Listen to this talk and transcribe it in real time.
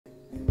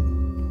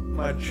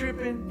I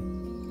tripping?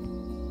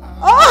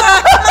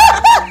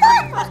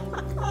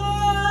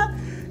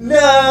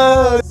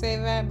 No! Save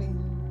Abby.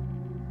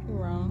 You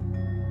wrong.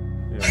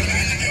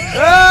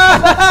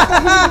 I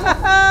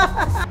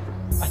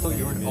thought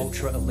you were an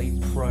ultra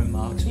elite pro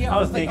marksman. I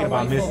was thinking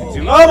about missing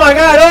too. Oh my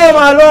god! Oh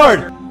my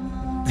lord!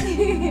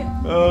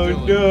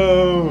 Oh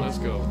no! Let's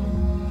go.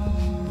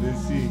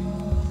 Let's see.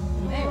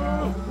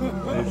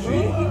 Let's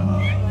see.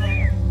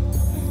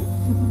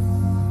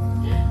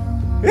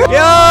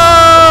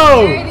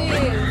 Yo! There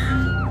it is.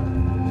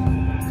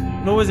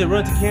 No, was it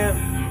run to camp?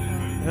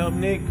 Help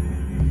Nick?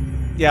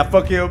 Yeah,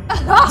 fuck him. I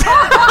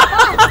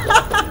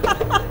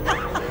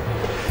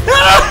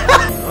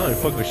don't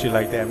fuck with shit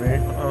like that,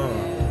 man.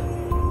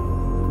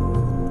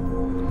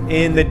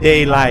 In the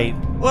daylight.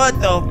 What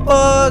the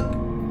fuck?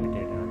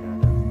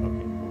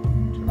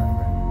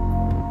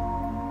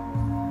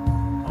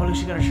 Oh, look,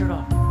 she got her shirt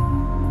off.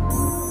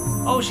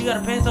 Oh, she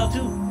got her pants off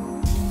too.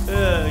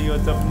 You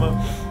wanna tough him up?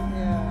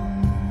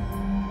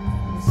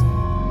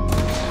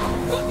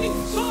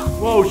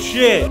 Whoa,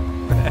 shit!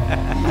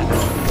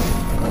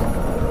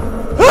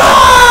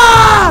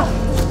 Ah!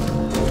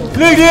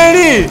 Look at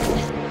it!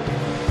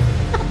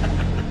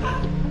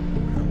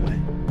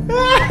 I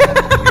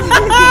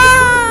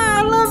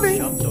love it!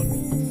 Jumped on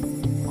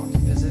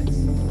quantum physics.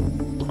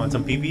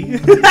 Quantum pee-pee? Wait,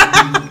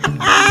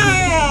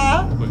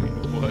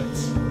 what?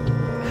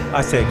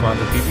 I said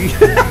quantum pee-pee.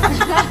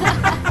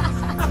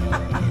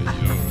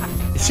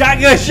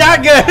 Shotgun,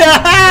 shotgun!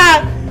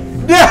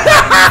 No!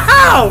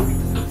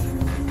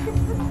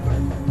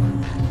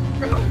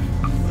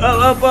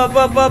 Up,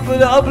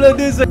 upload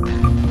this.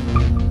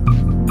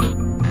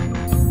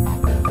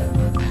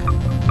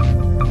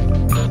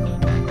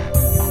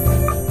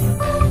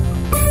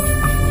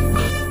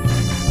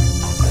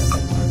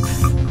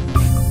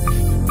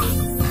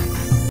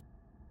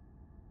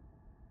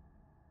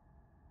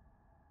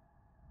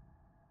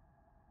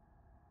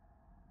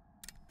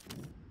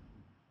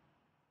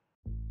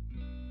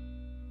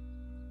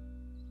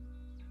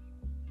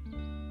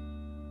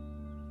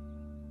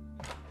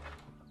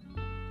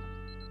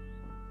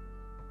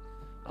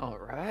 All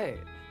right.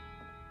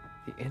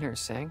 The inner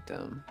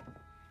sanctum.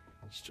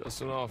 It's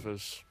just an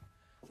office.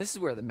 This is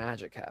where the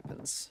magic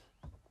happens.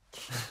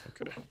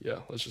 Okay, yeah,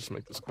 let's just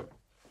make this quick.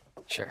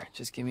 Sure,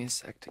 just give me a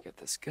sec to get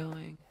this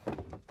going.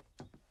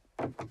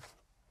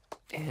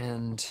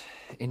 And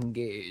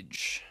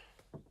engage.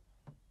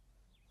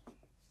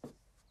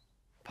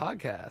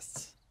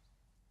 Podcasts.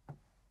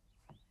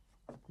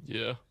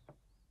 Yeah.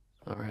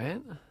 All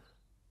right.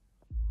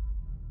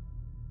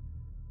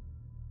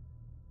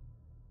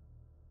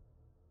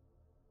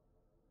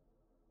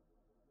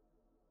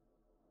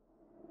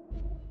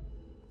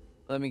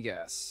 Let me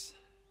guess.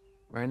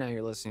 Right now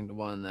you're listening to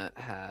one that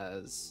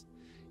has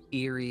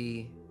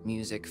eerie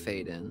music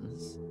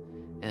fade-ins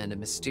and a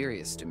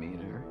mysterious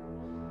demeanor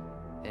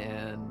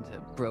and a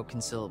broken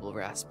syllable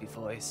raspy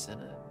voice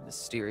and a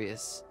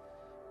mysterious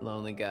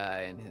lonely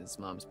guy in his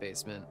mom's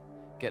basement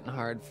getting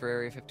hard for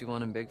Area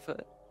 51 and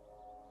Bigfoot.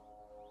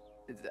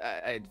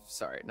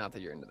 Sorry, not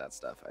that you're into that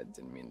stuff. I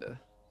didn't mean to.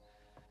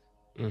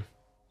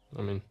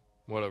 I mean,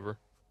 whatever.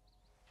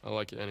 I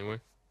like it anyway.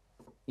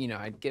 You know,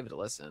 I'd give it a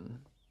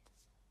listen.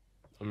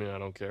 I mean, I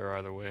don't care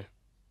either way.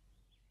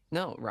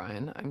 No,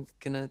 Ryan, I'm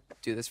gonna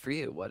do this for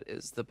you. What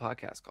is the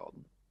podcast called?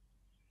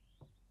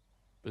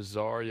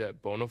 Bizarre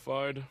yet bona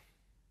fide.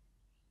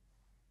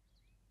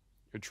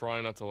 You're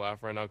trying not to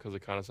laugh right now because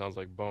it kind of sounds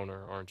like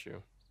boner, aren't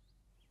you?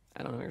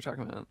 I don't know what you're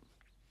talking about.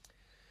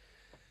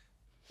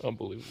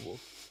 Unbelievable.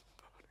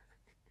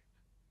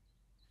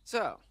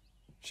 So,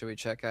 should we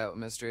check out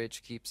what Mr.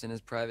 H keeps in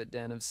his private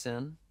den of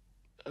sin?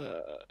 I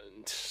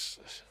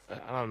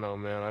don't know,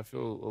 man. I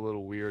feel a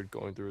little weird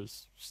going through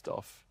his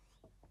stuff.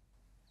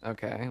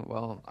 Okay,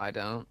 well, I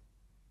don't.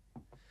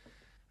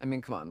 I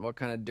mean, come on, what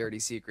kind of dirty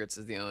secrets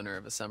is the owner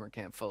of a summer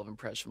camp full of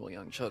impressionable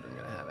young children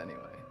gonna have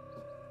anyway?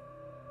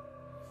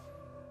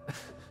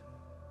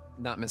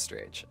 Not Mr.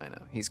 H, I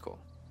know. He's cool.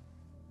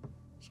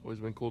 It's always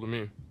been cool to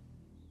me.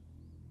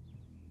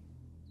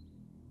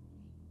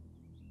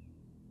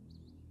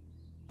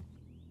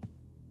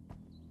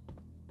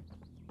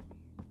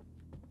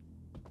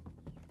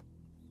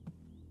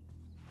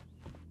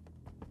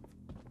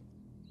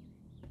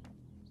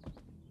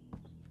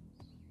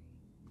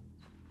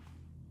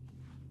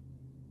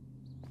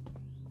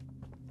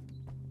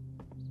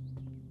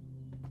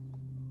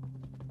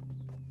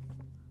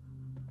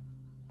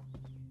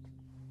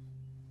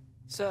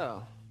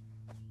 So,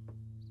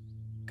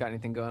 got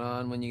anything going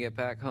on when you get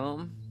back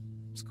home?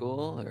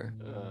 School, or?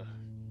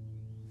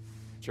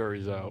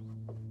 Jury's out.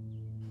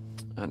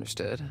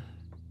 Understood.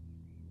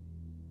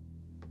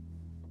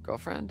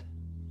 Girlfriend?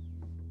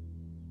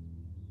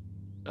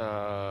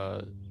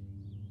 Not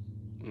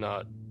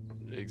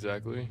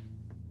exactly.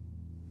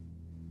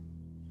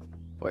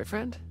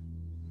 Boyfriend?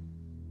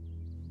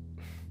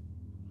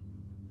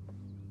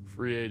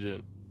 Free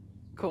agent.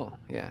 Cool,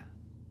 yeah.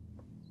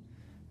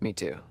 Me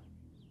too.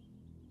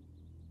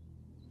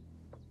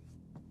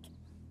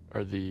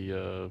 Are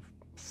the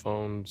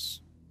phones...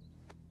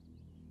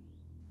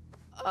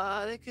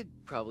 They could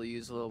probably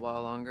use a little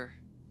while longer.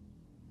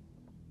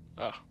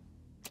 Ah.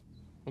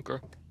 Okay.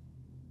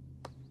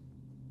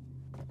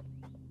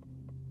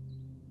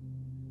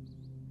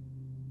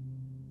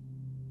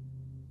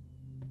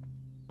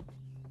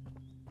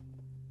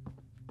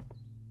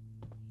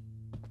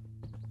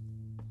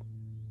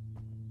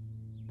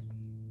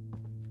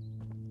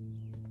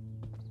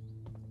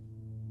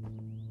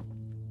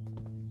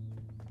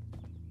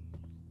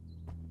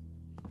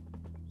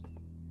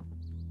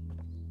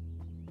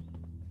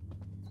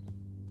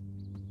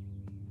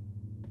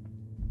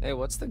 Hey,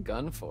 what's the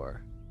gun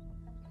for?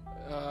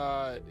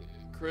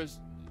 Chris,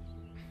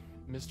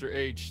 Mr.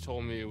 H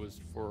told me it was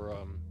for,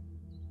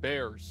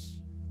 bears.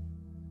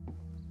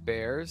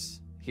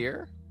 Bears?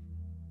 Here?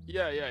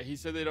 Yeah, he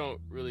said they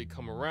don't really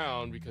come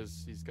around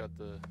because he's got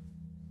the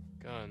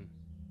gun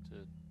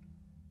to...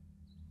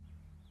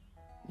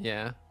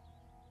 Yeah.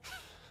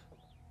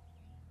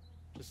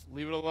 Just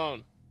leave it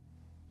alone.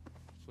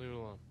 Just leave it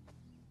alone.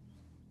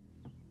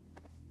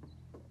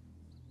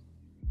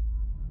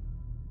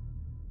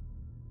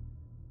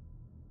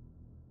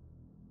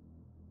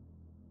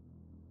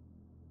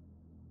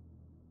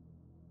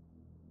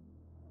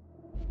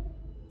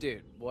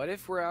 Dude, what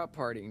if we're out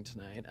partying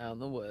tonight out in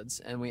the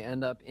woods and we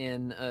end up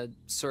in a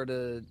sort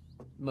of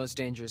most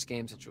dangerous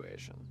game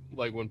situation?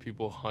 Like when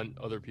people hunt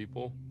other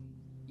people?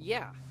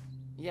 Yeah.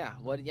 Yeah.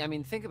 I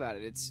mean, think about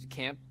it.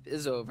 Camp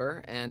is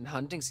over and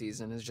hunting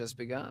season has just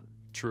begun.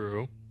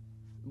 True.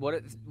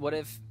 What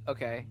if,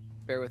 okay,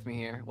 bear with me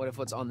here. What if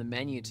what's on the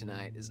menu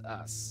tonight is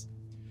us?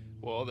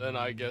 Well, then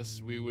I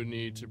guess we would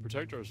need to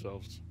protect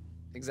ourselves.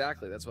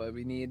 Exactly. That's why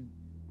we need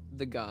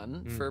the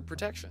gun for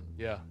protection.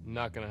 Yeah,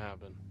 not gonna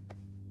happen.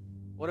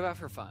 What about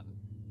for fun?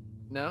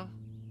 No?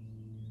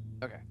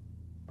 Okay.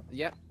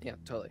 Yeah,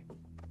 totally.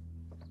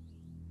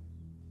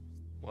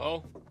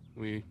 Well,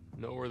 we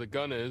know where the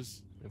gun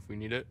is if we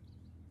need it.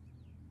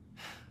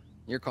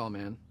 Your call,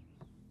 man.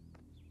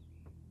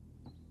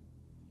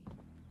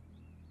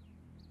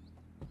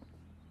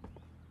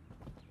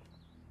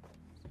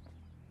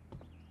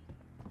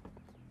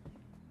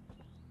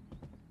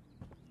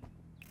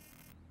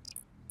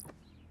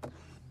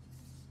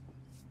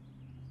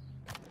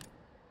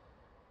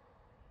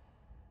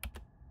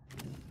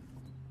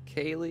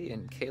 Kaylee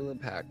and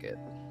Caleb Hackett.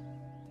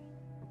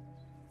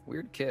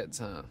 Weird kids,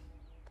 huh?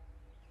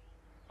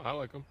 I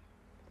like them.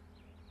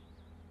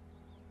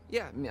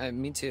 Yeah,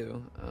 me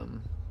too.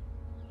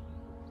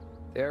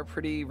 They are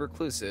pretty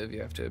reclusive,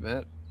 you have to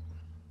admit.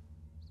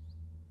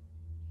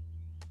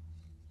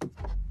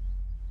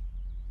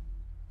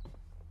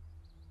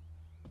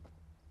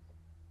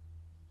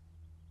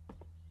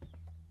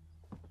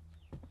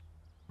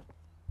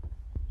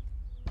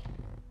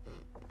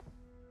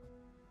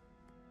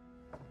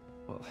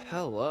 Well,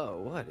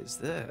 hello, what is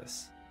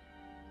this?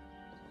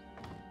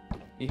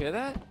 You hear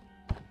that?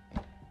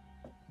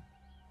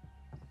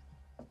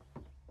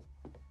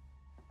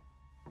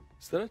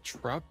 Is that a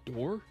trap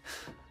door?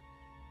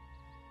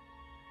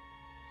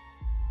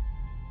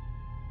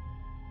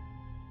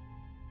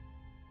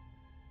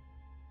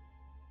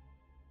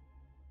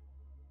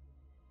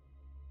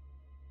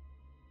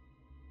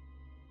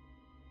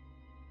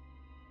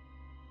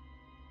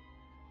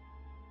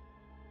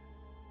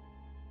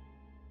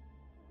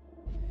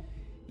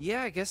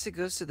 Yeah, I guess it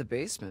goes to the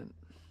basement.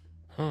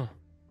 Huh.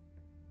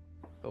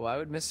 But why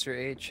would Mr.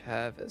 H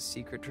have a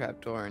secret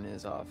trapdoor in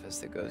his office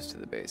that goes to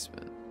the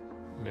basement?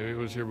 Maybe it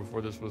was here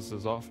before this was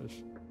his office.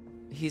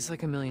 He's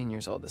like 1,000,000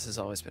 years old. This has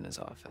always been his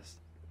office.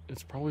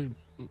 It's probably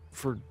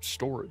for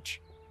storage.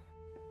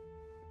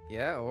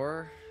 Yeah,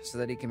 or so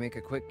that he can make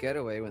a quick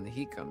getaway when the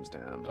heat comes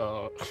down.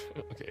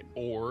 Okay,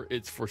 or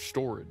it's for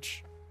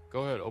storage.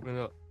 Go ahead, open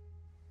it up.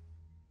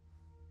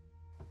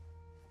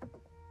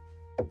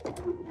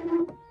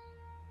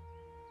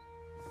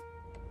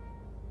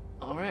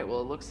 All right, well,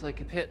 it looks like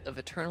a pit of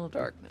eternal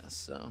darkness,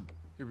 so...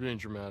 You're being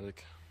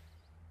dramatic.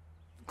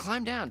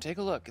 Climb down, take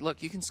a look.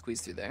 Look, you can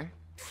squeeze through there.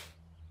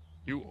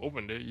 You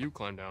opened it, you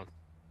climb down.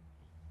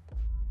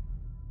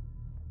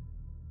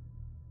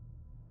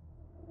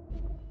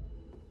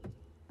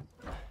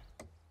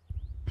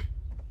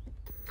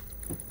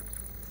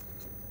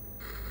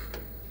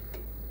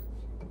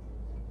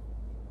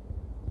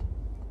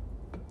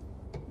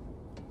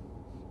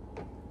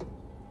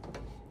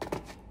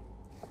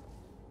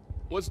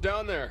 What's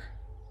down there?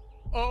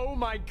 Oh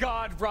my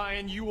God,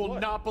 Ryan, you will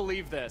What? not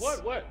believe this.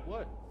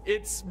 What?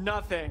 It's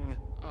nothing.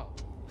 Oh,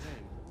 man.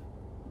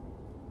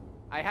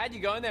 I had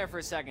you go in there for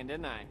a second,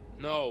 didn't I?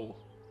 No.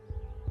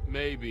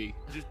 Maybe.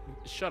 Just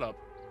shut up.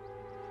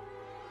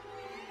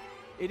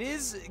 It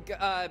is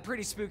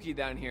pretty spooky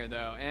down here,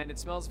 though, and it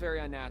smells very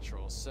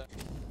unnatural, so...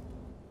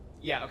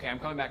 Yeah, okay, I'm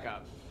coming back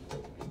up.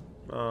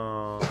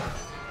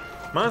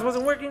 Mine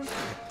wasn't working? God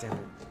damn it.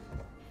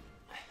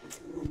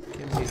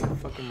 Can't believe the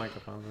fucking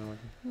microphone wasn't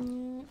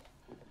working.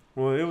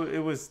 Well, it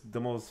was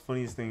the most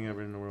funniest thing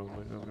ever in the world.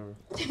 But whatever.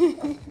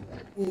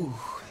 Ooh,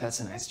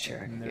 that's a nice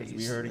chair. I can get We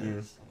used heard to again.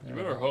 this. You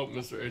better hope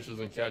Mr. H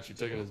doesn't catch you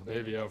taking his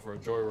baby out for a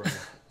joyride.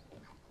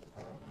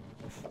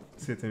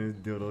 Sit there and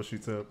his dildo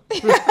shoots up.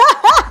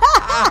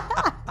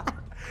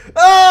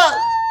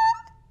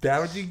 That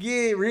what you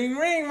get. Ring,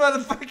 ring,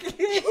 motherfucker.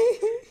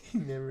 He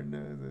never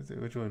knows. Let's see,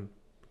 which one?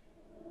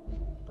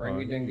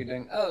 Ringy dingy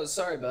ding. Oh,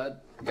 sorry, bud.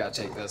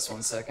 Gotta take this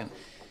 1 second.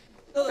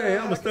 Hello, Hey,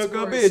 I'm a Hawkins stuck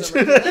up Quarry bitch.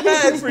 summer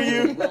That's for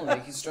you. Will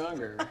make you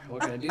stronger.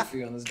 What can I do for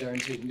you on this darn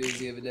tootin'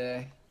 doozy of a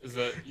day? Is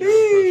that your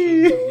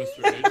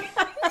impression of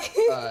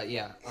Mr. H?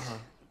 Yeah.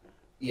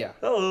 Yeah.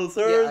 Hello,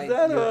 sir. Yeah, Is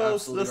that you're the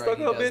absolutely stuck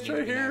right. up He does bitch need right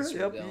to be here? nicer,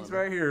 Yep, Dylan. he's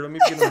right here. Let me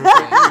get him real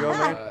quick. Here you go,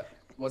 man.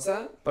 What's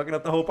that? Fucking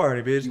up the whole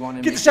party, bitch. You want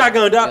him Get to the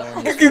shotgun, dog.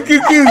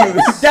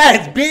 Dylan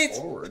That's bitch.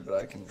 forward, but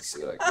I can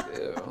see what I can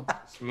do.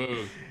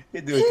 Smooth.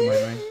 He do it too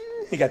much, man.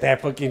 He got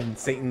that fucking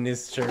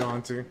Satanist shirt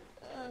on too.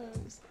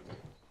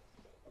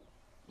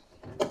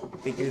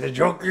 Think you're the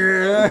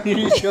Joker?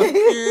 You're the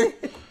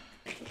Joker.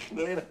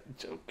 No, you're not the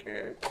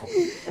Joker.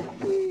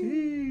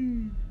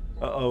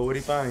 Uh-oh,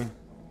 what'd he find?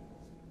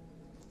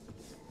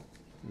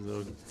 His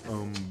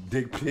old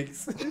dick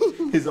pics.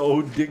 His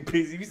old dick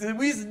pics.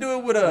 We used to do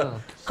it with a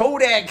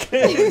Kodak.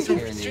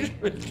 Tyranny,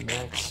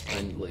 Max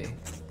Friendly.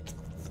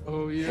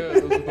 Oh yeah,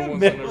 those are the ones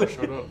that never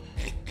showed up.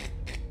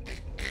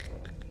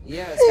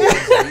 Yeah, it's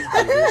because of these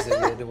beavers that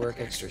we had to work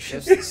extra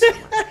shifts this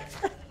summer.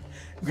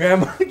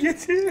 Grandma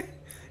gets it.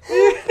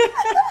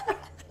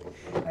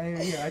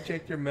 I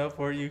checked your mail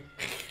for you.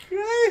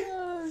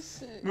 Oh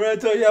shit. Remember I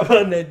told you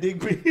about that dick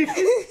pic?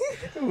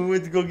 We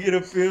went to go get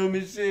a film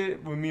and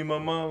shit. When me and my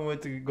mom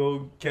went to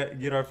go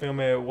get our film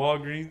at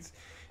Walgreens.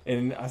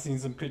 And I seen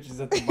some pictures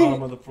at the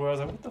bottom of the floor. I was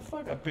like, what the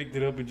fuck? I picked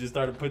it up and just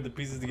started putting the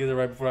pieces together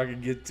right before I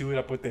could get to it.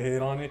 I put the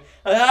head on it.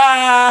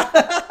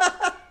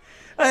 Ah!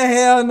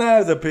 Hell no. It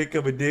was a pic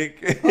of a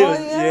dick. Oh,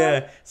 yeah?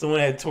 Yeah. Someone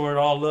had tore it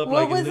all up.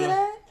 What like was it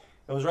at?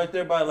 It was right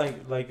there by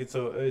like it's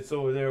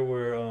over there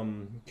where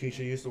Keisha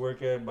used to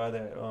work at by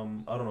that I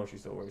don't know if she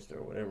still works there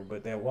or whatever,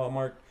 but that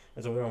Walmart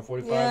that's over there on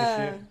 45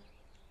 and shit.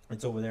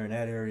 It's over there in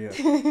that area.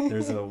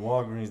 There's a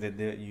Walgreens that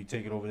you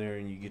take it over there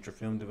and you get your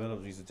film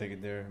developed. We used to take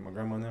it there. My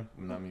grandma and them,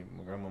 not me,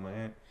 my grandma, my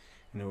aunt,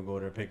 and then we'd go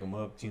there pick them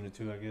up. Tina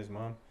too, I guess,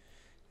 mom.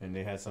 And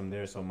they had some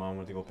there, so mom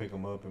went to go pick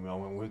them up, and I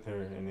went with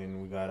her. And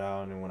then we got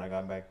out, and then when I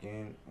got back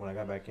in,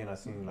 I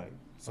seen like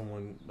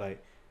someone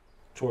like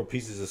tore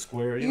pieces of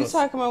square. You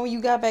talking about when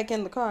you got back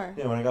in the car?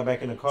 Yeah, when I got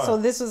back in the car. So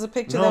this was a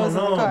picture that was in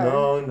the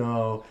car?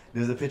 No.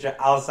 There's a picture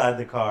outside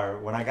the car.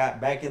 When I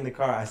got back in the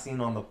car, I seen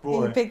on the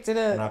floor. You picked it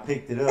up. And I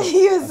picked it up.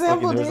 You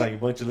assembled there was it. like a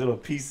bunch of little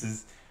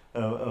pieces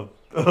of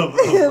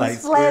like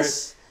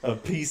squares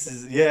of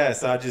pieces. Yeah,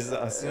 so I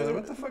was like,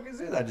 what the fuck is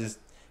this? I just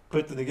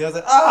put them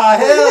together. I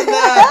was like,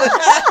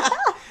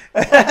 oh,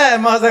 hell no.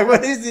 And I was like,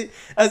 what is it?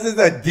 I said, it's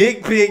a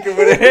dick pic or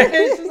whatever.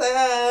 She's like,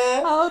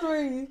 ah. How old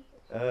were you?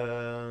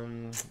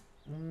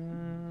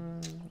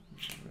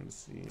 Let's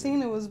see.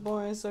 Tina was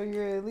born, so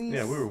you're at least...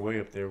 Yeah, we were way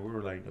up there. We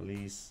were like at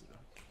least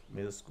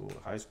middle school,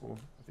 high school,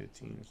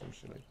 15 or some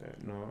shit like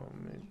that. No,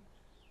 man.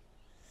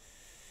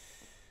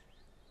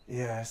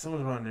 Yeah,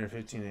 somewhere around there,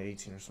 15 to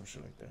 18 or some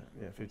shit like that.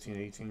 Yeah, 15 to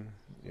 18.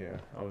 Yeah,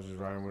 I was just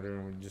riding with her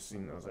and we just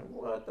seen it. I was like,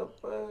 what the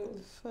fuck?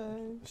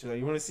 She's like,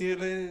 you want to see it,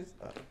 Liz?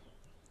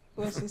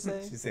 What'd she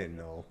say? She said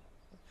no.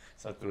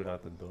 So I threw it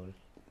out the door.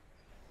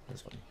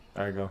 That's funny.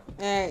 All right, go. All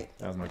right.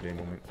 That was my gay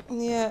moment.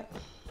 Yeah.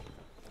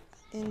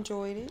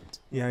 Enjoyed it.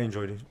 Yeah, I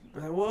enjoyed it.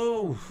 Like,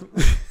 whoa.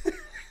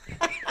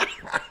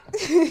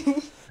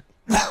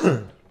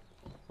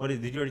 What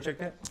did you already check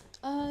that?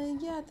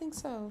 Yeah, I think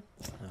so.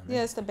 Oh,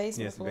 Yeah, it's the basement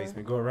yeah, it's the floor.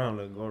 basement. Go around,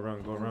 look. Go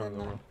around.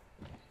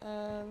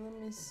 Let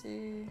me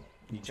see.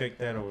 You check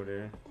that over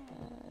there.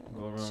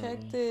 Go around. Check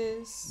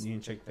this. You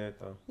didn't check that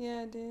though.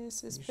 Yeah,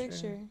 this is You sure?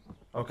 picture.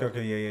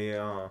 Okay,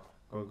 yeah.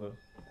 Go.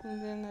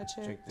 And then I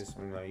checked. Check this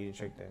one. No, you didn't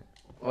check that.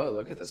 Whoa,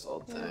 look at this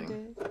old Yeah, I thing.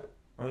 did.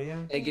 Oh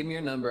yeah. Hey, give me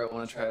your number. I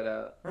want to try it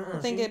out. I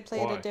think see? it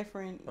played Why? a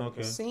different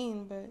Okay.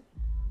 scene, but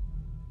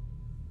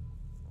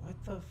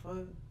What the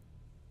fuck?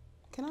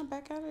 can I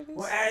back out of this?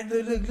 Well,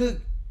 look.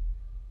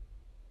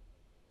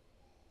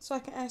 So I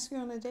can ask you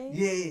on a date?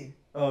 Yeah.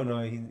 Oh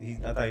no, he.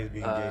 I thought he was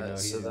being gay. No,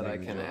 he's So just that I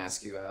making a can joke.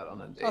 ask you out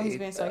on a date. Oh, he's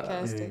being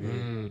sarcastic.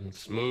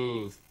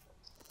 Smooth.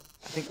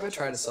 I think if I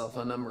tried a cell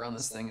phone number on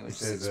this thing, it would just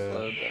says,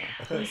 explode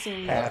though. You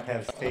seem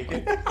Half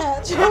taken.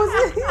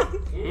 Chosen.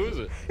 Who is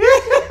it?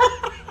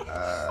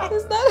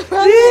 It's not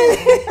about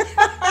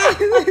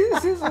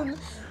this. This isn't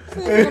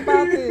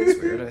about this.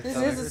 Weird. I This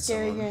thought I is a heard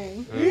scary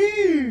someone.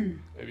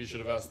 game. Maybe you should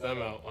have asked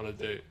them out on a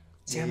date.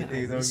 Damn it, I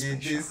Things don't missed my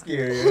get this shot.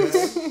 scary.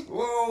 Huh?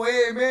 Whoa,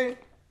 wait, man.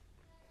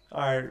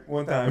 All right,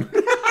 one time.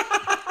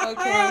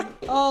 Okay.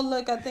 Oh,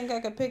 look, I think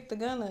I could pick the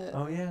gun up.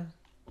 Oh yeah.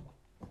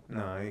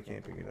 No, you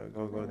can't pick it up.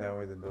 Go that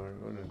way. The door.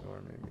 Go to the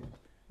door, maybe.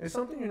 It's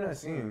something you're not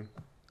seeing.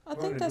 I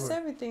Go think to the that's door.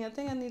 everything. I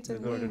think I need to The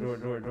door. The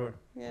leave. door.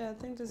 Yeah, I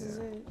think this is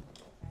it.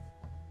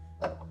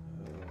 Oh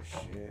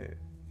shit.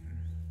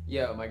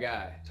 Yo, my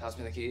guy, toss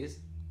me the keys.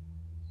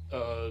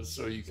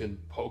 So you can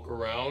poke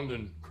around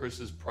in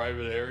Chris's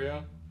private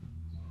area?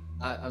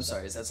 I'm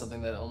sorry, is that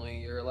something that only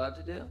you're allowed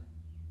to do?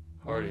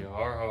 Hardy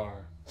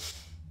har.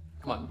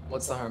 Come on,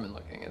 what's the harm in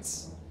looking?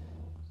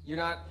 You're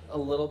not a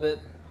little bit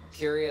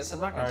curious. I'm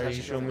not All gonna right, touch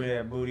you it. show me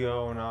that booty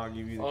hole, and I'll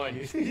give you the Fine.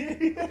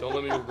 key. Don't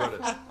let me regret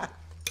it.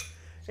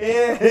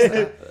 Yeah. What's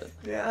that, bud?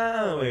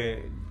 Yeah. Wait.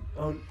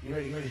 Oh, you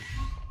ready? You ready?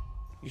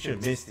 You should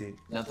have missed it.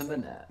 Nothing but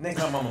net. Next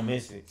time I'm gonna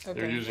miss it. Okay.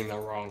 They're using that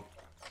wrong.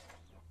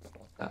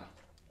 Oh.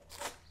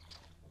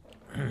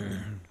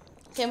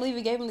 Can't believe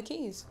he gave him the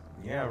keys.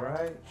 Yeah,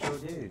 right. Sure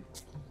did.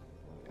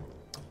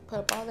 Put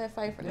up all that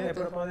fight for Yeah, nothing.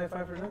 put up all that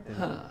fight for nothing.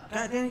 Huh.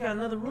 God damn, he got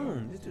another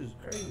room. This dude's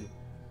crazy.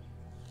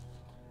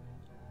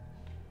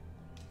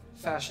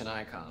 Fashion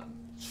icon.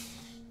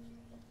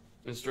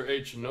 Mr.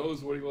 H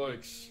knows what he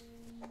likes.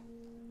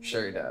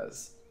 Sure he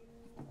does.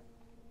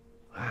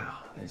 Wow.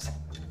 There's...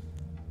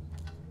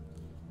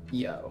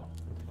 Yo.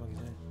 What the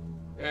fuck is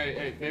that?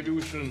 Hey, maybe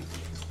we shouldn't.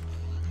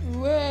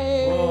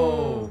 Wait.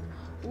 Whoa.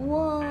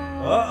 Whoa.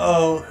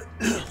 Uh-oh.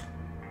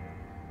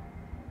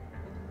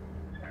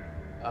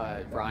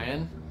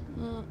 Ryan?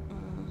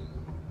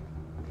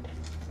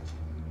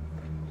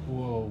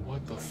 Whoa,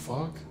 what the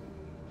fuck?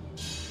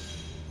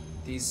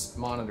 These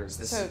monitors,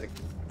 this So- is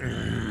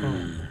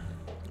the...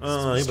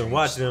 Oh, you've been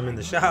watching them in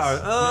the shower.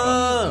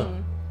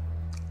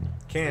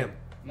 Camp.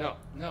 No,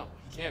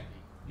 he can't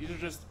be. These are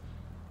just.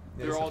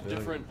 Yeah, They're it's a all civilian.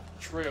 different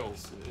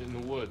trails in the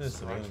woods. That's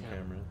so a I film can't-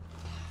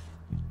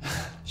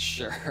 camera.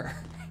 Sure.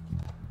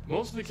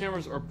 Most of the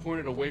cameras are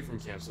pointed away from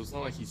camp, so it's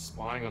not like he's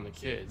spying on the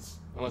kids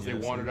unless Yeah,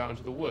 they wandered so- out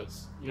into the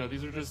woods. You know,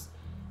 these are just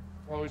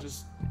probably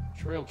just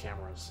trail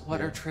cameras.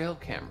 What are trail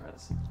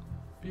cameras?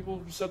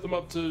 People set them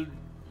up to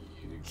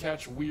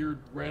catch weird,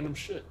 random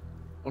shit,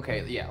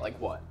 Okay, yeah, like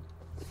what?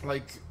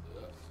 like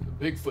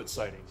Bigfoot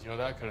sightings. You know,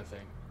 that kind of thing.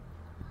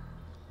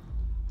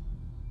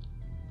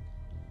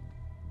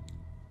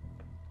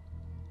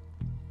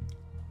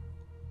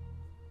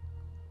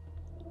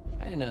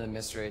 I didn't know that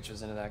Mr. H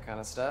was into that kind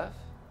of stuff.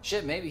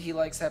 Shit, maybe he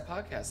likes that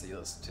podcast that you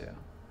listen to.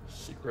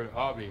 Secret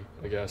hobby,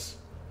 I guess.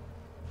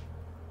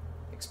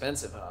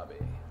 Expensive hobby.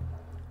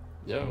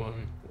 Yeah, well, I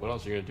mean, what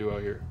else are you gonna do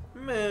out here?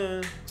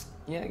 Man.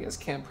 Yeah, I guess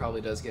camp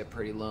probably does get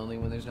pretty lonely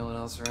when there's no one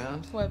else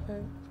around. What,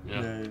 babe?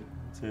 Yeah.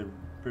 It's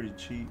pretty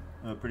cheap.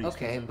 Pretty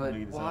Okay, expensive. but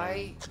Make it sound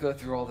why go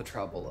through all the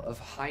trouble of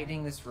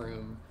hiding this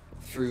room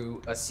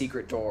through a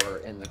secret door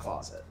in the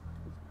closet?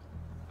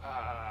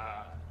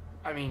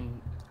 I mean,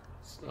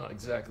 it's not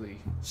exactly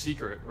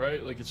secret,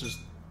 right? Like, it's just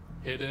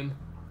hidden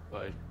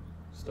by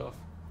stuff.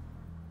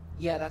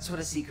 Yeah, that's what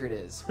a secret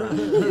is. Right?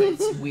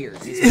 It's weird.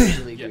 It's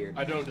visually Yeah, weird.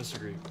 I don't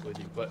disagree with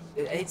you, but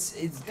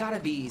It's gotta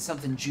be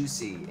something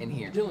juicy in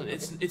here. Dylan,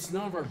 it's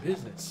none of our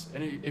business.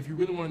 And if you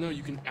really want to know,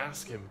 you can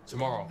ask him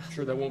tomorrow.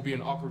 Sure, that won't be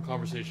an awkward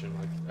conversation,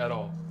 like, at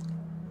all.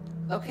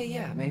 Okay,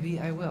 yeah, maybe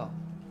I will.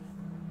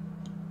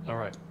 All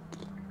right.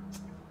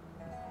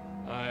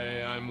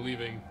 I'm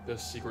leaving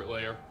this secret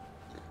lair.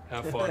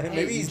 Have fun. Hey,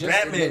 Maybe you he's just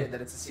Batman. admitted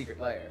that it's a secret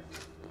lair.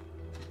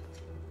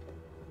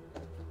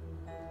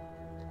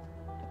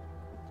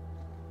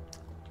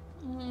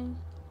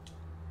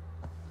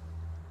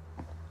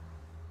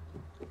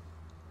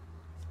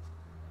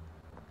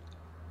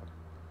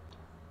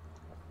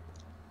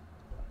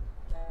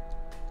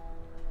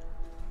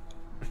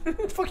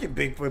 Fucking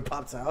Bigfoot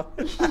pops out.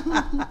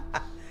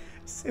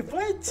 Say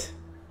what?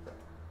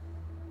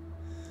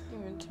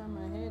 Even turn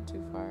my head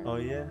too far. Oh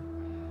yeah.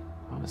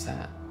 What was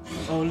that?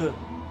 Oh look.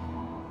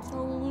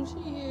 Oh, when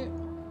she hit.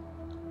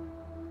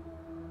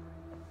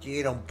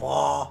 Get him,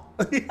 Paul.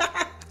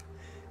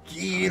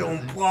 Get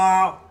him,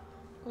 Paul.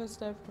 What's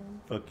that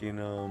from? Fucking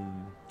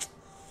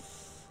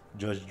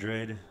Judge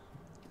Dredd.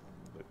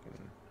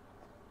 Fucking.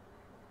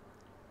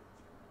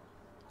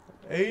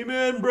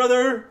 Amen,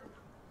 brother.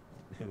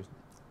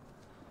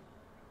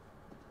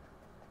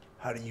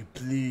 How do you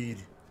plead?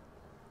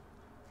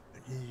 I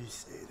knew you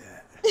say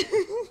that.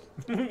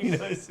 You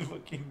know, it's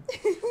fucking.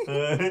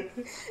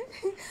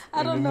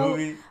 I don't in the know.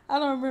 movie. I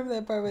don't remember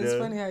that part, but it's Yeah.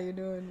 funny how you're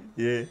doing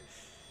it. Yeah.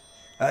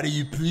 How do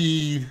you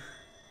plead?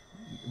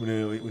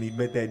 When he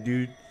met that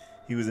dude,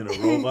 he was in a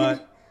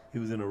robot. He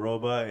was in a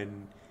robot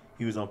and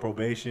he was on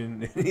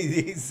probation. And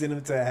he sent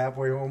him to a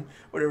halfway home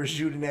where they were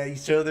shooting at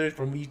each other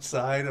from each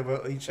side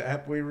of each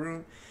halfway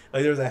room.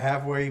 Like there was a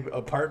halfway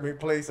apartment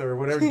place or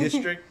whatever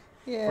district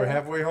Yeah. for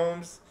halfway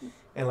homes.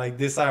 And like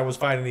this side was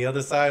fighting the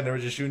other side and they were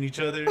just shooting each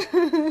other.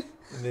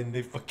 And then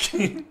they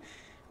fucking...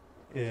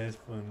 Yeah, it's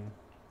funny.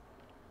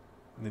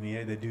 And then he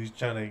had that dude's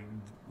trying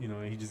to, you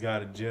know, he just got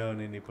out of jail and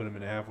then they put him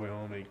in a halfway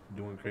home. They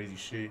doing crazy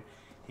shit.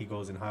 He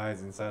goes and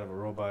hides inside of a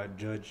robot.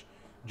 Judge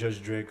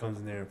Dredd comes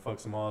in there and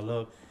fucks him all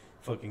up.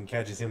 Fucking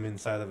catches him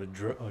inside of a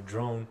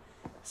drone.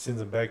 Sends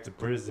him back to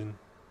prison.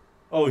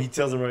 Oh, he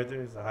tells him right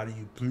there. He's like, how do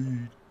you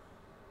plead?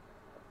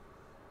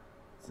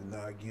 He said,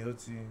 not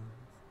guilty.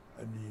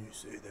 I knew you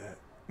say that.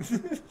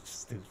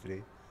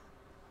 Stupid.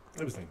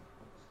 It was like,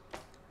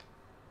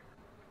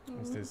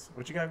 what's this?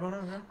 What you got going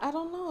on, girl? I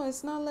don't know.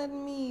 It's not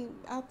letting me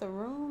out the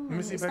room. Let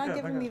me see, It's back not up,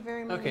 giving back me up.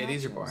 very many Okay,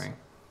 these are options. boring.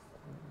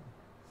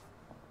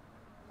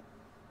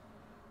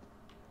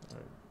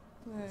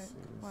 Look,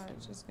 what?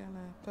 Just gonna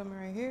put me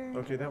right here.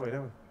 Okay, that way.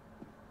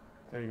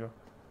 There you go.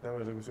 That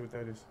way, let me see what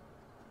that is.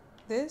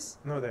 This?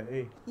 No, that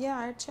A. Yeah,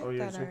 I checked Oh, you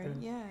that checked already.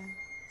 that? Yeah.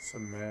 It's a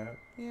map.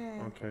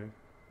 Yeah. Okay.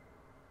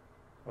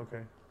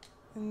 Okay.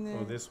 And then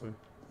Oh, this way.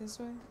 this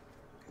way?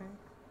 Okay.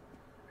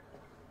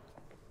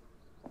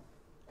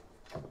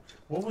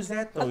 What was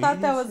that though? I You thought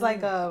that didn't was say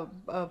like that?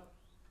 a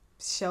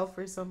shelf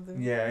or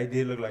something. Yeah, it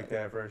did look like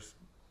that at first.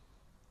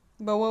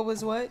 But what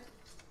was what?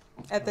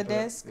 At the I thought-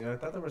 desk? Yeah, I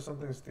thought there was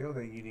something still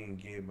that you didn't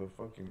get, but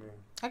fucking man.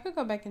 I could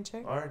go back and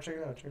check. All right, check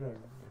it out. Check it out.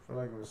 I feel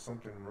like it was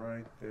something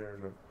right there.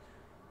 Look,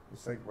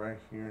 it's like right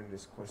here in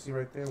this corner. See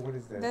right there? What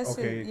is that? That's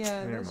okay, it.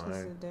 Yeah, never that's just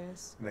mind. the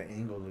desk. The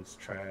angle looks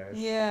trash.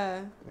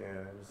 Yeah. Yeah,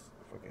 it's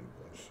fucking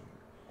bullshit.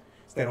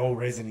 It's that old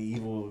Resident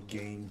Evil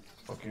game,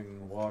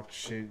 fucking walk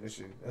shit. That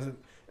shit.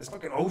 That's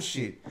fucking old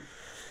shit.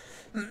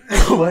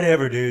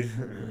 Whatever, dude.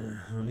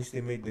 At least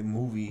they made the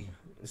movie.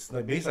 It's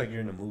like basically like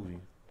you're in a movie.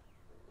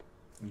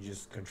 You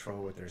just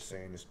control what they're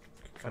saying. It's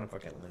kind of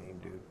fucking lame,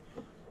 dude.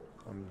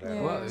 I'm glad.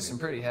 Yeah. Whoa, there's some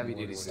pretty heavy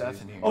duty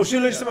stuff in here. Oh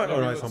shit! Look, Yeah, somebody. Oh,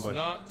 maybe no, let's somebody.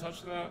 not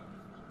touch that.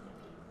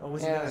 Oh,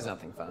 what's Yeah, that? there's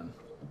nothing fun.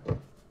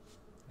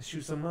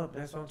 Shoot something up.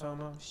 That's what I'm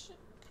talking about. Shit.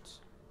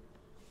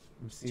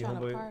 Let me see Trying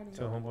to homeboy. party.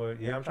 Tell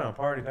homeboy. Yeah, I'm trying to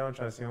party. Now I'm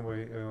trying to see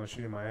homeboy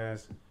shooting my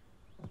ass.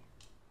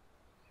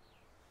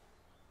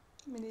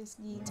 Give me this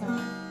guitar.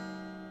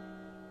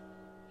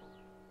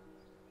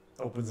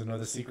 Opens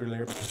another secret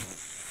layer.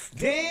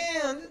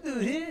 Damn, this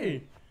dude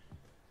here.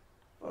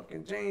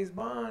 Fucking James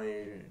Bond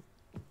here.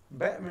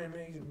 Batman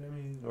makes it. I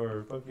mean,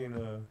 or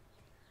fucking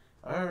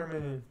Iron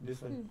Man.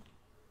 This one.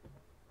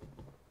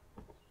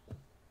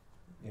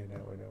 Yeah,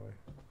 that way.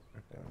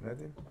 Right down.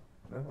 Nothing?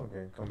 No?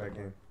 Okay, come back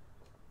in.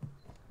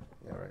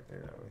 Yeah, right there,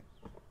 that way.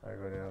 Alright,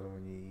 go to the other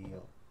one.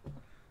 Yeah.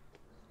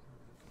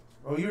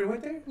 Oh, you already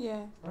went there?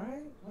 Yeah.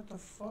 Right? What the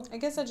fuck? I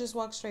guess I just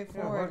walk straight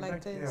forward walk like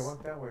back, this. Yeah,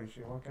 walk that way.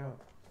 Shit, walk out.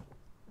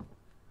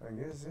 I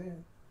guess it.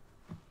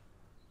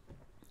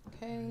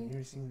 Okay. You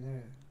ever seen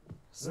that?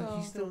 So, Look,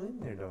 he's still in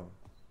there though.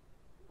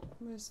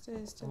 what's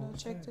this? Did Oh, I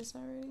check shit. this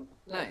already?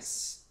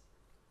 Nice.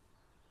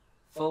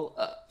 Full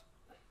up.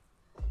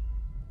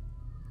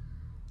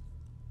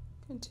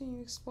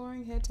 Continue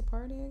exploring. Head to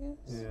party, I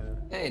guess.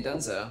 Yeah. Hey,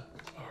 Dunzo.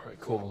 All right,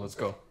 cool. Let's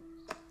go.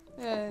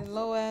 Yeah,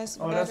 low ass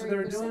Oh, that's what they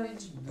battery were doing?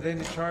 percentage. They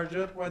didn't charge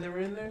up while they were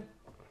in there?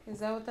 Is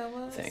that what that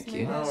was? Thank Maybe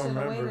you. I I don't should have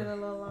remember. waited a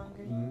little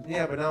longer.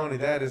 Yeah, but not only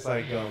that, it's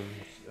like,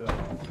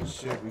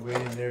 shit, we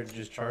waited in there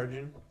just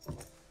charging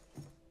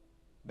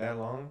that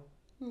long.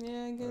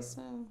 Yeah, I guess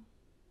so.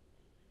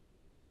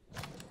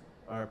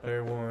 Alright,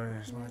 player one,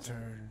 it's my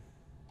turn.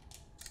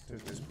 See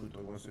what this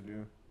Pluto wants to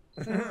do.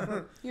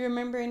 You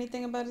remember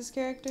anything about his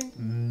character?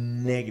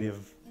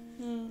 Negative.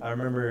 Hmm. I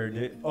remember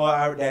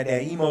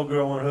that emo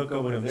girl want to hook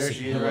up with him. There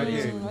she is right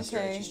there.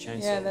 Okay. She's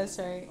chainsaw. Yeah, that's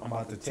right. I'm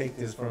about to take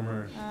this from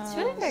her. It's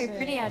really very shit.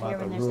 pretty out I'm here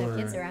about when to there's no ruin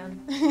kids her.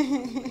 around.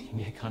 It can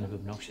get kind of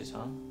obnoxious,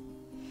 huh?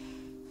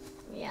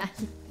 Yeah.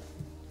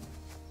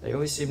 They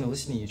always seem to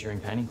listen to you during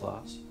painting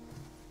class.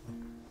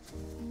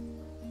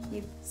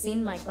 You've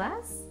seen my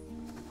class?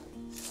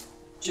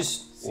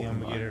 Just See, I'm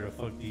gonna get her to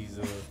fuck these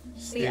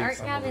sticks. The art I'm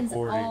gonna cabin's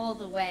record it all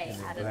the way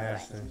and out of the way.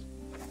 blast it.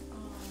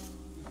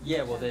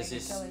 yeah, well, there's Like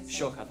this it's always there.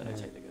 shortcut that I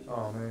take that goes.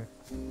 Oh man,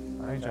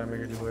 I ain't trying to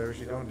make her do whatever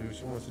she don't do.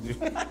 She wants to do.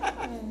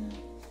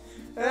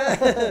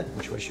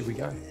 Which way should we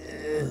go?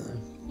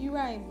 You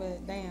right,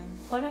 but damn.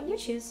 Why don't you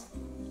choose?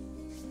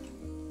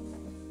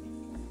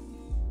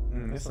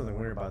 There's something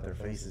weird about their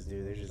faces,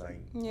 dude. They're just like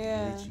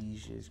Yeah. glitchy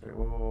shit. It's great.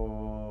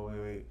 Whoa,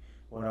 wait.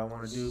 What I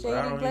want to do, but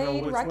I Shady don't even know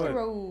Blade, what's Rocky what.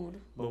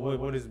 Road. But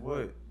what is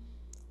what?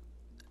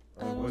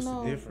 I don't what's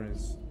know. the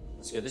difference?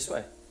 Let's go this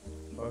way.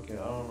 Fuck it,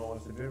 I don't know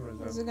what's the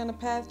difference. Is it gonna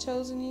path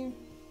chosen you?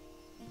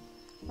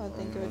 I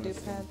think it would do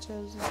path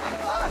chosen.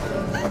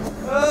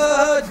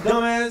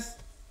 Dumbass.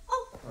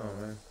 Oh,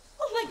 Oh man.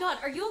 oh my god,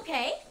 are you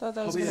okay? Thought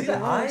that was Oh, you gonna see be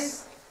the worse.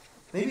 eyes?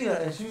 Maybe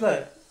and she was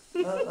like,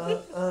 Yeah,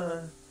 look.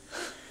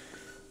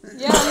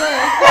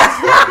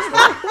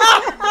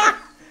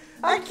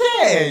 I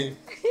can't.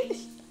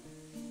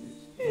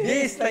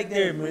 It's like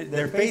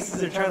their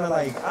faces are trying to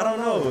like, I don't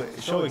know,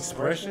 show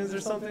expressions or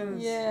something.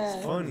 Yeah.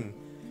 It's funny.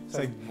 It's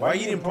like, why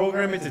you didn't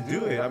program it to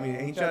do it? I mean,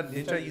 didn't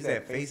y'all use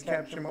that face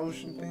capture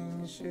motion thing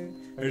and shit?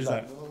 Or just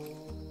like,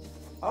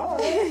 oh,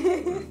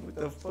 what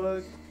the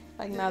fuck?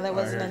 Like, no, that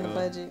wasn't in the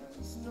Alright, budget.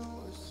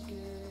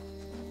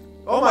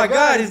 Oh my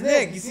God, his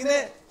neck. You see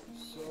that?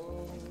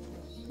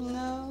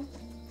 No.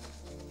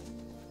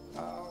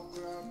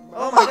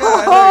 Oh my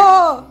God.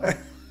 Oh!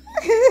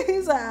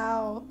 He's an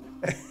owl.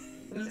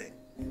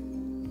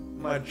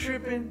 Am I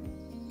tripping?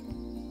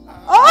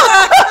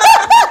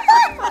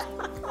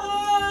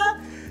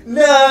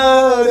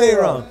 No, they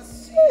wrong.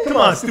 Come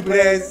on, stupid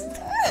ass.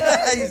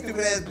 You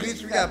stupid ass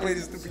bitch. We gotta play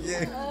this stupid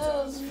game.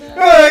 Oh, no.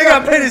 Oh, you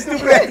gotta play this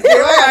stupid ass game.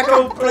 I gotta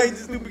go play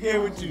this stupid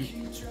game with you.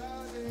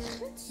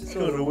 Let's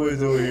go to the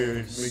woods over here.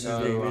 Make this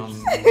game So,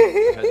 interesting. I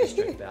heard this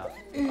joke about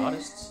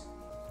artists.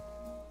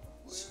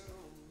 It's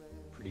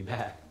pretty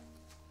bad.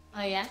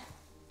 Oh yeah?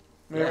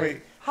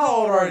 Wait, how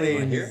old are they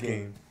in Right this here?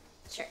 game?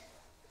 Sure.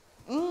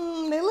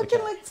 They looking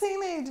like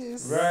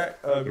teenagers. Right?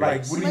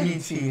 Like, what do you mean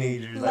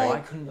teenagers? Like- Why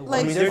couldn't the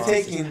like- I mean, they're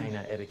classes taking- contain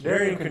that etiquette?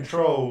 They're in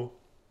control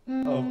Why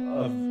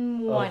of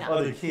not?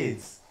 other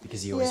kids.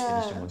 Because he always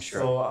finished in Yeah. one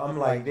stroke. So I'm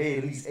like, they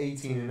at least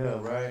 18 and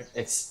up, right?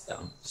 It's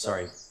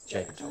sorry,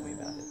 Jacob told me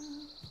about it.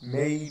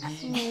 Maybe.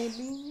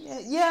 Maybe.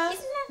 Yeah.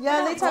 Isn't that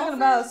Yeah, they how talking all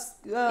about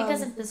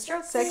because of the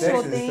stroke thing?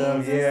 sexual Sex and things stuff,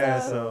 and yeah,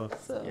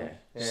 stuff. so Yeah.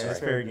 yeah, that's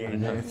fair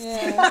game, man.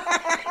 Yeah.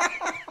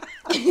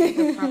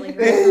 You'll probably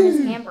heard from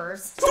his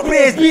campers. Stupid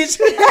ass bitch.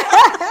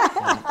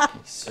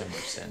 Makes so much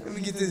sense. Let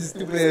me get this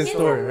stupid ass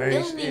story, right?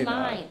 Filthy Shit,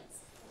 minds.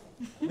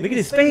 Look at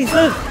his face,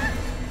 look.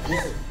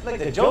 Like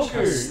the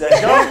Joker. That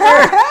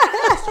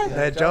Joker.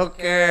 That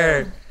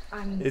Joker.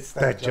 It's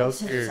the Joker.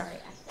 Sorry,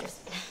 there's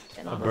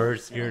been A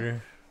bird scared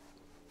her.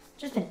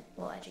 just been a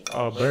little edgy.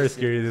 Oh, bird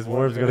scared. This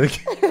worm's gonna.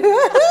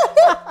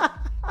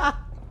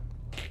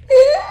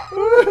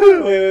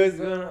 Wait, what's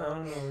going on? I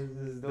don't know.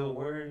 Is this the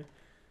word?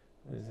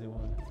 Is it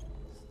one?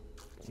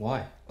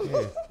 Why?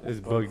 Yeah, let's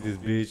bug this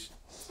bitch.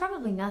 It's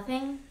probably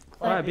nothing.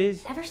 But Alright,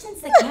 bitch. ever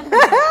since the campers,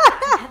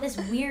 I have this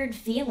weird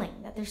feeling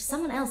that there's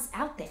someone else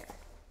out there,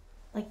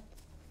 like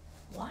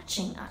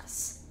watching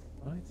us.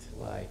 What?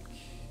 Like,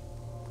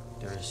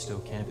 there are still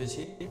campers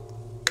here?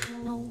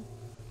 No,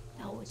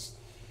 it's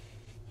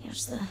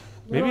just the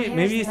Maybe- little hairs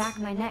maybe in the it's- back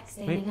of my neck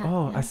standing up.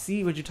 Oh, you know? I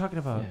see what you're talking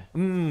about.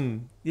 Yeah.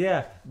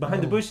 Yeah,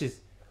 behind the Oh. bushes,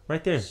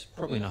 right there. It's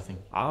probably nothing.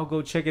 I'll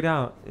go check it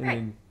out and Right.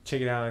 then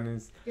check it out and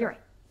then You're right.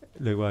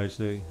 look. Watch,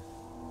 look.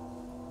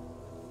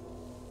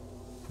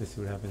 Let's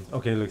see what happens.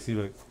 Okay, look, see,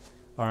 look.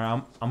 All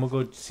right, I'm gonna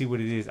go see what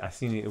it is. I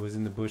seen it. It was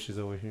in the bushes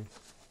over here.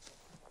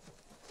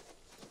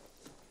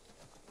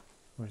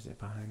 Where's it?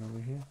 Behind over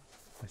here?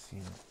 I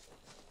seen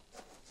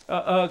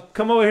it.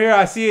 Come over here.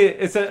 I see it.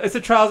 It's a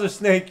trouser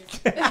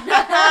snake.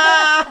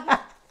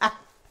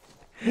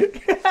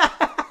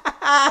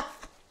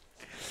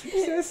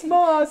 It's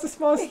small. It's a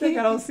small snake.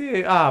 I don't see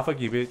it. Ah, fuck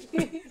you,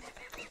 bitch.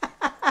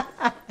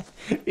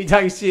 You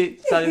talking shit?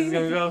 That's how this is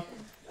gonna go.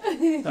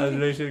 How the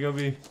relationship gonna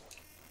be?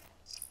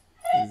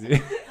 Is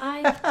it?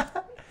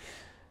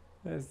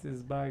 That's this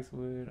box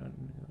with.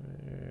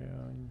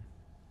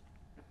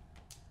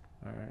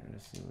 Alright,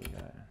 let's see what we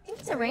got. I think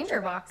it's a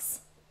ranger box,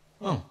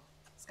 Oh,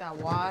 It's got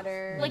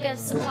water. like a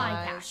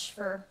supply cache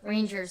for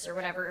rangers or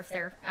whatever if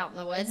they're out in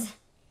the woods.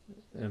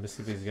 Let me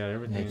see if it's got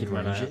everything. Naked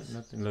Might not have rangers?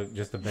 nothing. Look,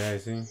 just a bag,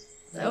 see?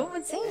 So it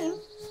would seem.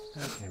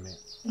 God damn it.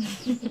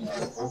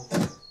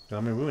 I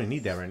mean, we wouldn't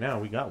need that right now.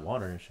 We got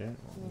water and shit.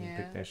 We can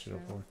pick that shit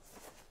up for.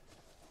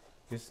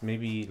 Guess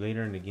maybe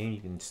later in the game you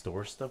can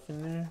store stuff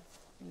in there.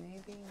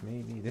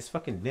 Maybe. This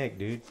fucking neck,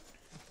 dude.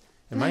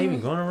 Am I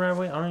even going the right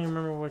way? I don't even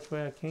remember which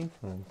way I came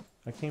from.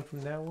 I came from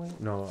that way?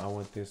 No, I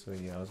went this way.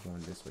 Yeah, I was going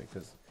this way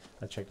because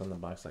I checked on the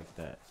box like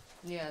that.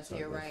 Yeah, to So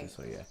your I guess right. this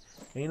way, yeah.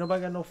 And you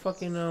nobody got no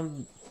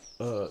fucking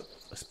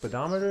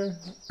speedometer?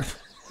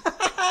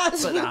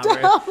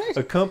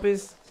 A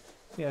compass?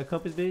 Yeah, a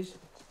compass, bitch.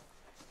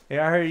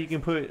 Yeah, I heard you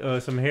can put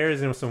some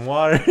hairs in some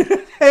water.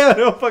 Hell,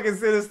 don't fucking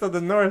send us to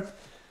the north.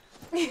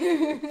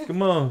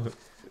 Come on.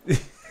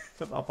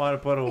 I'll find a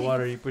puddle of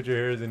water. You put your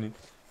hairs in it.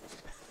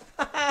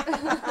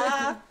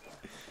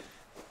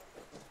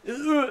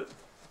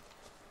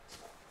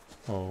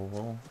 Oh,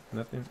 well,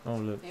 nothing. Oh,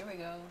 look. Here we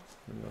go.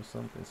 There we go.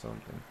 Something.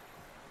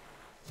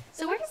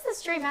 So where does this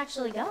stream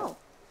actually go?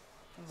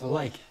 the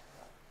lake.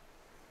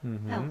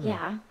 Mm-hmm. Oh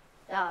yeah,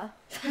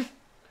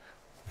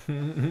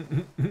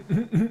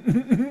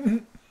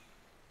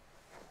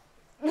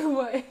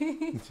 What?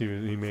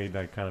 He made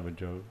that kind of a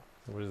joke.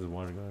 Where does the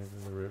water go in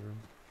the river?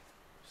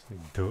 Just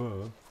like,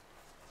 duh.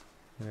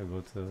 I gotta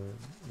go to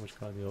what's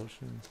called the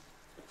ocean.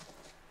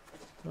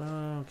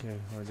 Okay,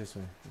 or this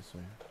way.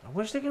 I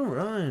wish they can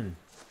run.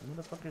 The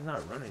motherfucker's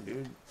not running,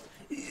 dude.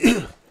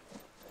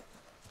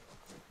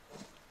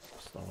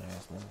 Slow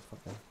ass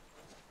motherfucker.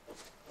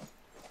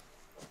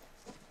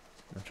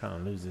 I'm trying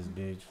to lose this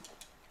bitch.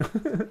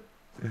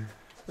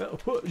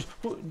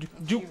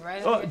 You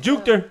right on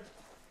Juked yourself. her.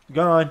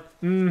 Gone.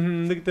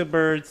 Look at the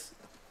birds.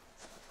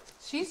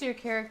 She's your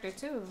character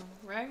too,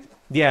 right?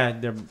 Yeah,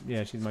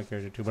 she's my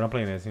character too, but I'm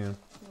playing as him.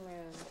 Yeah.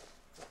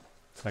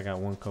 So I got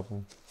one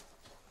couple.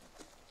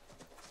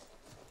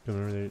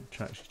 Remember,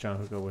 she's trying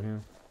to hook up with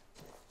him.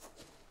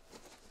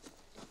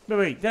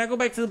 Wait, did I go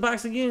back to the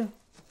box again?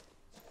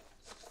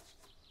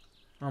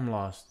 I'm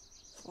lost.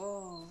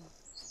 Whoa.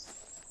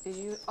 Did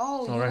you?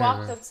 Oh, Oh, you right walked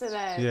here, right. up to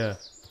that. Yeah.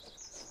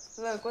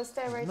 Look, what's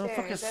that right No, there?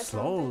 fucking Is that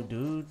slow, something?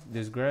 dude.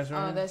 This grass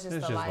right Oh, here, that's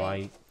just the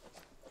light.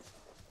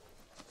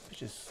 It's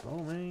just slow,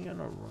 man. You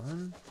gotta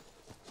run.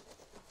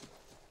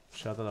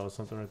 Shit, I thought that was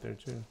something right there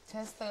too.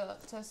 Test the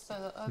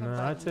other Nah,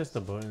 I button. test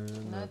the button.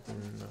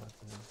 Nothing.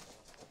 Nothing.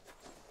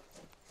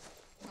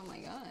 Oh my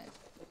god.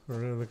 For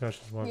real, look how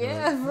she's walking.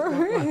 Yeah,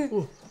 around. for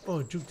real.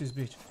 Oh, juke this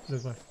bitch.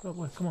 Look, what? Oh,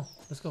 what? Come on,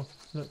 let's go.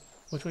 Look,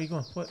 which way you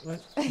going? What?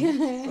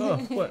 Oh,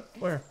 what?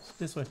 Where?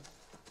 This way.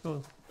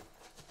 Go.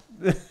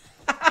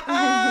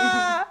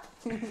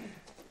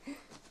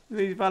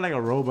 You find like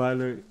a robot.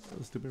 Look,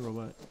 a stupid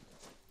robot.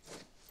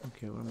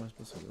 Okay, where am I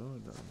supposed to go?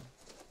 Though?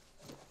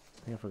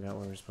 I think I forgot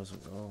where we're supposed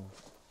to go.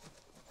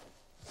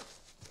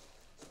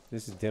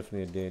 This is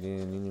definitely a dead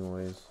end,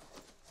 anyways.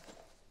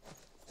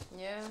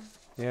 Yeah.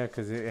 Yeah,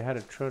 because it had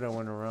a trail that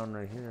went around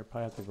right here. I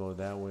probably have to go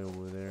that way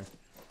over there.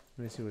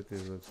 Let me see what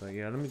this looks like.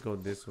 Yeah, let me go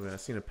this way. I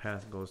seen a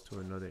path goes to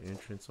another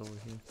entrance over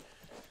here.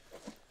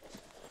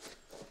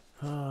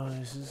 Oh,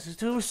 this is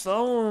too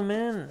slow,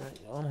 man.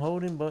 I'm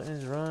holding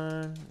buttons,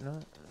 run. No.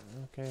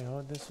 Okay,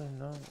 hold this one.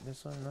 No,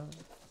 this one, no.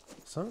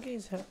 Some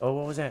games have. Oh,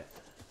 what was that?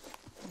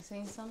 You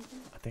saying something?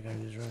 I think I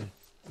just read.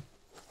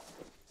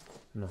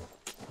 No.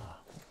 Ah.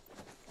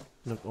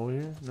 Look over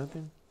here.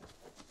 Nothing.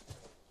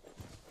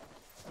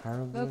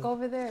 Look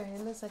over there.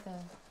 It looks like a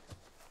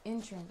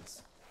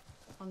entrance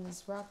on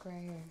this rock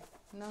right here.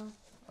 No?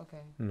 Okay.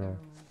 No.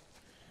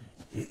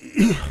 Never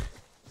mind.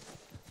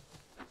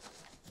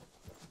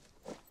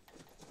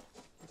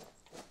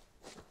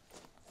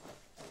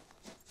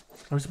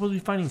 Are we supposed to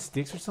be finding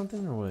sticks or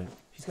something, or what?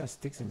 He's got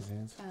sticks in his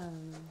hands. I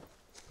don't know.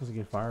 Supposed to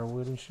get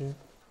firewood and shit.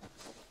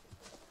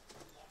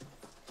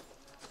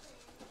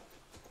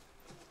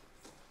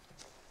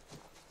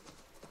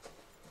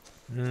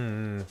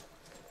 Hmm.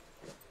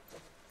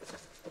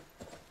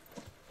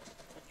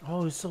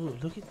 Oh, it's so.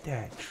 Look at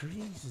that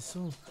trees. It's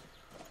so.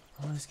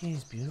 Oh, this game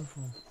is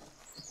beautiful.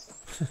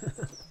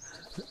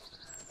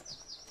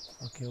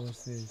 Okay,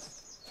 what's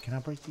this? Can I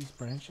break these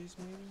branches,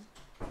 maybe?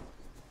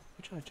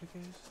 What y'all check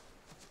this?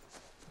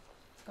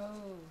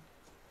 Oh.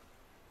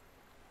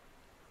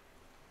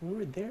 We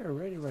were there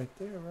already, right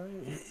there,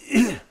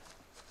 right?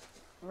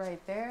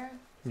 Right there?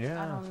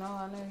 Yeah. I don't know.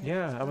 I know.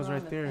 Yeah, I was you're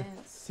on right the there.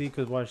 fence. See,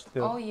 cause watch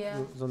the. Oh, yeah.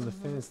 It was on the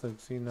fence. Look,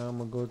 see, now I'm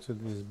gonna go to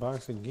this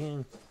box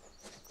again.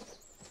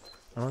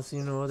 I don't see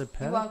no other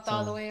path. You walked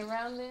all the way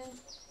around then?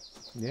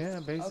 Yeah,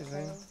 basically.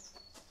 Okay.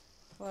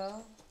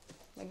 Well,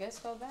 I guess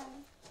go back.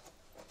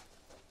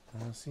 I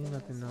don't see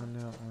nothing on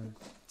that one.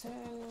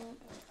 Turn.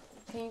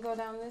 Can you go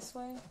down this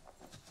way?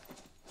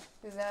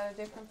 Is that a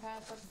different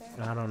path up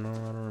there? I don't know.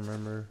 I don't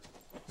remember.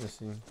 Let's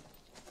see.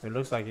 It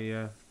looks like it,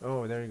 yeah.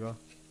 Oh, there you go.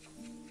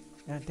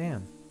 God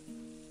damn.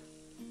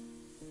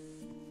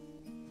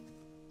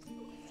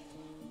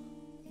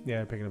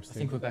 Yeah, picking up I sticks.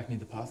 think we're back near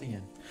the path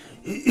again.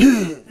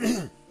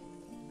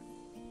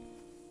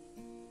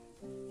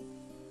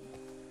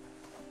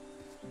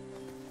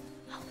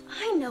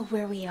 I know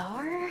where we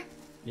are.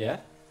 Yeah?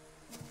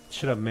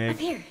 Shut up, Up Meg.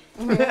 here.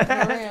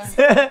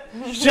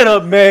 Shut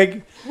up,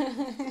 Meg.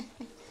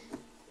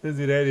 That's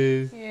who that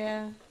is.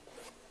 Yeah.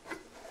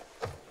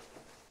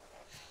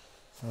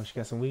 Oh, she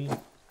got some weed.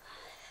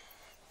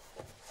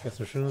 Got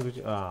some shrooms with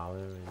you. Oh,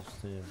 there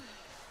it is.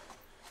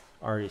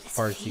 Artist, This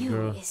artsy view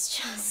girl. is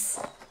just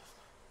wow.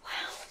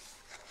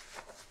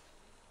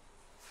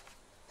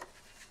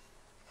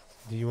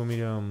 Do you want me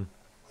to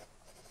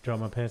drop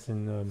my pants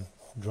and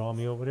draw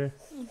me over there?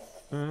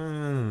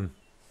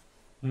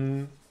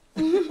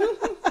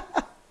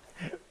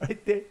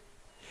 Right there.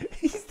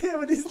 He's there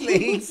with his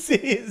legs,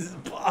 his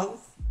balls.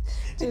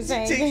 Just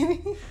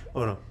saying.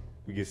 Hold on,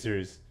 we get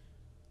serious.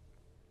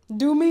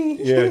 Do me.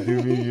 Yeah,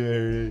 do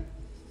me.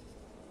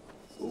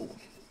 Yeah.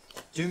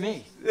 Do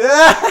me.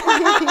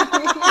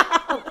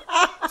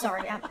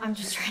 Sorry, I'm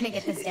just trying to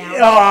get this down.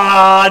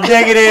 Ah,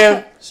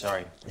 negative.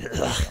 Sorry.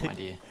 No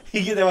idea.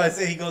 You get that what I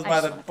say? He goes by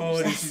I the just phone and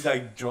understand. she's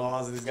like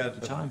draws and he's got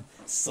the Time.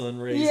 sun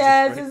rays.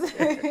 Yes. just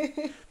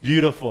right.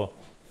 Beautiful.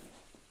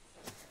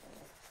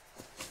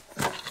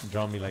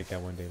 Draw me like that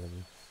one day, let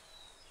me.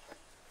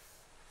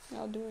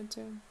 I'll do it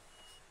too.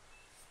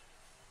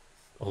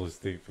 Oh,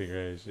 stick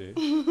figure ass shit.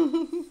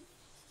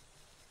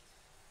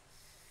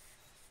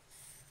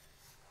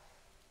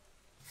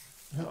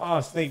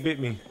 Oh, snake bit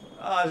me.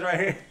 Oh, it's right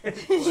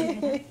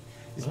here.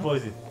 It's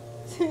poison.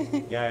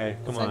 Yeah,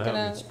 come on, Suck it help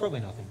me. up. It's probably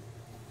nothing.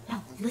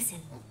 No, listen.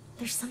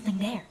 There's something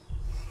there.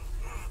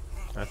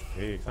 That's a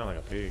pig. Sound like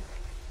a pig.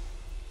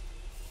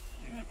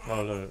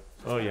 Oh, look.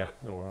 Oh, yeah.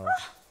 No, we're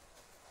off.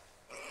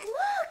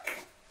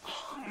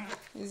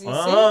 Is he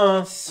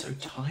sick? So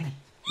tiny.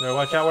 Better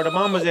watch out where the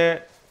mama's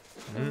at.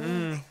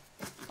 Mm-mm.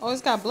 Oh,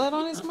 it's got blood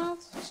on his mouth?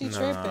 She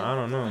tripping. I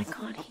don't know.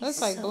 God, he's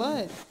Looks like so-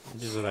 blood. It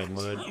just look like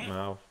mud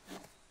mouth.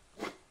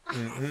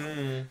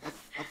 Mm-mm.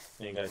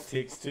 And you got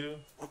ticks too.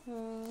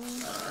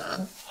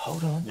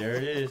 Hold on. There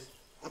it is.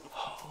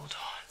 Hold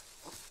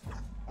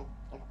on.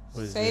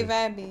 What is Save this?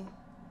 Abby.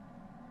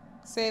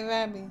 Save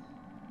Abby.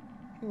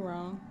 You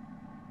wrong.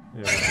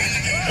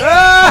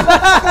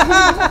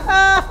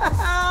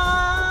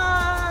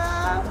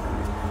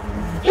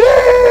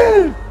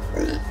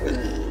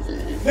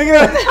 Look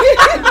at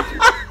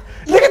that.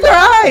 Look at their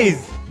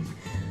eyes.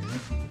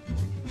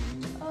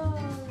 Oh,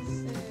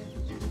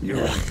 shit. You're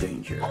in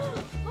danger.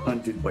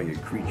 Hunted by a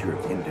creature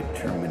of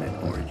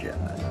indeterminate origin.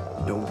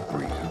 Don't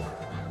breathe.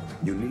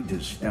 You need to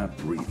stop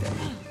breathing.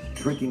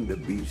 Tricking the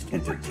beast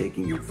into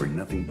taking you for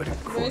nothing but a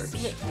corpse.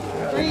 Breathe.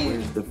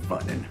 Where's the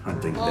fun in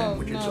hunting Oh, that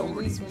which is no,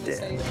 already these ones dead?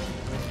 say-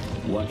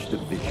 Watch the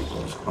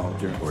visuals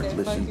alter or Say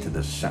listen fuck to it.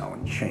 the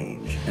sound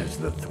change as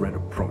the threat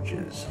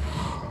approaches.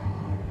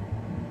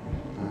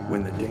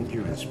 When the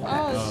danger is Oh,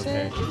 past,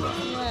 shit.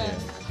 Yeah.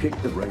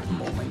 pick the right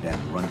moment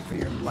and run for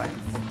your life.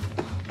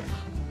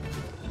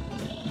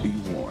 Be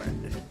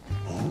warned.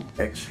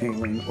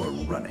 Exhaling or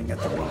running at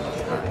the wrong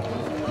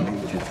time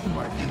may just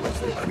mark you as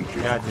the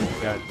creature God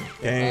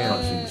damn.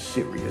 causing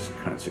serious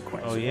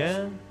consequences. Oh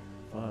yeah.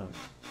 Fuck.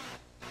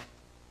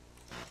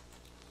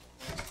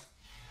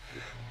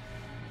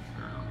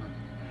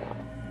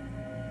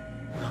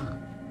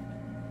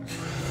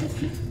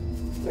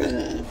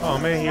 Oh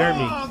man, he hurt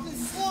me. Oh, the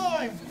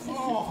slime!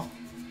 Oh.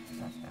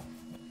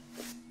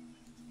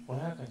 What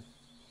happened?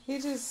 He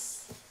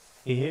just.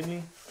 He hit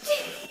me?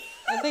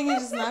 I think he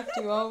just knocked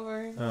you over.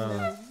 And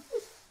then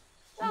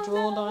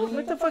drooled on you.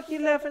 What the fuck you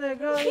laughing at,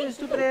 girl? You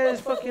stupid ass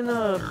fucking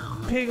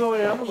pig over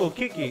there. I'm gonna go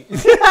kick it.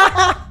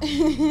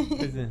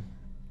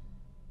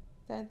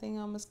 That thing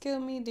almost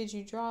killed me. Did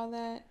you draw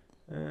that?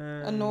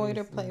 Annoyed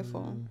or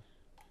playful?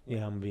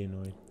 Yeah, I'm gonna be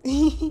annoyed.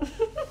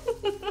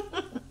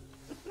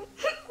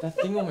 That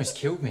thing almost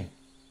killed me.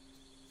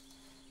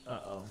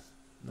 Uh-oh.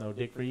 No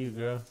dick for you,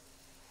 girl.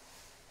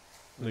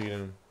 Look at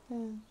him. Yeah.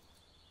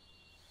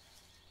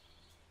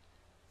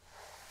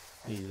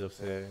 He's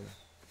upset.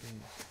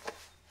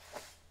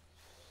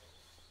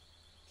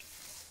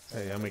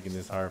 Hey, I'm making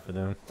this hard for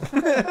them.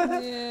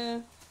 Yeah.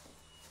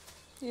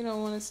 You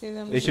don't want to see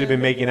them. They should have been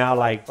making out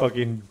like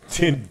fucking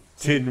 10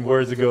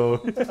 words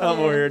ago. I'm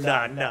over here.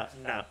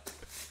 Nah.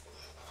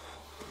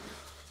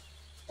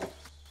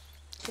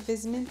 If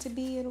it's meant to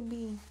be, it'll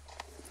be.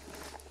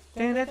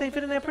 Damn, that thing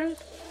fit in that print?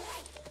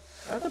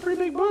 That's a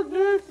pretty big book,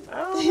 dude. I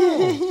don't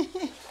know.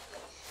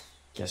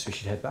 Guess we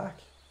should head back.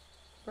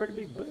 Pretty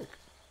big book.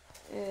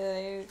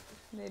 Yeah,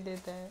 they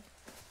did that.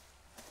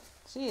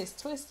 She is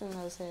twisting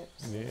those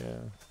hips. Yeah.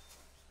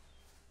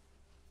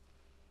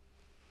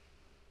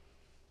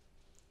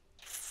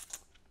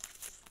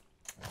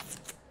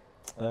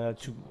 All right.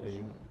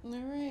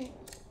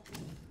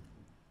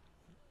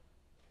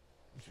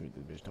 Let's read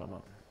this bitch talking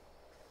about.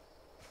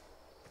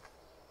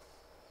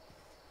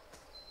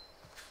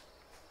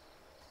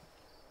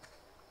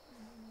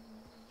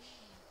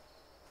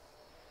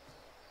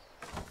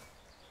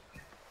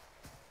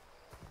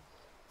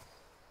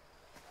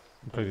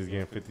 Played this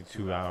game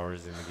 52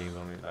 hours and the game's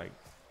only like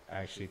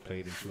actually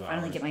played in 2 hours.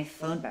 Finally get my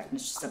phone back and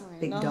it's just a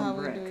big know dumb how we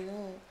brick. do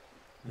that.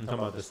 I'm talking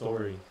about the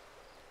story.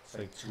 It's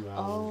like 2 hours.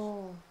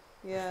 Oh,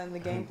 yeah, and the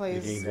gameplay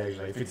is. The game's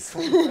actually like 52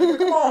 hours.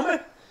 Come on,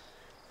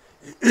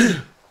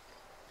 man.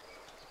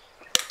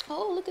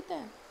 Oh, look at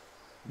that.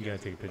 You gotta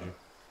take a picture.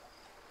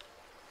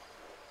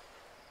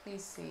 Let me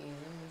see. Let me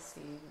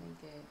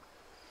get.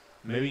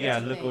 Maybe you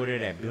gotta look over there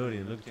at that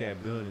building. Look at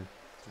that building.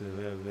 To the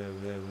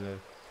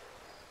left.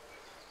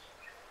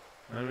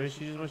 I mean,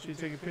 she just wants you to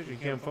take a picture. You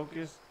can't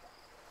focus.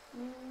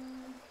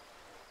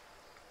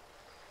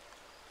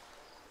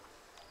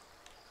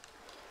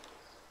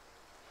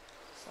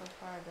 So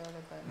far, the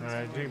other buttons.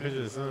 Alright, take a picture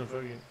of the sun.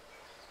 Fuck it.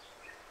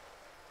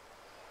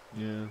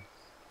 Yeah.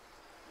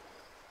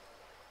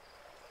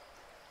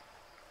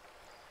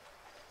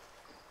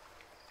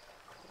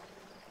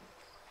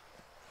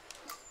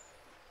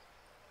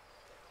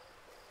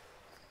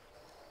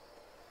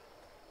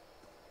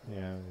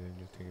 Yeah,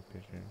 just take a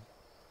picture.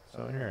 So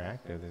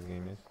interactive this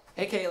game is.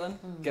 Hey, Caitlin.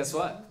 Guess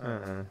what?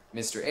 Mr.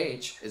 Mr.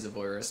 H is a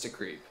voyeuristic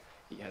creep.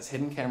 He has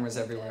hidden cameras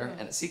everywhere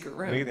and a secret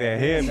room. Look at that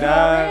hip, dog.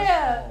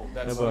 Yeah. Oh,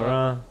 that's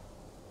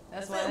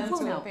That's why I'm Pull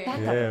too now, up back here.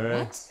 up. Yeah,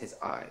 right. What? His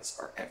eyes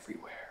are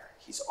everywhere.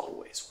 He's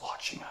always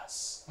watching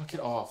us. Knock it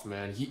off,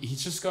 man.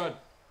 He's just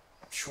got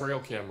trail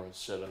cameras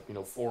set up,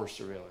 forest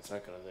surveillance,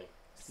 that kind of thing.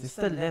 It's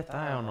the left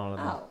eye on all of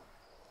them. Oh.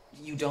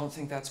 You don't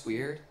think that's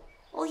weird?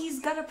 Well, he's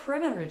got a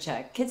perimeter to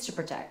check, kids to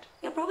protect.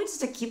 Probably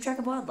just to keep track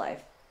of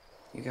wildlife.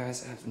 You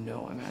guys have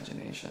no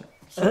imagination.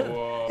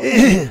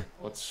 So,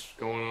 what's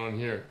going on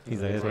here?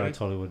 He's like, that's what I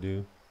totally would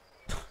do.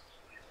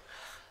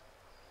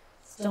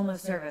 Still no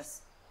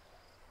service.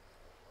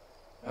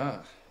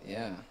 Oh,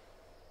 yeah.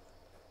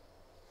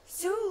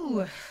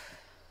 So,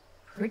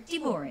 pretty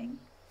boring.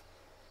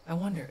 I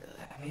wonder,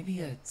 maybe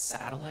a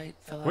satellite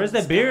fell out. Where's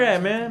of the beer sky or at,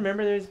 something? man?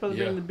 Remember they were supposed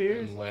to bring the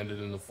beers? And landed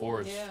in the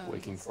forest, Yeah.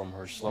 waking from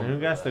her slumber. And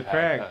who got the with a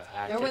crack?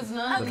 There was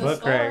none The in butt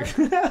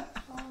store. crack.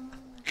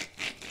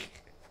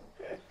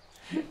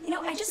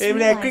 I just Hey, that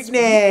realized quick we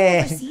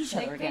never neck. see each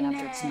other again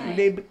after tonight.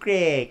 Baby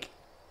crack.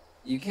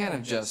 You can't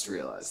have just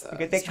realized that. He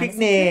got that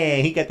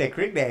quickness. He got that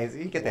quickness.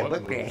 He got that What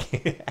butt crack.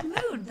 The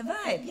mood, the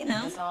vibe,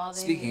 That's all they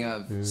Speaking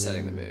of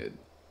setting the mood,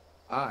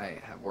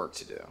 I have work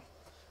to do.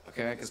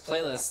 Okay? Because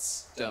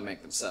playlists don't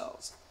make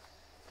themselves.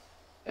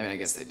 I mean, I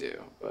guess they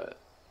do, but...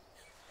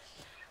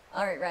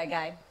 Alright, right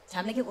guy.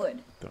 Time to get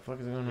wood. The fuck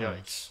is going on?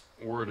 Yikes.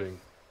 Wording.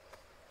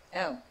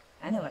 Oh,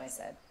 I know what I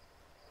said.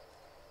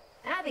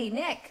 Abby,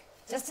 Nick,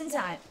 just in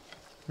time.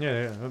 Yeah,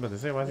 I was about to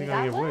say, why is he We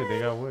gonna got get wood? They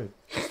got wood.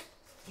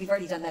 We've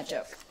already done that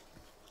joke.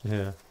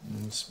 Yeah.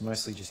 It's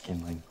mostly just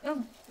kindling.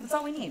 Oh, that's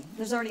all we need.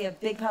 There's already a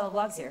big pile of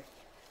logs here.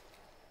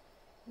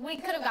 We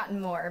could have gotten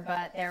more,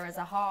 but there was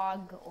a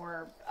hog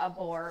or a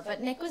boar.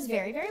 But Nick was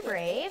very, very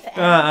brave.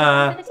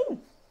 And a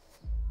team.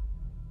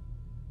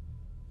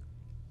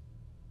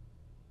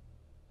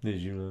 Did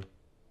you know?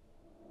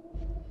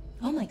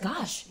 Oh my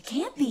gosh, it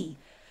can't be.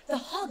 The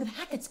hog of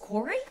Hackett's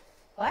Quarry?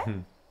 What?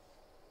 I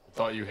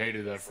thought you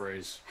hated that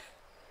phrase.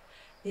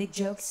 Big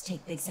jokes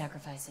take big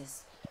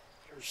sacrifices.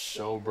 You're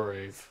so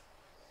brave.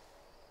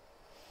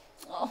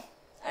 Oh,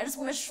 I just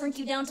want to shrink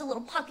you down to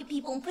little pocket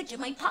people and put you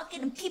in my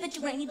pocket and peep at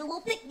you when I need a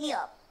little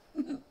pick-me-up.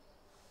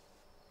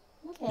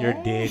 You're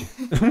dead.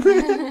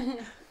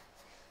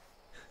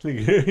 Look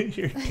at her.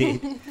 You're dead.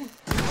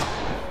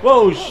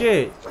 Whoa,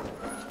 shit.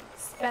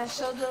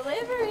 Special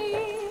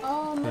delivery.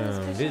 Oh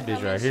man, This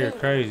bitch right here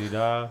crazy,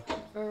 dog.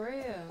 For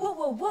real. Whoa,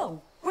 whoa,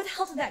 whoa. Where the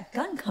hell did that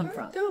gun come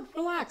from? Dude,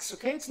 relax,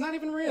 okay? It's not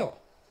even real.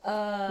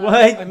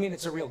 What? I mean,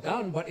 it's a real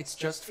gun, but it's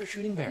just for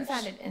shooting We bears.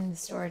 found it in the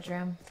storage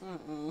room.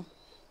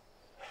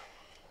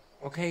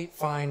 Okay,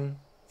 fine.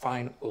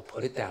 Fine, we'll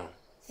put it down.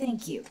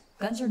 Thank you.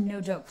 Guns are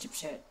no joke,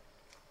 dipshit.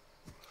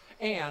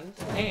 And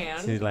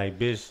She's like,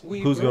 bitch, we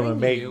who's gonna bring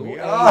make you me?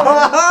 a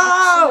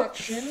Oh!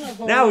 selection of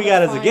Now all we the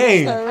got us a finest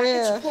game.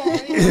 packaged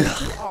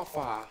Quarry to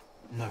offer.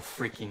 No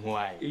freaking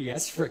way.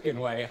 Yes, frickin'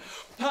 way.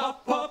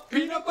 Pop, pop,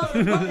 peanut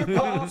butter, butter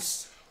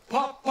puffs.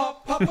 Pop,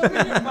 pop, pop 'em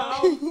in your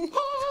mouth.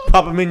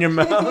 Pop them in your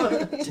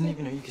mouth. Didn't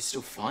even know you could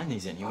still find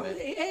these anywhere.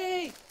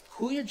 Hey,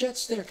 cool your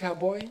jets there,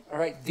 cowboy. All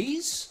right,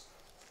 these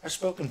are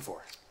spoken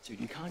for. Dude,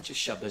 you can't just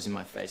shove those in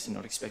my face and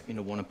not expect me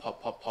to want to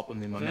pop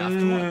them in my mouth.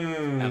 Come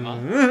on,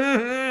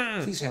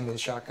 Emma. Please hand me the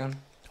shotgun.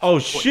 Oh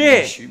What, you gonna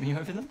shit! shoot me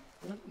over them?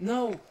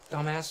 No,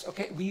 dumbass.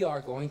 Okay, we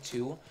are going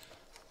to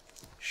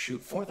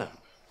shoot for them.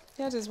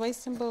 Y'all just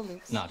wasting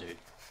bullets. Nah, dude.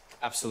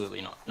 Absolutely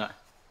not. No.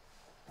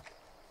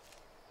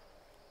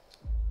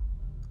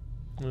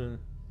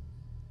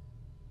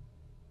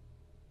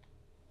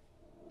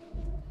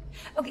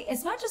 Okay,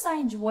 as much as I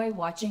enjoy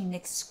watching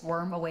Nick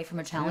squirm away from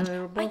a challenge,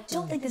 I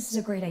don't think this is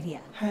a great idea.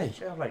 Hey,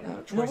 you have like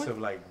a choice of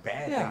like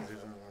bad Yeah. things.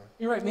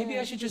 You're right. Maybe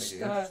I should just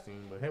Make it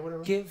interesting, but hey,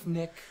 whatever. give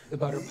Nick the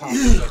butter pop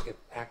as like an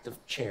act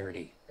of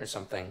charity or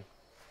something.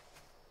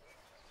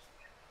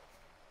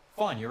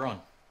 Fine, you're on.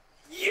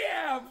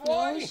 Yeah,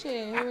 Oh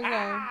shit, here we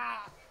go.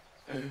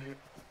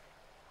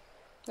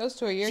 Those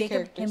two are your Jacob,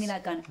 characters. hand me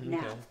that gun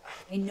now.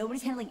 And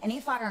nobody's handling any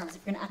firearms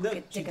if you're gonna act like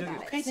a dick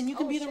about Okay, it. then you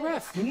can be the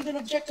ref. We need an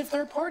objective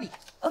third party.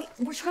 Okay,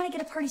 we're trying to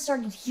get a party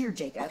started here,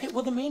 Jacob. Okay,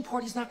 well the main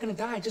party's not gonna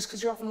die just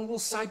because you're off on a little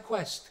side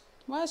quest.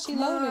 Why is she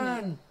Come loading it?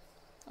 on.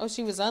 Oh,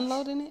 she was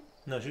unloading it?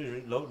 No, she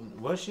was loading.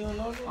 Was she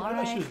unloading? All I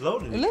thought she right. was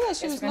loading It it. looked like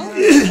she It's was gonna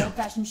loading it. be an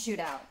old-fashioned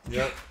shootout.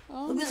 Yep.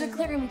 Oh, There's a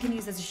clearing we can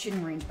use as a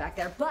shooting range back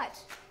there, but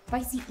if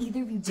I see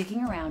either of you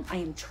digging around, I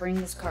am turning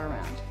this car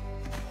around.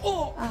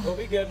 Oh, we'll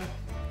be good.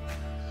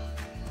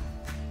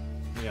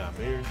 Yeah,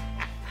 beer.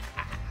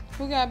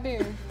 Who got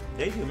beer?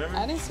 They do, remember?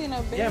 I didn't see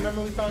no beer. Yeah,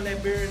 remember we found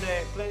that beer in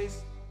that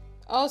place?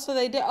 Oh, so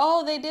they did.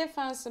 Oh, they did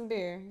find some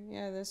beer.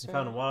 Yeah, that's We right.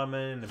 found the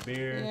watermelon and the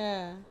beer.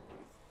 Yeah.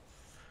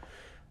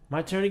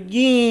 My turn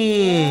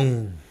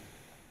again.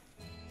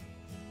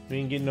 We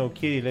didn't get no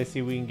kitty. Let's see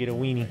if we can get a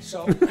weenie.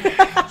 So, just so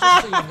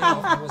you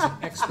know, I was an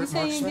expert You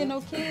say you didn't get marksman.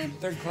 no kid?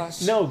 Third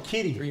class. No,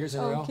 kitty. 3 years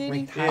in Oh, a row. kitty.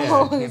 Ranked Yeah. highest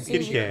Oh, in the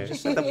kitty championship. cat.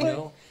 Just let you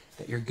know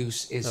that your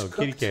goose is Oh, cooked,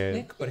 kitty cat.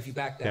 Nick. But if you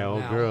back That down old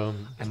now, girl.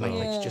 I might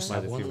let you just Might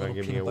have have one to see if I little can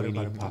give me a peanut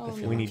butter weenie. pop if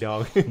you Weenie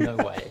want. dog. No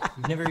way.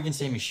 You've never even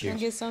seen me And shoot.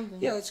 get something.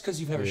 Yeah, that's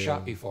because you've never Yeah.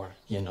 shot before.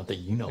 Yeah, not that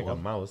you know Like a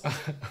of. mouse.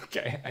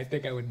 Okay, I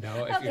think I would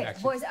know if you'd Okay,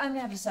 actually. boys, I'm gonna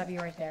have to stop you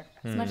right there.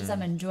 As much as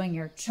I'm enjoying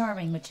your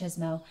charming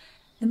machismo,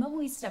 the moment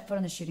we step foot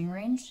on the shooting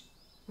range,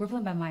 we're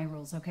playing by my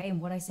rules, okay?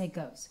 And what I say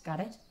goes. Got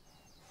it?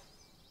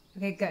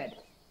 Okay, good.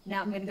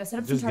 Now I'm gonna go set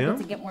up some Just targets them?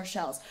 and get more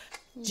shells.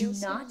 Do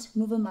not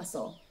move a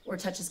muscle or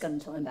touch his gun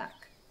until I'm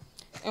back.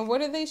 And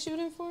what are they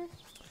shooting for?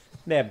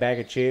 That bag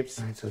of chips.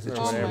 Alright, so is it Or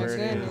just Oh my whatever it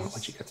goodness. is.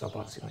 when she gets all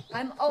boxy like that?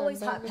 I'm always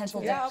Remember hot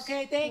pencil to- dick. Yeah,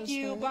 okay, thank That's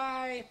you.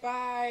 right.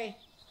 Bye.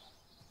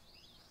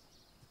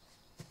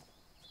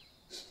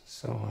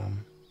 So,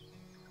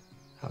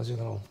 how's your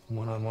little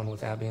one-on-one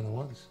with Abby in the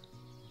woods?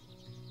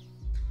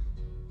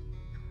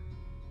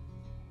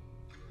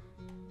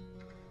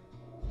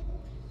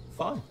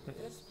 Fine.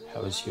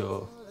 How was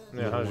your...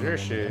 Yeah, how's your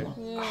shit?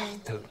 Yeah.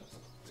 Dude,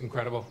 it's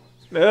incredible.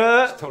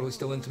 Uh, It's totally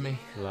still into me.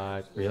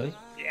 Lied. Really?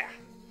 Yeah.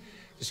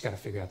 Just gotta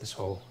figure out this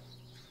whole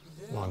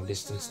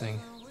long-distance thing.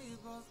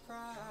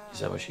 Is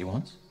that what she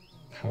wants?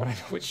 How would I know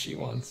what she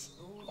wants?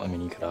 I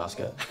mean, you could ask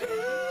her.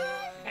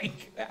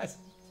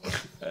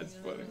 That's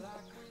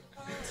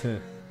funny.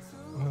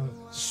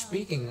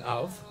 Speaking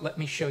of, let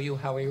me show you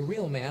how a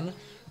real man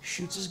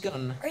shoots his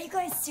gun. Are you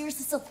guys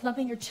seriously still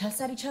thumping your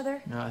chests at each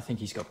other? No, I think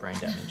he's got brain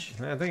damage.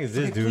 I think it's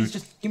this Okay, please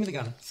dude. just give me the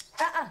gun.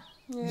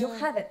 You'll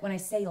have it when I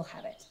say you'll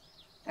have it.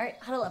 All right,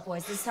 huddle up,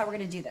 boys. This is how we're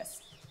gonna do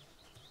this.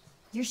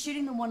 You're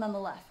shooting the one on the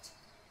left.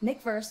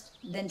 Nick first,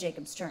 then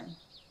Jacob's turn.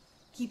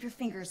 Keep your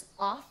fingers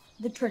off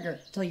the trigger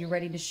till you're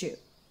ready to shoot.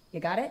 You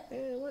got it?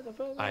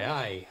 Aye,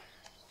 aye.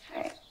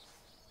 All right.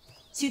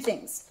 2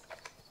 things.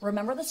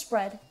 Remember the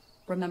spread,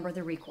 remember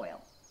the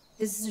recoil.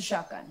 This is a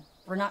shotgun.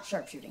 We're not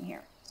sharpshooting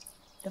here.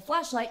 The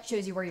flashlight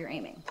shows you where you're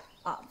aiming.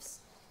 Obs.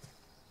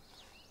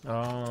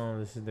 Oh,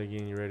 this is the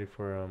getting you ready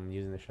for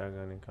using the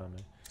shotgun in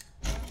combat.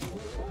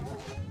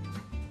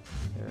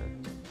 Yeah.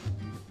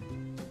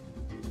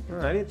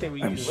 Oh, I didn't think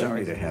we I'm used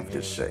sorry weapons to in have to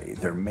this say,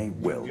 there may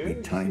well be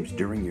times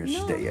during your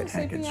No, stay I at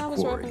said Hackett's I was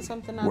Quarry wrapping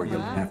something out where of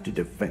you'll my eye. have to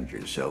defend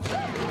yourself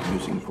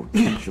using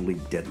potentially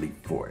deadly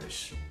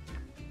force.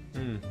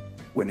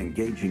 When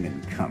engaging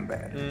in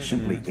combat,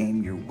 simply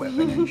aim your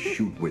weapon and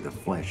shoot where the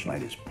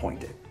flashlight is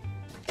pointed.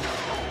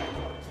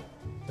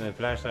 The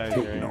flashlight is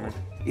Take your note,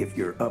 if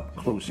you're up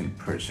close and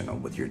personal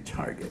with your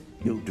target,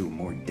 you'll do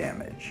more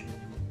damage.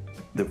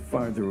 The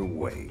farther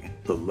away,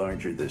 the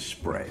larger the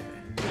spread.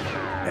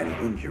 and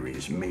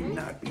injuries may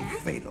not be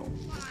fatal.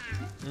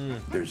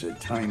 There's a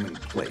time and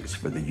place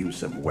for the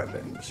use of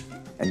weapons,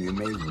 and you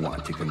may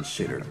want to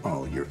consider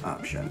all your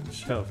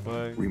options.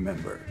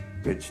 Remember,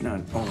 it's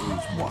not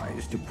always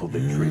wise to pull the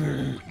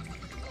trigger.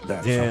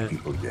 That's how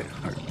people get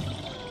hurt.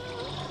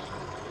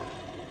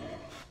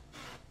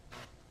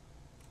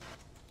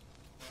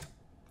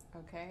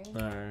 Okay.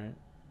 Alright.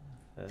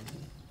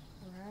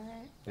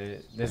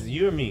 Alright. That's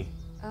you or me?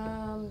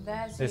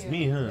 That's you.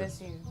 Me, huh?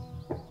 That's you.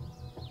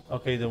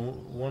 Okay, the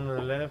one on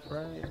the left,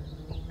 right?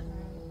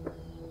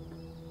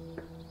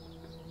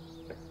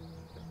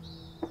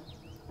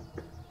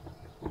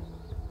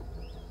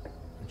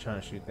 I'm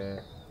trying to shoot that.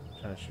 I'm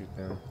trying to shoot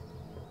them.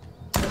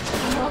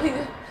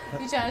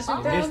 You trying to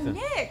shoot missed them?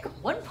 him. Nick,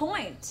 1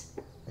 point.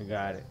 I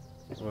got it.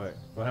 What?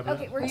 What happened?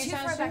 Okay, we're too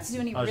far back to do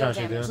any I was real trying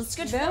to shoot damage. them. Let's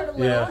switch forward a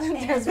little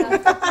Yeah.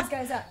 and fuck these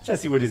guys up. Trying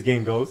to see where this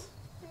game goes.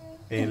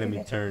 They ain't let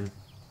me turn.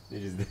 They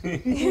just.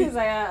 He's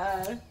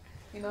like,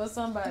 you know,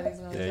 somebody's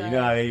gonna Yeah, try. you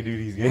know how they do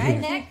these games. All right,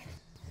 Nick.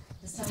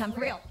 This is time for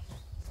real.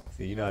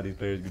 See, you know how these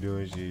players be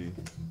doing shit.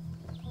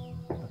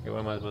 Okay, what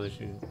am I supposed to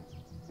shoot?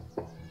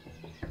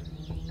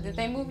 Did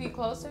they move you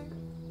closer?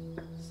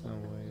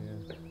 Some way,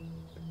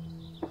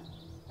 yeah.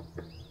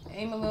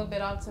 Aim a little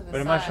bit off to the side.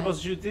 But am I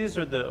supposed to shoot this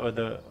or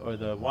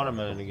the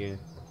watermelon again?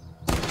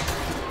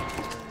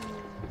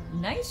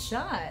 Nice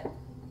shot.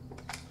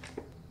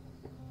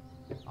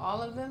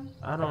 All of them?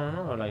 I don't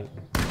know, like.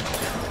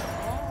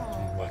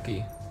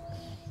 Lucky.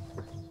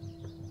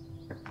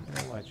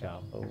 Watch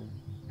out, fool.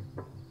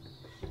 I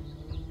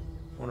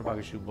wonder if I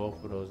can shoot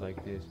both of those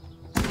like this.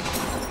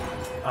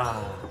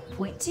 Ah.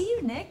 Point to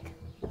you, Nick.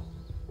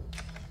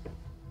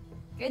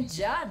 Good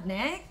job,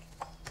 Nick.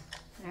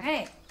 All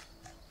right.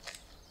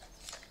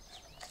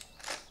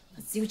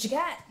 Let's see what you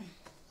got.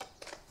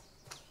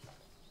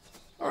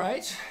 All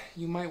right,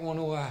 you might want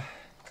to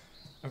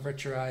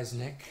avert your eyes,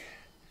 Nick.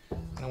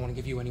 I don't want to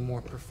give you any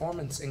more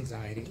performance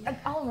anxiety.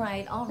 All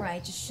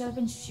right. Just shut up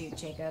and shoot,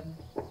 Jacob.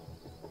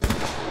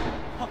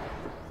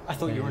 I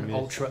thought you were an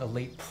ultra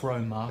elite pro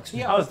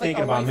marksman. I was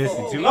thinking about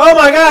missing too. Oh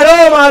my god!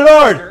 Oh my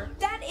lord!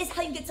 That is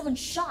how you get someone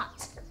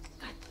shot.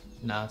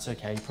 Nah, it's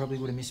okay. You probably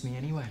would have missed me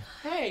anyway.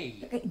 Hey!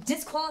 Okay,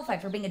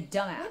 disqualified for being a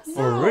dumbass.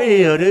 For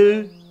real,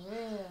 dude.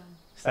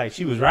 It's like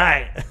she was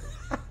right.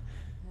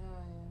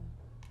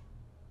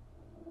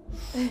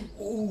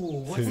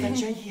 Ooh, what's that,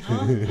 Jakey?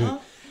 Huh?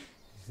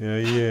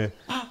 Yeah.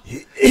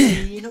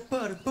 Peanut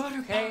butter,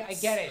 Okay, I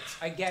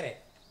get it.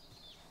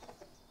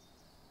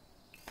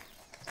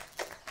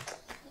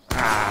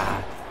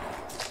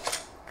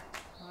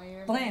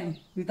 Blaine,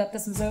 we thought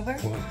this was over?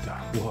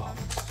 Whoa.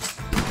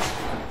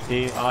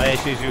 See, all that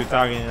shit she was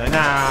talking, like,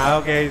 nah,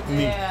 okay, it's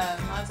me. Yeah,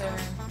 my turn.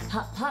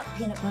 Pop,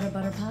 peanut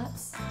butter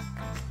pops.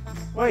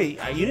 Wait,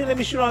 you didn't let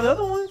me shoot all the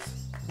other ones?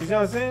 You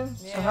know what I'm saying?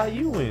 Yeah. So how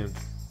you win?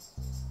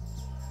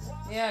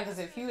 Yeah, because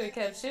if you would have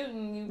kept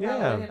shooting, you probably Yeah.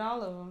 would have hit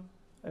all of them.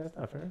 That's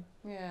not fair.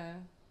 Yeah.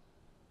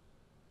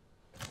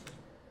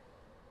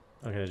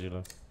 Okay,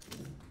 Gilo.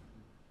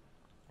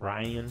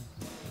 Ryan.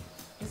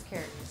 His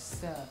character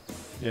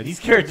sucks. Yeah, these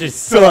characters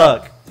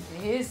suck.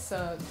 His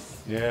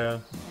sucks. Yeah.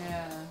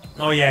 Yeah.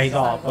 Oh yeah, he's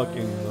all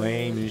fucking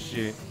lame and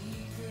shit.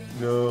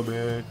 No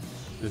man,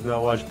 let's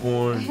not watch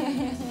porn.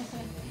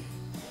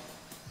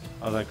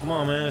 I was like, come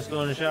on man, let's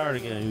go in the shower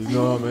again. He's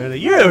no man, like,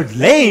 you're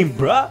lame,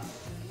 bruh.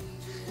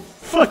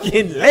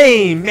 Fucking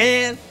lame,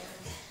 man.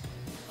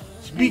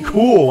 Just be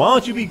cool. Why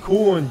don't you be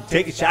cool and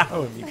take a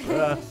shower with me,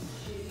 bruh?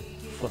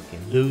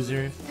 Fucking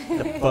loser.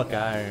 Get the fuck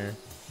out of here.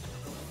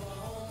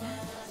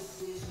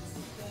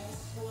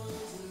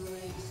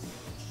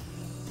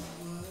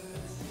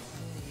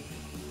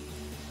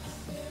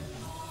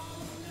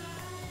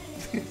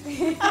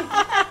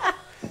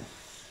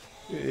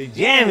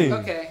 Jamming.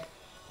 Okay.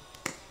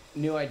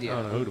 New I idea.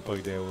 don't know who the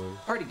fuck that was.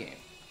 Party game.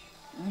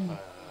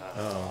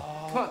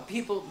 Uh-oh. Come on,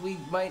 people, we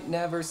might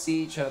never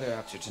see each other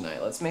after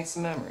tonight. Let's make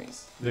some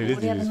memories. Look, this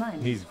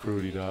dude's, he's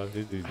fruity, dog.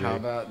 This dude's How great.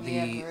 about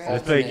the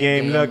Let's play a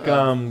game. Look, truth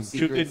or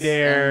secrets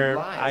dare. and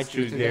lies? I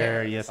choose Truth or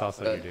dare. Yes, I'll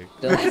suck your dick.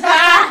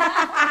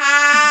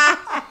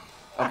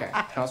 Okay,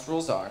 house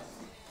rules are: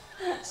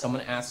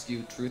 someone asks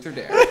you truth or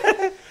dare,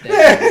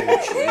 then you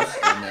choose,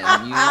 and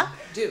then you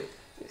do.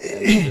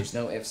 And there's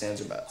no ifs,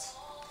 ands, or buts.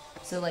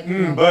 So like,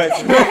 but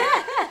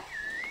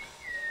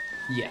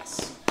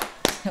yes.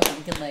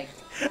 we can like.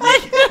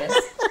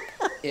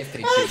 If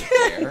they choose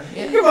dare.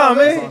 Yeah, come on,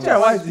 as man. long Try to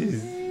as watch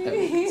this. That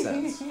makes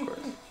sense, of course.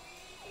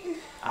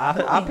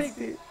 I picked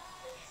it.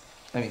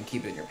 I mean,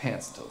 keep it in your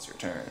pants until it's your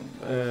turn.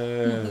 But...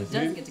 Who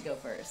does get to go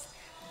first?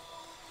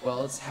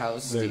 Well, it's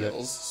house Look.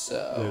 deals, so.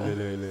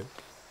 Look.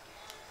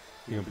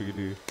 You gonna pick a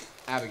dude?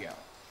 Abigail.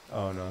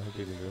 Oh no, he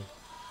picked a dude.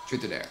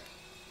 Truth or dare?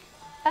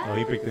 Oh,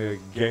 he picked the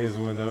gayest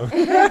one though.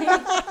 He's like,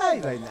 nah,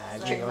 It's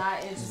like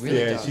not interesting. Really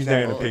yeah, dodged she's that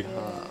not gonna bullet, pick.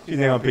 huh? She's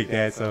not gonna pick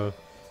that. So.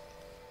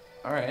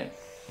 All right,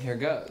 here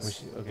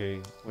goes.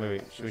 Okay,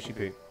 wait. What she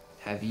pick?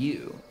 Have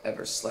you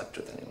ever slept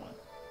with anyone?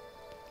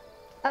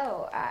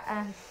 Oh,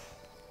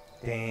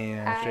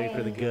 Damn, straight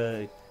for the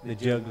gut, the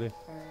juggler.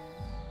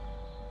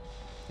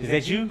 Is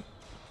that you?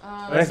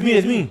 That's me.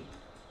 That's me.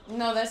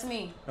 No, that's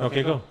me.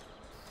 Okay, go.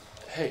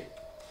 Hey,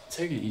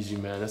 take it easy,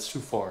 man. That's too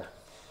far.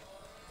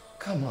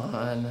 Come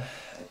on.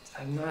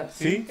 I'm not.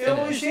 See? It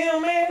was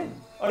him, man.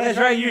 Oh, that's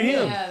right. You're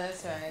him. Yeah,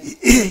 that's right.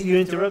 You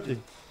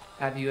interrupted.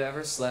 Have you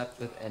ever slept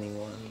with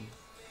anyone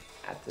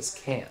at this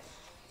camp?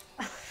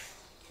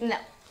 No.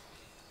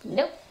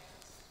 Nope.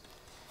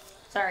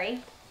 Sorry.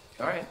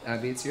 All right,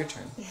 Abby, it's your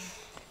turn.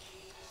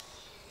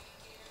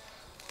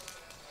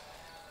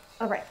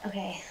 All right.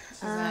 Okay.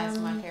 That's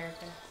my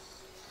character.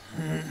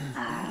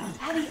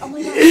 Abby, oh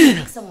my god, you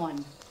pick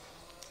someone.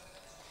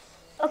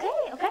 Okay.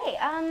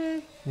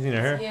 You think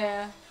her?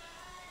 Yeah.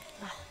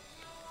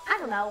 I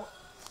don't know.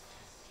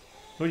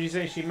 What'd you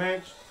say? She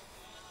matched?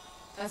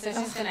 I said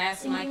she's gonna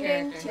ask my Thinking,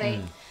 character.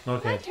 wait.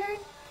 Okay. My turn.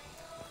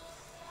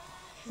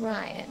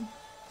 Ryan.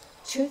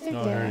 Truth or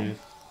No, dare? there it is.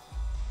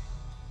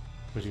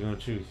 What you gonna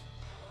choose?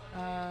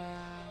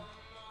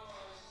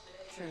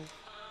 Truth.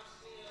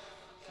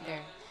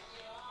 Dare.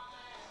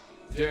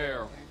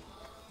 Dare.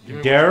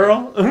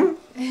 Daryl?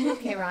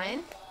 Okay,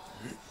 Ryan.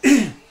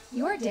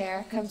 Your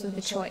dare comes with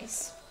a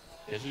choice.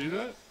 Can't you do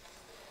that?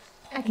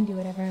 I can do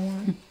whatever I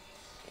want.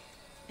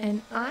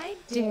 And I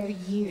dare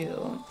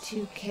you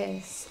to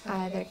kiss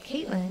either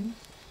Caitlin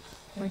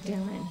or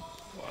Dylan.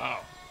 Wow.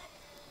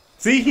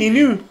 See, he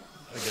knew.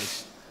 I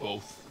guess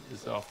both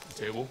is off the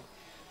table.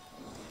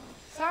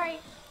 Sorry.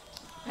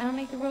 I don't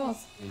make the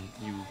rules.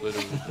 You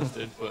literally just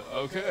did, but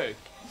okay.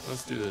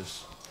 Let's do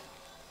this.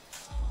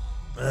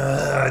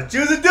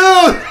 Choose a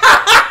dude!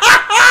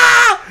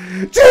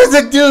 Choose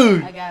a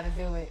dude! I gotta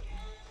do it.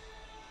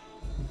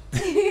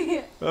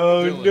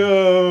 Oh Dylan.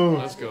 no.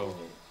 Let's go.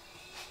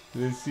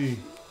 Let's see.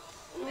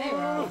 Hey,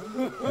 bro.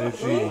 Let's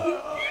see.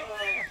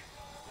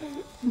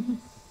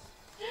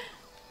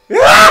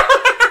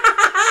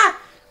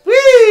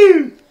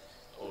 Woo!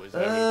 Always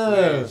have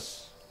it,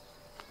 please.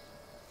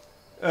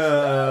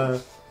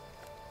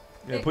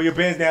 Yeah, put your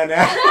pants down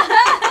now.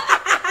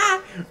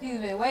 He's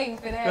been waiting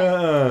for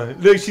that.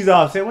 Look, she's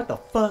off. Say, what the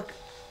fuck?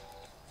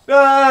 Look,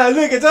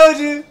 I told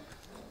you.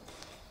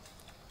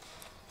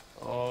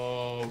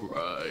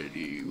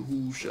 Alrighty,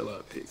 who shall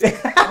I pick?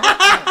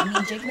 I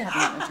mean, Jacob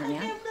hasn't my turn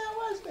yet.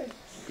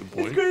 Good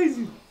point. It's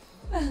crazy.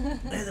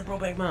 There's a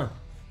Brokeback Mountain.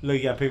 Look,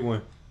 you gotta pick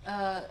one.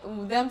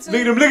 Them two.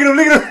 Look at him, look at him,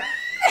 look at him.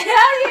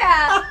 Hell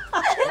yeah!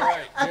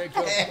 Alright,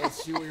 Jacob,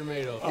 let's see what you're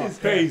made of. It's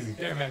crazy.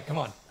 There, man, come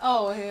on.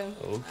 Oh, him.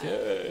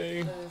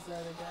 Okay. So this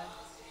other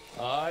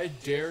guy. I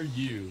dare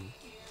you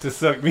To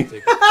suck me.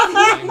 take a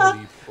flying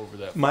leap over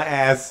that My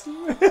ass.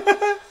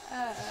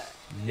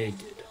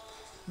 naked.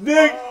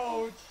 Nick.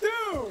 Oh,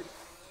 dude!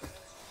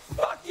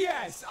 Fuck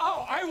yes!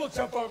 Oh, I will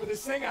jump over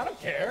this thing. I don't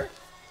care.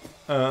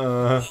 Yeah,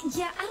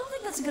 I don't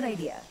think that's a good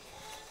idea.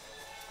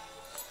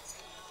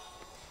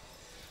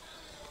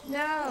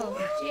 No,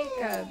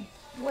 Jacob.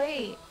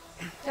 Wait.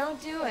 Don't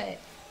do it.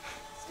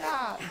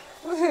 Stop.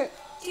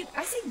 Dude,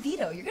 I say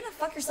veto. You're gonna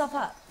fuck yourself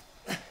up.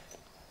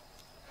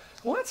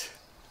 What?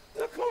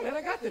 No, come on, man.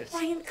 I got this.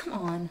 Ryan, come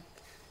on.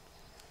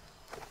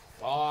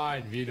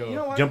 Fine, veto. You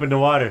know what? Jump in the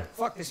water.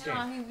 Fuck this game.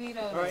 No, he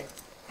vetoed All right.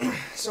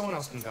 Someone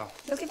else can go.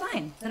 Okay,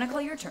 fine. Then I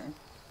call your turn.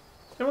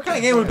 Hey, what kind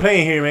of game we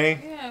playing here, man?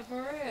 it. Yeah,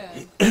 for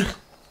real.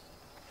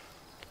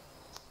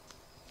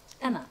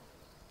 Emma.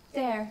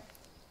 There.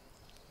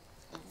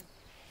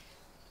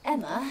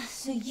 Emma,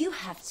 so you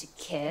have to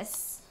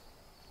kiss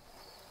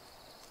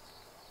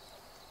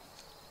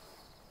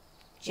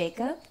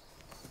Jacob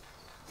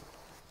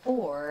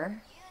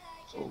or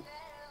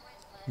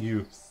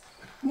You.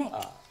 Nick.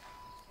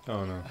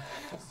 Oh no.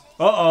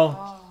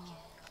 Uh-oh.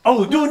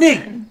 Oh, do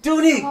Nick.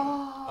 Do Nick.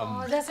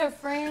 Oh, that's her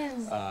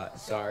friend.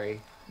 Sorry,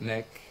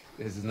 Nick.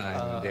 This is not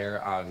even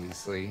there,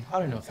 obviously. I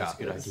don't know if that's a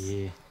good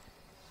idea.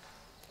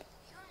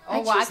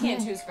 Oh, well, I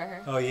can't choose for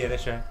her. Oh yeah,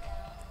 that's right.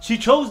 She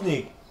chose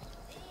Nick.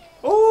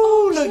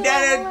 Oh, look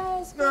at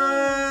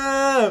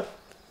that.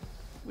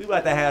 We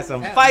about to have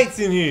some fights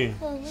in here.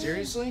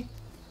 Seriously?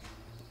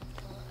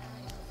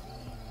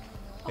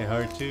 And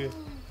her too.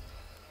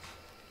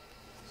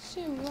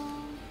 She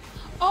wrong.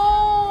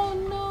 Oh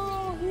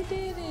no, he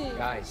did it.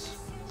 Guys.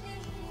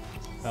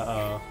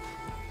 Uh-oh.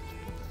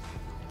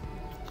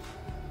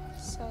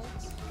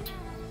 Sucks.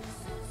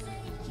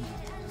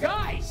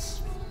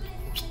 Guys!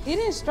 He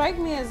didn't strike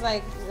me as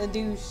like a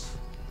douche.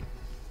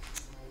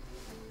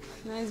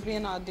 Now he's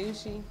being all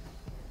douchey.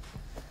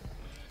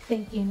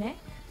 Thank you, Nick.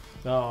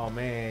 Oh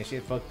man,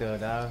 shit fucked up,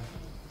 dog.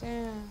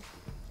 Damn.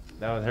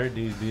 That was her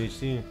dude's bitch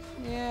too.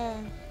 Yeah.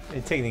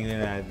 And technically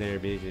they're not their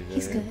bitches.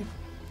 He's good.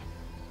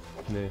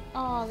 Yeah.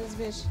 Oh, this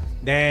bitch.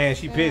 Damn,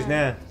 she pissed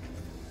Yeah.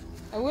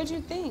 now. What'd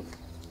you think?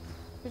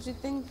 What'd you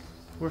think?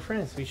 We're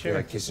friends, we You're sure.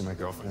 like kissing my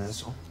girlfriend,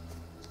 that's all.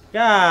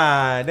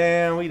 God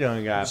damn, we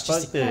done got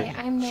fucked Hey, up.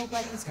 I'm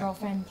nobody's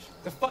girlfriend.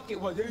 The fuck it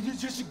was. It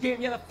was just a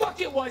game. Yeah, the fuck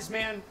it was,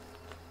 man.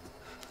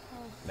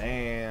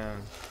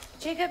 Damn.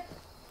 Jacob,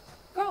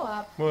 grow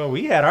up. Well,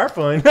 we had our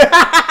fun.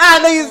 I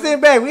know you sitting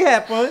back. We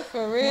had fun. For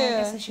Yeah, I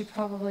guess real. I should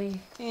probably.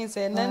 He ain't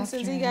said nothing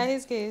since he got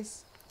his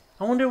case.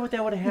 I wonder what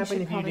that would have we happened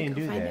should if you probably didn't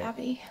go do find that.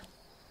 Abby.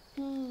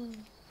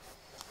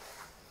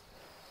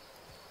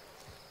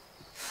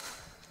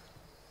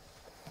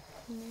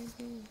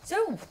 Maybe.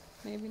 So,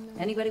 maybe not.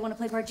 Anybody want to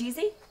play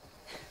Parcheesi?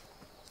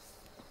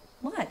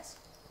 What?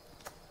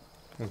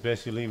 It's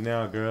best you leave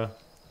now, girl.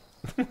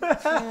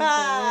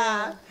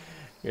 Yeah,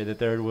 You're the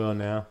third wheel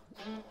now.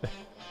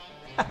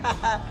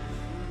 That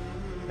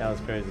was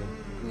crazy.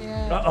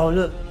 yeah. Oh,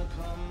 look.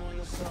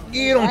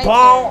 Get him, Right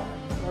Paul.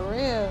 there. For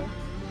real.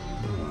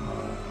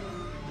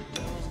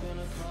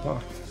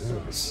 Fuck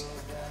this.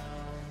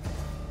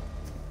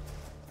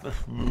 Let's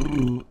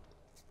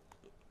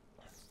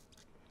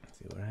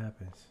see what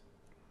happens.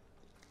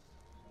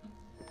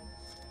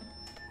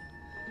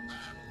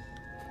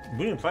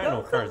 We didn't find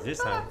no cards this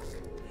time.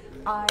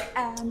 I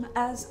am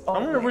as I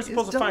wonder if we're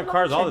supposed to find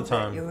cards all the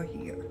time. You're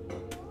here.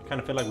 Kind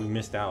of feel like we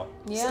missed out.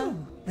 Yeah.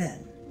 So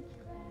then,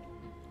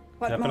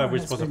 I feel like we're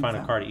supposed to find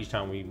a card each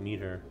time we meet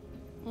her.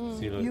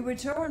 See, look. You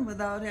return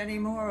without any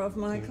more of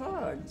my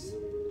cards.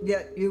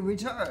 Yet you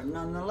return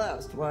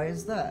nonetheless. Why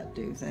is that,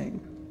 do you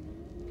think?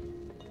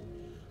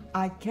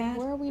 I can't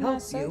Where are we help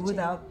not searching? you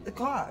without the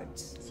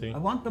cards. See? I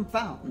want them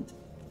found.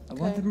 I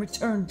want them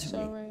returned to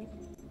me. Right.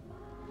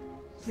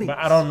 Please, But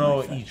I don't know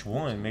my friend. each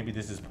one. Maybe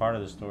this is part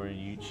of the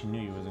story. She knew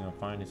you wasn't gonna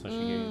find it, so she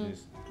gave you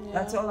this.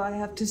 That's all I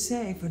have to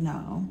say for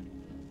now.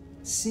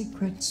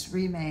 Secrets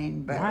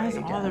remain buried. Why is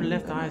all her and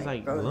left the eyes night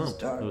like grows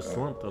lumped? It was darker.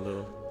 slumped a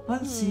little.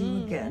 I'll see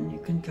you again. You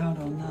can count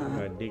on Got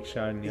a that. dick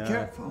shot in the Be eye.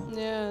 careful.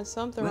 Yeah,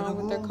 something Where wrong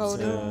the with their wolves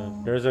coding.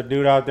 go, There's a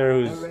dude out there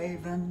the who's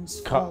ravens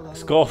follow.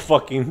 skull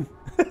fucking.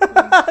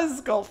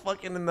 Skull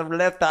fucking in the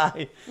left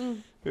eye.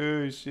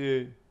 Oh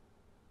shit.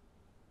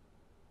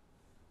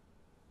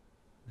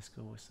 Let's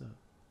go. What's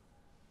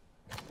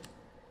up?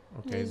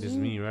 Okay, Is this is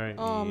you? me, right?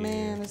 Oh Yeah.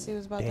 man, let's see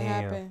what's about to Damn.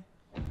 happen.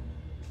 I'm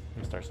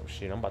gonna start some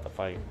shit. I'm about to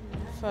fight.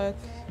 Fuck.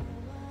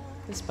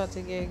 It's about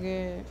to get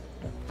good.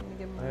 Let me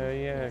get my Hell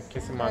yeah,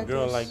 kissing my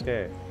girl crackers. like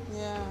that.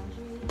 Yeah.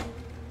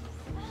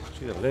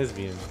 She's a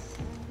lesbian.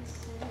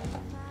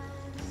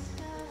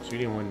 She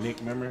didn't want Nick,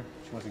 remember?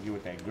 She wants to get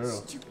with that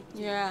girl.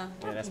 Yeah.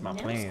 Yeah, that's my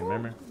plan,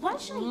 remember? Why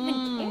should I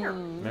even care?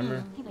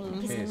 Remember? Anybody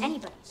can kiss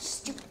anybody.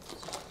 Stupid.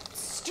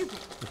 Stupid.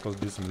 We're supposed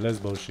to do some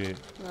lesbo shit.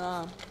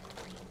 Yeah. Where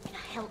the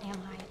hell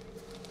am I?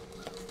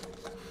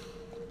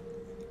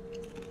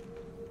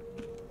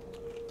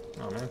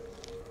 Oh man.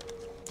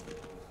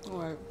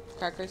 What?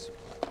 Crackers?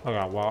 I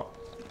gotta walk.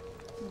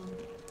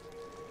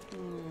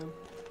 Yeah.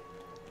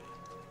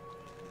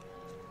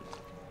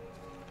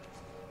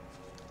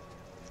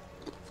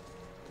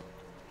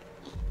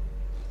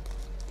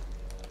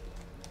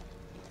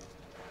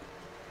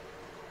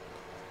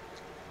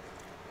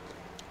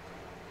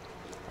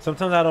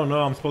 Sometimes I don't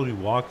know I'm supposed to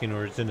be walking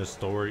or it's in a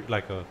story,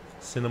 like a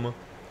cinema.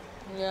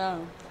 Yeah.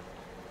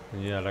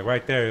 Yeah, like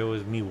right there, it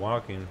was me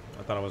walking.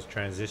 I thought I was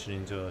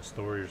transitioning to a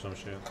story or some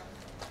shit.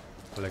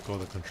 I let go of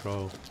the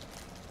control.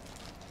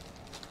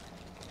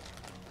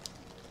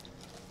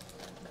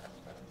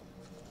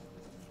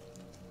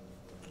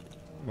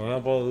 Am I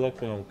supposed to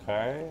look in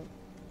okay?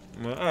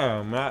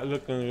 I'm not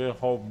looking at your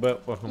whole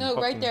butt for some No,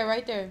 right fucking- there,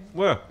 right there.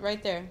 Where?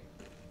 Right there.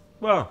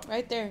 Where?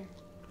 Right there.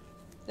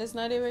 That's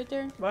not it right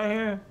there? Right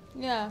here.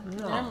 Yeah.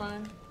 No. Never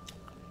mind.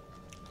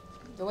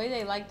 The way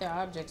they like their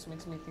objects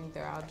makes me think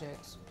they're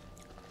objects.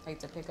 Like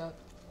to pick up.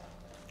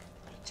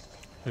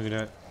 Look at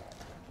that.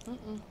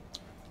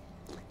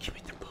 Give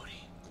me the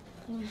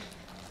booty.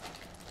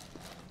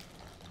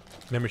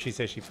 Remember she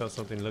said she felt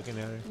something looking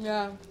at her?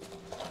 Yeah.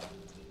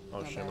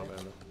 Oh My shit, my bad.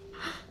 bad.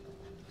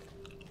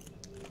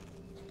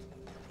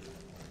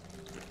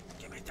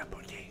 Give me the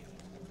booty.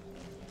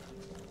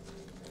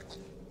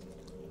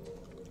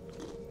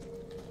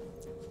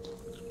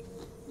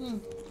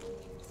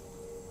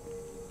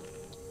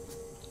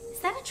 Is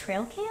that a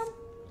trail cam?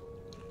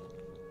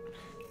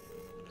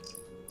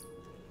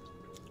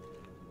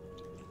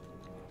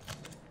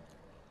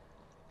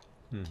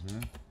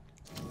 Mm-hmm.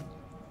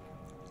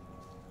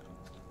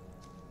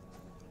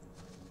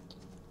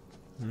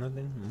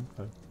 Nothing?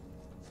 Okay.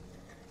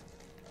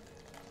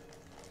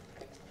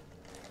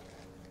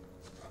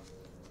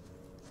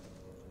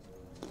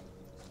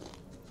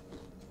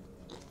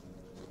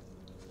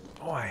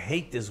 Oh, I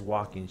hate this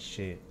walking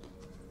shit.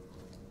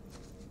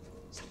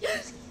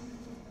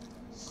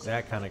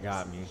 That kind of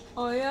got me.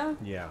 Oh, yeah?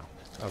 Yeah.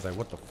 I was like,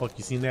 what the fuck?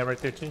 You seen that right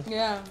there, too?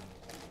 Yeah.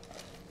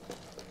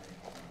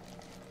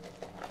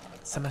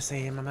 Sama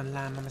say, mama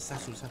la, mama sa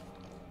susa.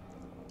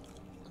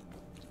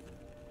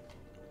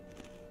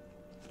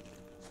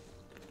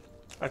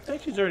 I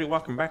think she's already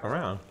walking back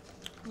around.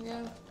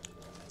 Yeah.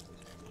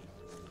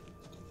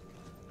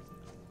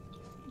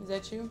 Is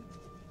that you?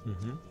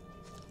 Mm-hmm.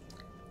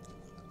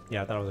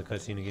 Yeah, I thought it was a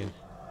cutscene again.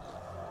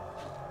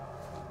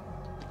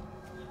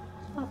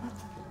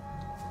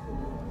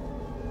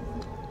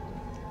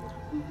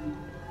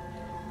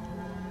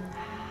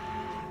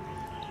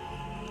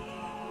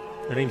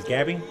 Her name's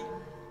Gabby?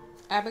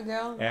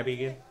 Abigail? Abby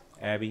again?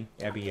 Abby?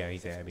 Abby, yeah,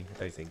 he's Abby. I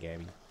thought you said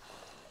Gabby.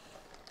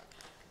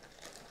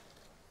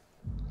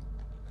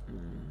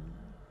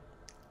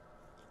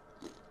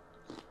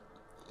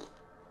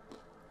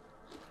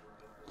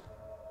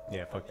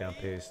 Yeah, fuck down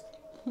pissed.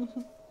 You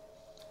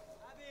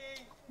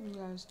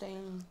gotta stay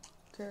in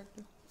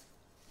character.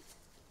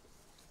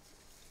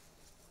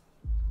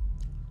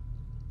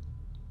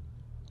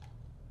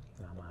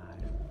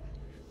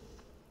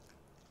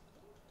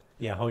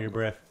 Yeah, hold your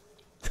breath.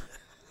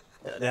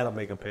 That'll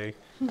make him pay.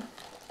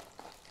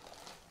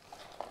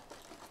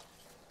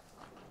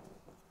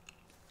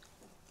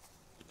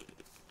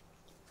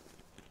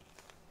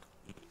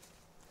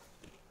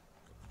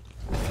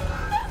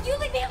 You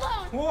leave me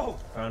alone! Whoa!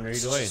 Found her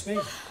either way.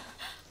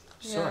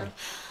 Sorry.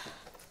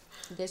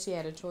 I guess she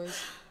had a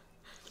choice.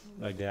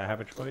 Like, did I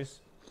have a choice?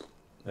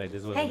 Like,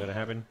 this wasn't gonna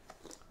happen?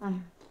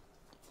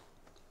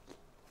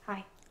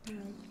 Hi.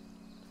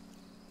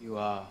 You,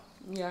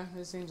 Yeah,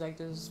 it seems like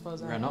this is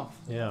supposed to ran happen. off.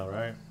 Yeah,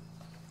 right.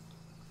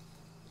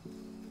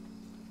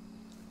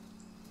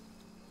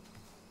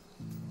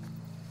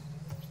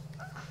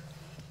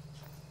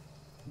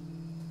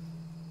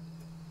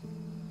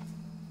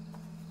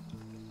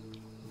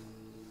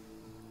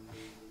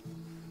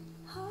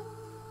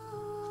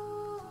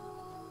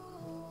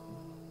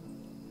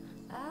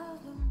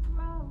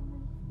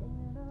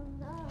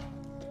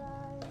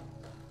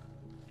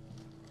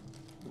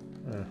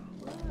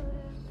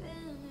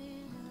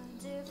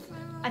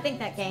 I think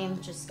that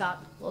game just got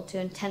a little too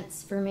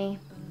intense for me.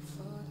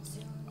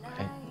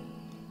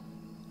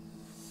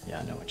 Yeah,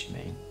 I know what you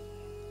mean.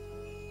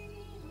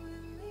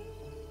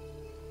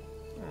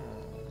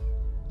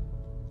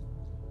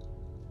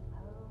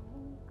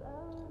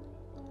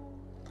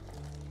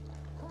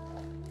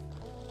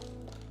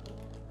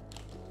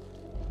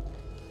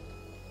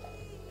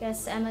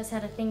 Guess Emma's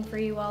had a thing for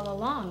you all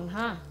along,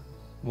 huh?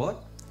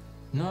 What?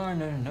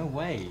 No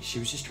way. She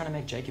was just trying to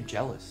make Jacob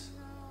jealous.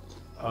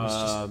 I was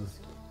just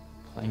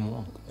playing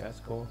along. That's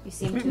cool. You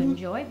seem to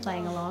enjoy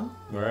playing along.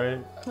 Right.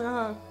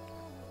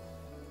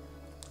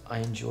 I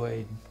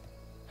enjoyed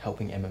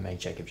helping Emma make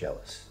Jacob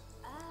jealous.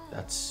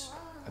 That's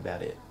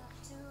about it.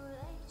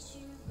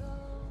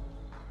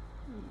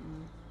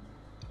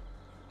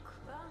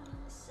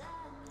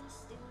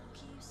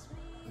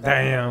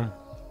 Damn.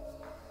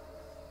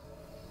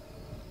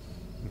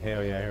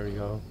 Hell yeah, here we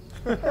go.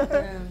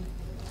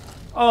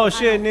 Oh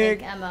shit, I don't Nick.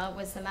 think Emma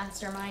was the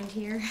mastermind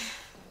here.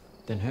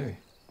 Then who?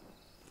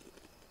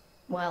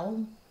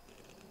 Well,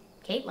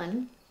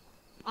 Caitlin.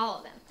 All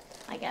of them,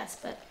 I guess,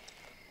 but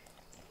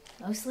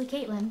mostly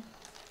Caitlin.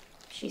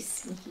 She's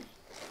sneaky.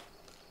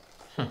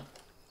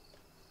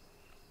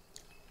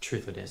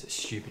 Truth or dare's a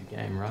stupid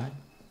game, right?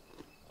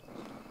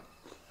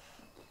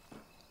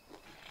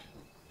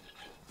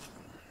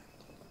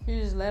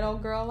 You just let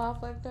old girl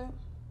off like that?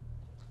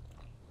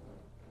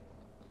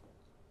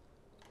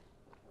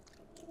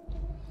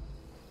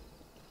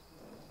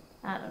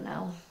 I don't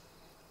know.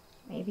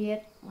 Maybe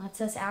it lets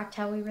us act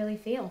how we really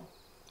feel.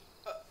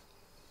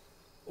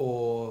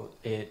 Or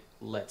it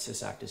lets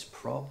us act as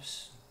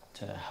props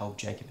to help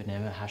Jacob and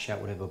Emma hash out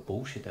whatever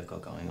bullshit they've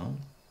got going on.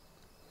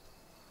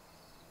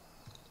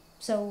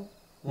 So.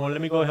 Well,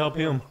 let me go help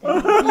him.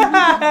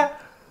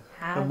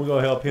 Have I'm gonna go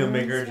help him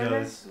make her feelings for her?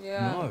 jealous.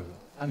 Yeah. No,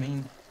 I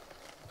mean,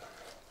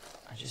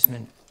 I just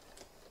meant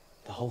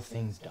the whole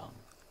thing's done.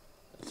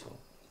 That's all.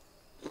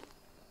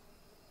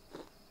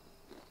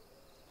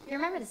 You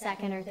remember the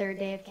second or third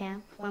day of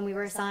camp when we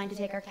were assigned to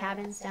take our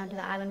cabins down to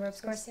the island ropes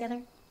course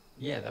together?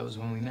 Yeah, that was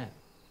when we met.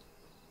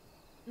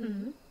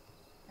 Mm-hmm.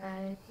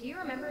 Do you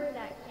remember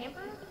that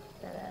camper?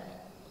 That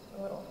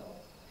a little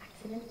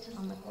accident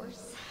on the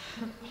course?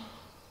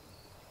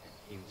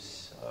 He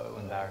was so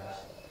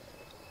embarrassed.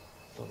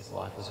 Thought his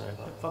life was over.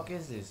 What the fuck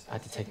is this? I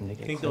had to take him to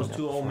get I think cleaned those up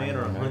two old before men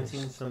are anyone noticed.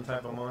 hunting some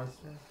type of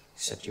monster.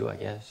 Except you, I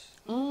guess.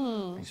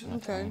 Thanks for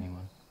not telling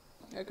anyone.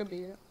 That could be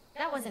it.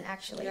 That wasn't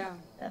actually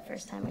the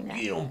first time we met.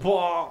 Get 'em,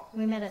 Paul.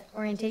 We met at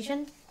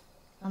orientation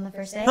on the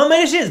first day. How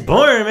many shit's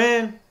boring,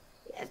 man?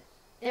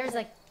 There was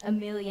like a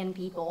million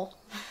people.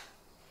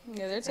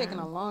 Yeah, they're taking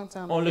a long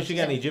time. Oh, look, she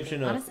got an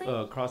Egyptian Honestly,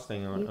 cross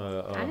thing on.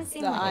 Kinda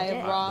seemed the like Eye it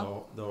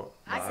of did. Ra.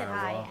 I said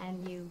hi,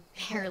 and you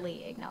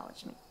barely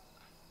acknowledged me.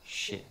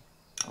 Shit.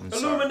 I'm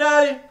sorry.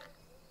 Illuminati.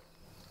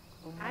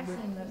 I've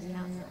seen those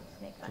counselors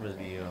make fun Must of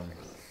be it.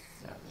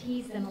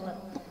 Tease them a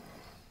little.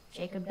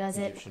 Jacob does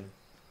it. Egyptian.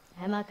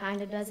 Emma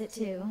kind of does it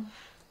too.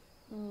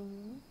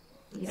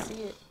 You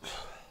see it.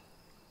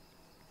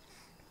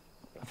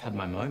 I've had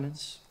my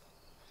moments.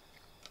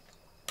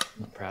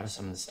 I'm not proud of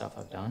some of the stuff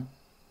I've done.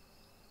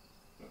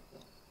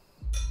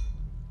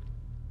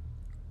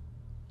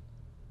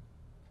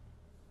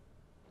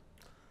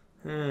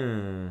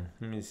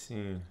 Let me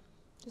see.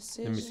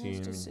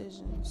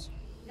 Decisions.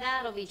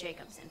 That'll be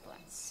Jacob's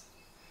influence.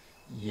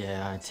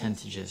 Yeah, I tend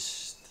to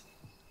just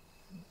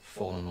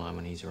fall in line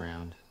when he's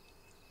around.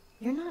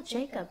 You're not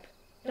Jacob.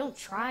 Don't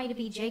try to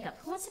be Jacob.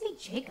 Who wants to be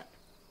Jacob?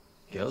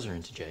 Girls are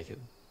into Jacob.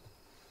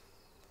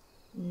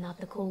 Not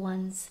the cool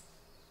ones.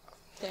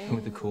 Who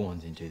are the cool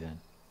ones into then?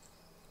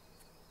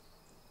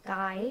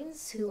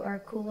 Guys who are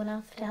cool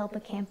enough to help a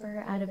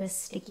camper out of a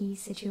sticky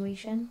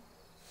situation.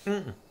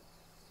 That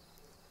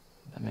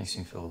makes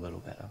me feel a little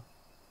better.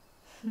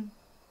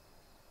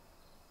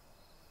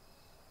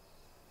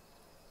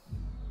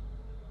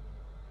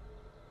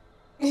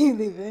 You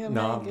leaving him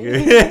No, I'm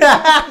hanging. good.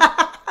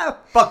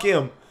 Fuck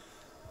him.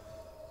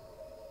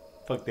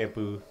 Fuck that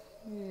boo.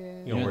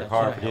 Yeah. You gonna work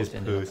hard for this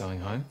ended up puss. going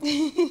home.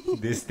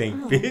 This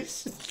thing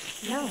fish.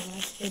 No,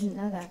 I didn't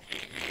know that.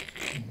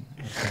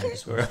 I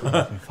just wish we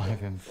were in front of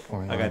him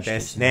before I got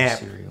that snap.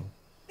 cereal.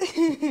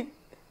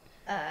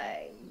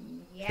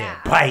 Yeah.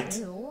 Can't bite.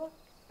 Ew.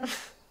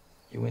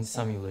 You win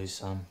some, you lose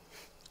some.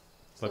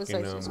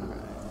 Fucking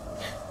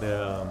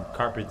the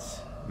carpets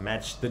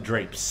match the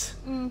drapes.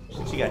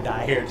 She got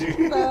dye hair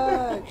too.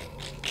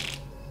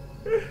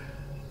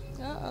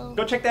 Uh-oh.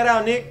 Go check that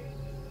out, Nick.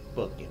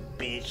 Fucking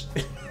bitch.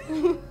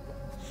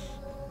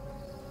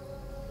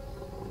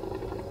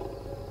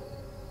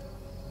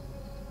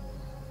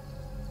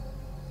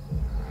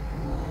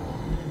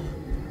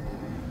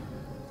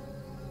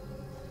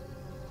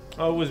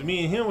 Oh, it was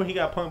me and him when he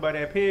got punked by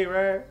that pig,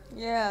 right?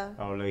 Yeah.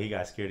 Oh, look, he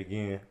got scared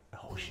again.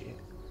 Oh, shit.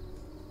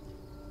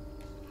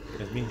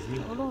 That's me,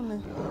 see? Hold on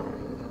then.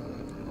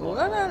 Hold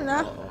on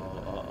now.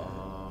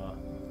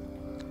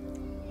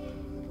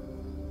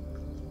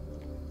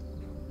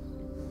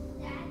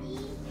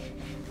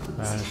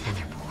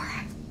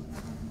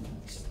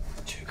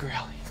 Too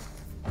growly.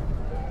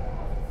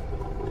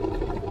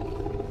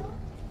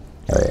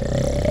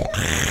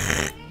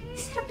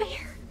 Is it a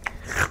bear?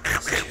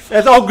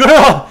 That's old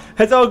girl.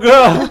 That's old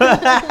girl.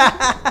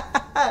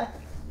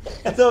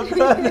 That's old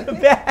girl in the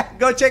back.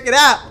 Go check it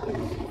out.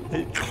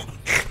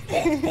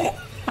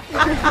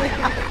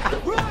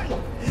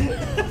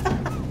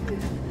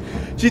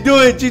 She's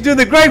doing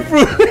the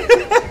grapefruit.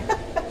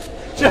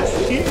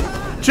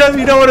 Trust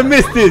me, you don't want to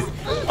miss this.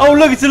 Oh,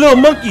 look, it's a little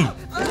monkey.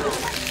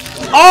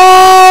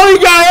 Oh, he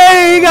got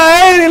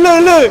 80.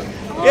 Look.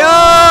 Yo.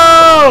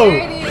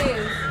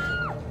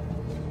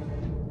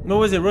 What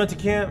was it? Run to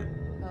camp.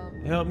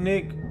 Help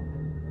Nick.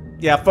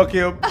 Yeah, fuck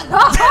him.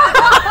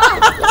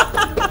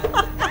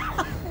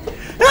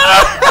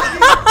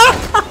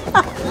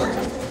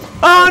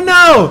 Oh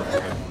no!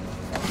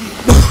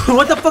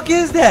 What the fuck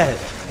is that?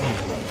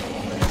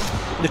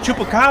 The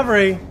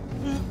chupacabra.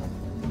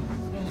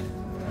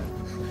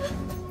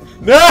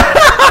 No!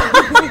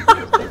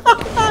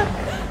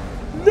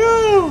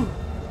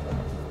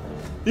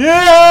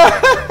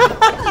 Yeah!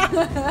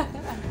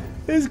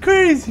 It's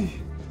crazy.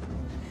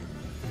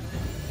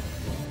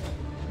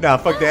 Nah,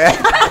 fuck that.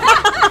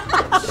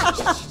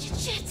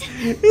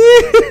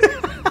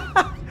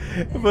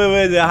 But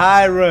with a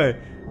high run.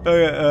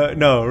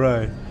 No,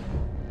 run.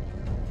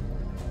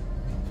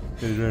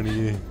 Let's run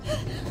again.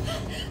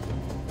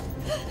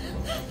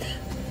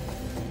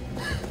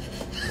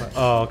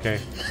 Oh, okay.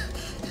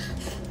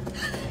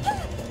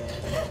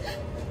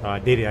 Oh, I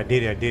did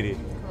it.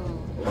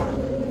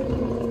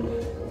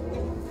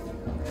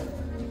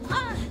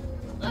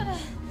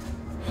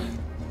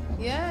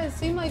 Yeah, it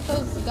seemed like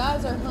those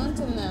guys are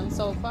hunting them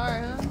so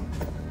far, huh?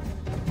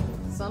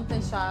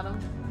 Something shot them.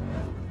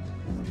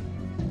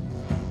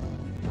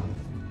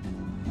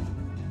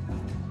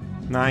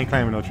 Nah, I ain't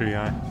climbing no tree,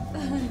 huh?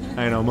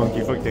 I ain't no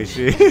monkey, fuck that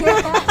shit.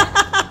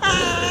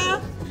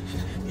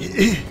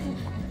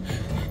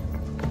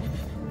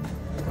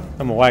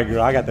 I'm a white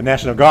girl, I got the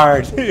National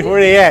Guard.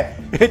 Where they at?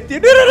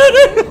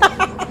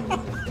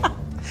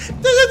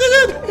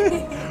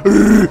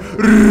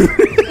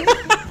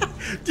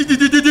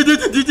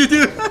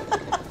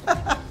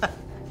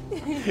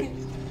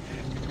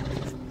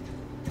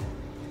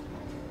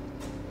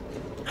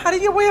 How do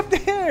you get way up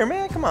there,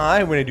 man? Come on,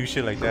 I wouldn't do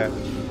shit like that.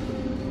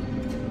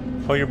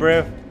 Hold your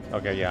breath?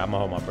 Okay, yeah, I'm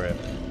gonna hold my breath.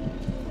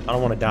 I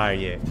don't want to die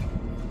yet.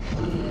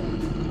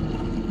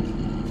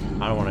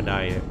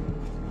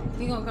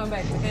 He gonna come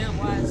back to camp,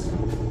 watch.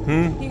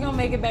 He gonna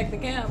make it back to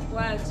camp,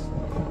 watch.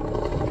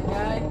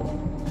 Guy.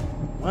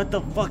 What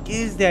the fuck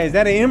is that? Is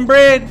that an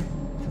inbred?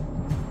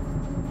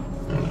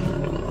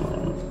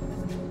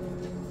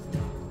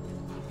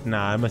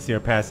 Nah, I must see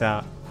her pass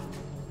out.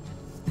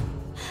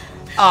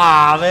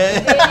 Ah,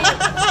 man.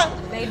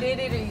 They did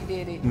it or you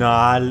did it? No,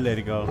 I let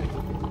it go.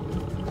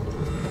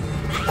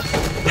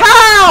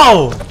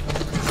 How?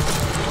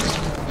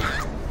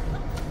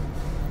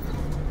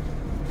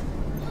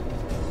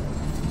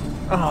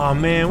 Oh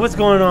man, what's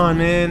going on,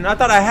 man? I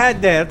thought I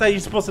had that. I thought you're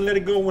supposed to let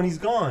it go when he's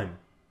gone.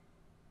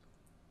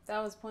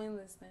 That was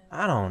pointless then.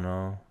 I don't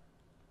know.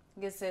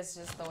 I guess that's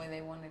just the way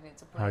they wanted it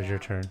to play. How's your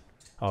turn?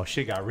 Oh,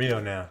 shit got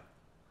real now.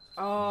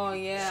 Oh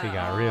yeah. She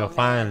got real man.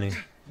 finally.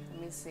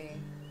 Let me see.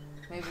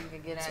 Maybe we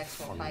could get an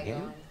actual fight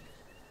going.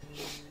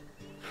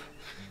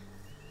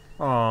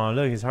 Oh,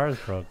 look, his heart's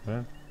broke,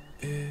 man.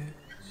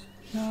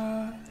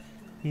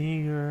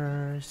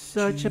 You're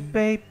such a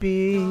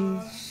baby.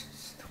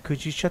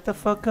 Could you shut the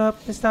fuck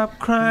up and stop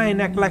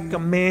crying? Act like a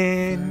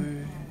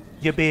man.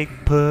 You big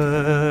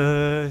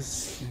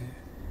puss.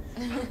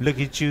 Look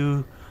at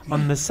you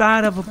on the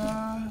side of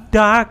a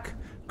dock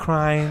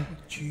crying.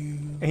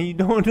 And you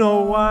don't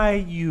know why,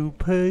 you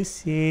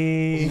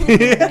pussy.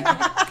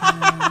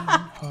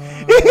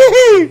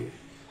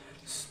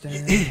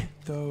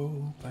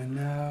 Though by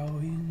now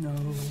you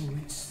know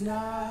it's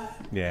not.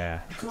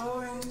 Yeah.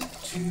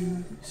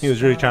 He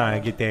was really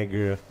trying to get that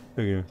girl. Look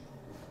at him.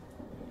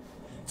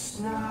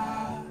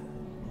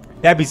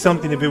 That'd be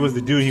something if it was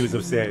the dude he was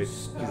upset.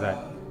 He's like,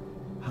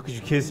 how could you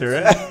kiss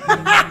her?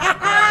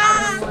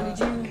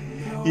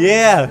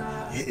 Yeah.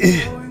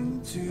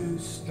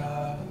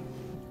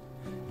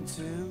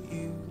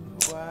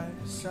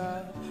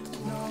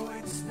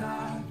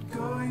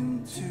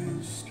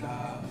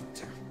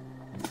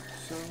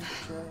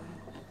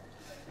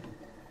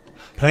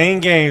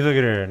 Playing games. Look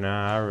at her.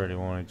 Nah, I really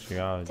wanted you.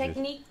 I was just...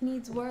 Technique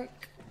needs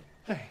work.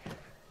 Hey.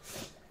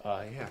 Yeah.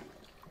 I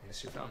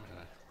guess you found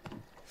that.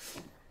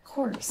 Of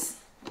course.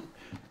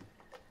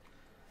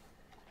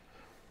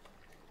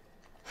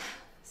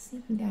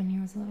 Sneaking down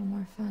here was a little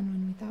more fun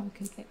when we thought we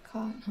could get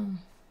caught, huh?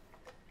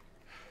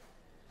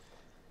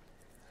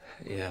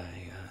 Yeah,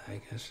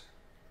 I guess.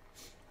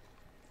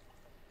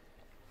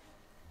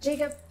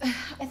 Jacob,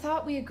 I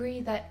thought we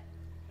agreed that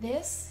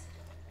this,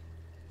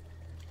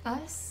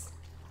 us,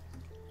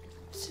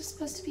 it's just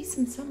supposed to be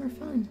some summer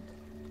fun.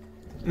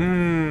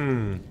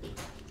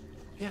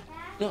 Yeah.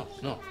 No.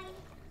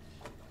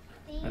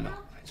 I know.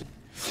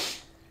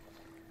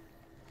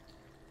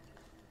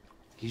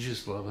 You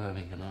just love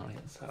having an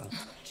audience, huh?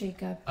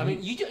 Jacob. I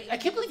mean, I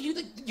can't believe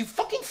you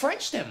fucking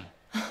Frenched him.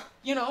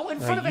 You know, in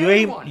front of you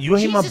everyone. You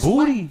ain't my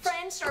booty.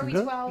 French? Are we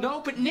Okay. 12?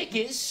 No, but Nick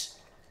is.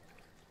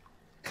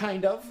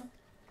 Kind of.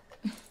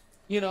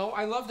 You know,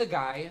 I love the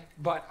guy,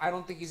 but I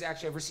don't think he's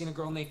actually ever seen a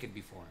girl naked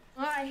before.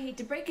 Well, I hate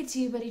to break it to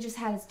you, but he just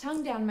had his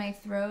tongue down my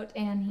throat,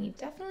 and he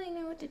definitely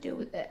knew what to do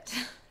with it.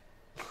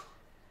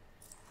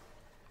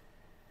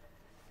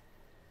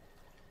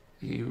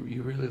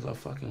 You really love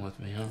fucking with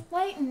me, huh?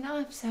 Lighten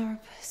up,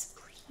 Sourpuss,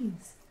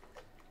 please.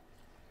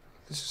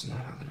 This is not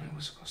how the night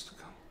was supposed to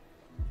go.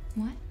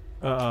 What?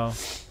 Uh-oh.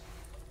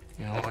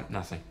 You know what?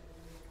 Nothing.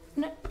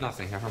 No.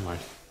 Nothing. Never mind.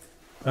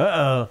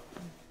 Uh-oh.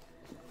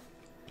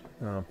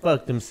 Oh,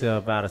 fucked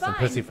himself out of some Fine.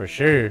 pussy for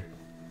sure.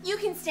 You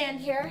can stand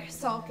here,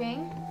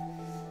 sulking,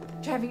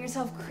 driving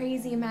yourself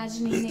crazy,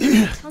 imagining that you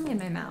have a tongue in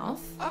my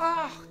mouth.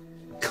 Ah!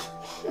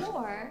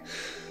 Or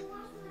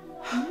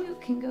you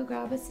can go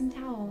grab us some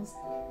towels.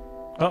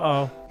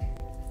 Uh-oh.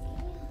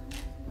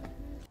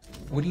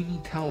 What do you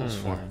need towels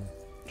for?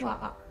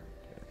 Well,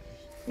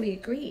 we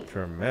agreed.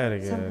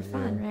 Dramatic. Summer ass,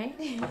 fun, yeah. right?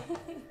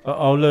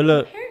 Uh-oh,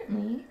 look.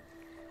 Apparently,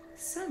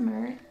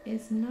 summer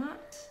is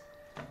not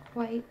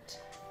quite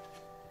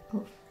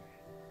over.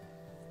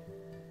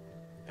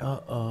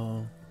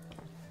 Uh-oh.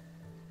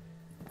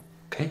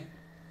 Okay.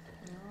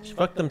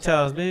 Fuck them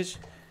towels, bitch.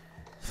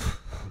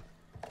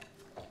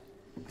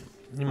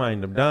 You might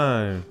end up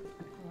dying.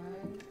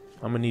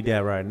 I'm gonna need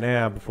that right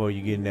now before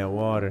you get in that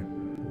water.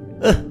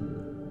 I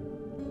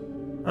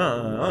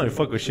don't even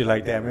fuck with shit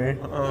like that, man.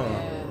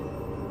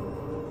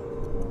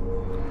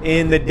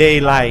 In the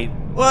daylight.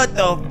 What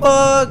the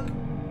fuck?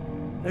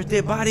 There's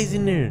dead bodies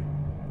in there.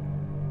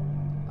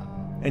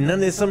 And none of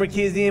the summer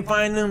kids didn't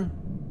find them?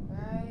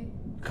 Right.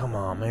 Come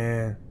on,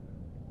 man.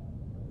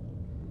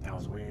 That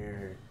was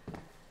weird.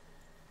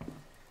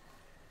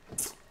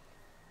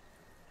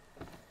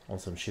 On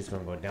some shit's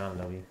gonna go down,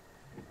 Lovey.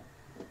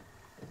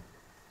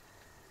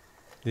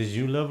 This is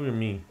you, Lovey, or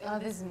me? Oh,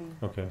 this is me.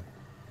 Okay. Okay.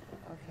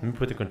 Let me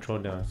put the control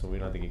down so we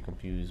don't have to get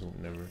confused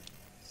whenever.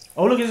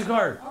 Oh, look at this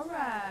card. All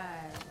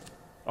right.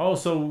 Oh,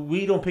 so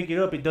we don't pick it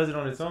up; it does it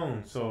on its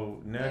own.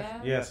 So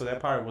Yeah? yeah. So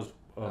that part was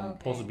Okay,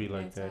 supposed to be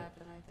like it's that.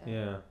 happened like that.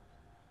 Yeah.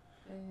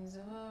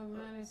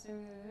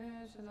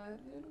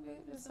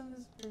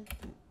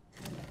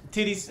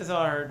 Titties. That's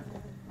all I heard.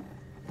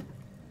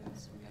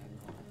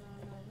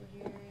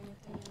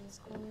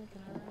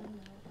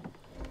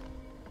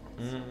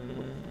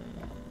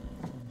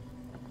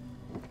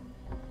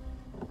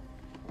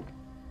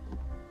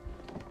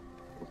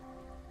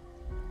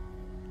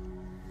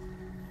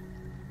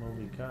 What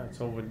we got?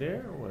 It's over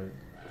there or what?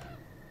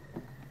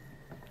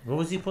 What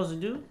was he supposed to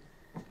do?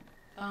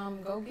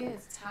 Go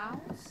get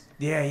towels.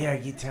 Yeah,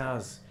 get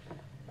towels.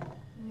 Let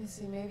me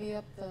see, maybe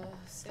up the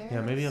stairs.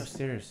 Yeah, maybe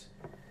upstairs.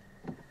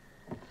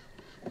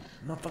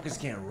 Motherfuckers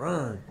can't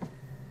run.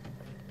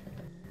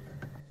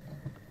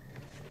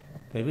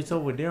 Maybe it's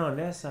over there on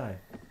that side.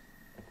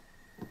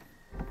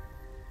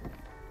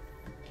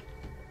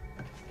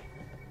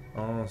 I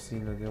don't see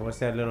nothing. What's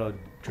that little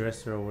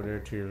dresser over there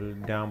to your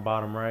down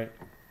bottom right?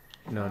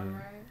 No,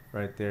 Bottom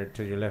right there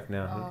to your left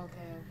now. Oh,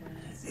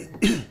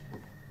 okay.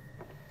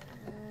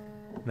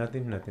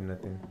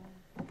 Nothing.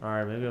 All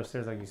right, maybe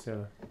upstairs like you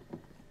said.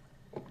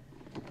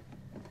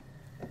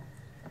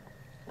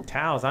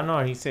 Towels. I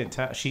know he said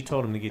she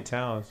told him to get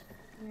towels.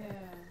 Yeah.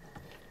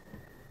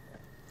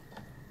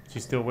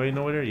 She's still waiting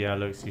over there? Yeah,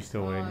 look, she's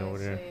still waiting over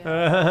there.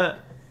 Yeah.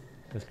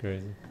 That's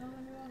crazy. Oh,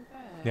 let me walk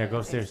back. Yeah, go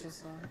It takes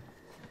upstairs. too long.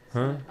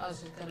 Huh? I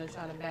was just gonna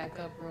try to back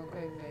up real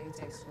quick, but it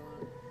takes too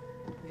long.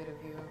 Get a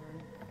view over.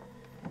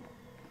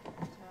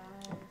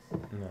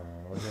 Towels. No,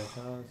 was that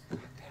towels?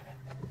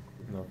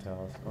 No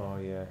towels. Oh,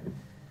 yeah.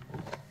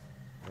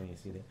 I didn't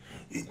see that.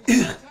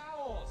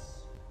 Towels!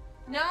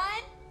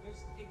 None?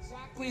 There's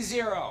exactly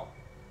 0.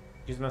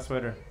 Use my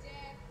sweater.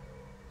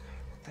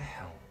 What the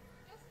hell?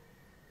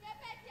 Get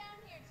back down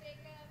here,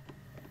 Jacob.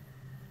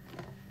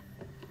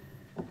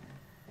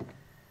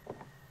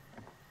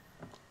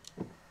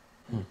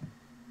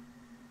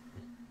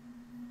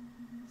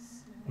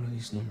 What are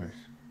these numbers?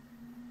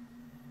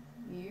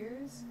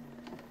 Years?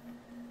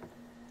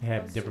 You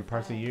have different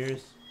parts of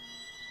years?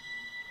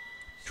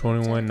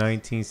 21,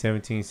 19,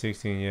 17,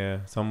 16. Yeah,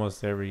 it's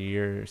almost every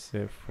year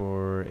except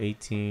for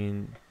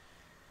 18.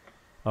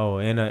 Oh,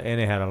 and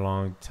it had a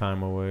long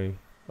time away.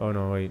 Oh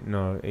no, wait,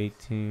 no,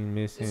 18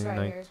 missing. It's right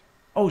 19. here.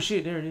 Oh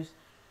shit, there it is.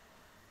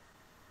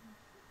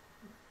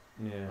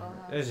 Yeah, Oh,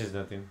 it's just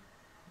nothing.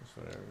 It's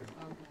whatever.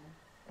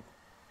 Okay.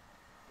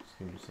 Just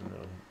give me some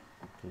little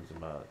clues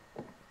about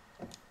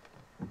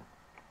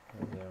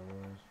what that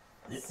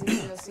was.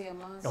 See, you'll see a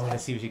monster. Oh,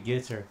 let's see if she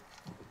gets her.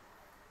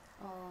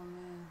 Oh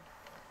man.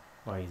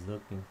 While he's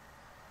looking.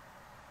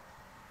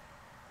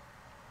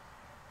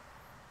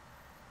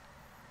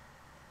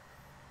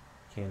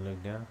 Can't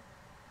look down.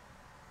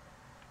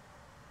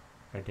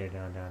 Right there,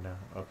 down.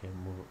 Okay,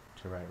 move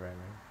to right.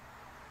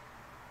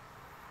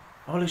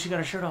 Oh, look, she got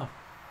her shirt off.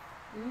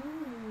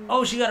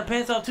 Oh, she got her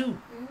pants off too.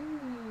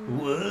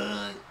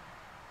 What?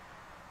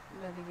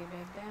 Better get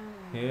back down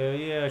there. Hell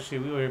yeah,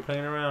 shit. We were here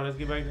playing around. Let's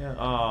get back down.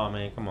 Oh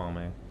man, come on,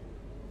 man.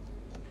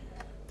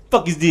 The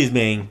fuck is this,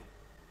 man?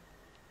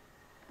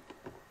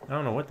 I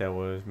don't know what that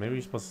was. Maybe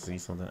you're supposed to see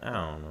something. I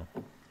don't know.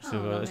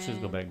 Let's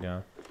just go back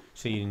down.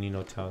 So you didn't need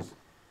no towels.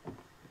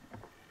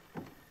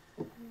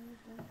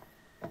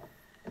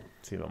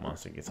 See if a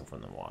monster gets up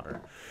from the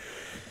water.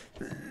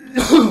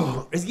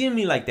 It's giving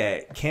me like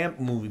that camp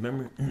movie.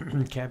 Remember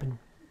Cabin?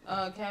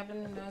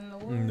 Cabin in the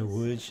Woods. In the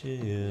woods,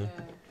 shit. Yeah.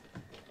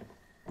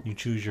 You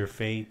choose your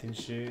fate and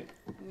shit.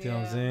 You know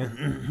what I'm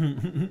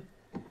saying?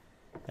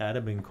 That'd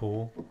have been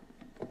cool.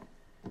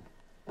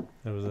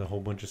 There was a whole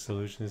bunch of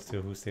solutions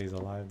to who stays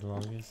alive the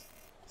longest.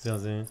 See what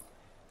I'm saying?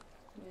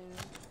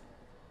 Yeah.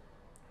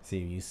 See,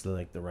 you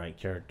select the right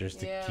characters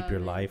to Yeah, keep your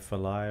man. life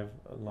alive.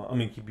 I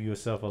mean, keep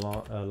yourself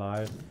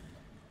alive.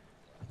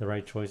 The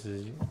right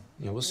choices.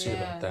 Yeah, we'll see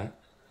about that.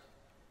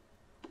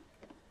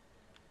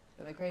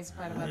 But the crazy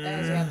part about that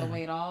is you have to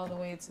wait all the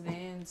way to the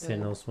end Say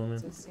no swimming.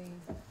 to see.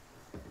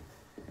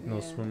 No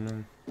Yeah.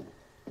 swimming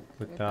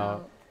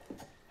without.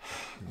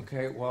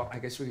 Okay, well, I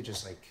guess we could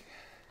just like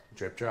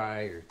drip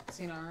dry or.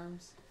 Seen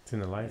arms. It's in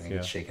the life, I yeah.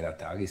 could shake it out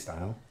doggy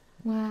style.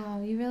 Wow,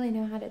 you really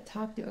know how to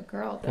talk to a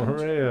girl, For don't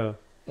you?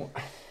 real.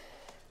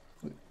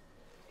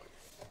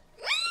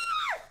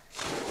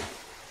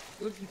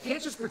 Look, you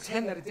can't just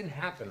pretend that it didn't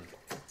happen.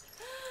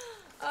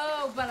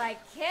 Oh, but I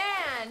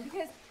can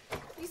because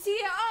you see.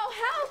 Oh,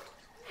 help!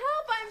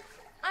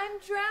 I'm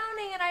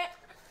drowning, and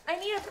I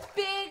need a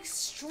big,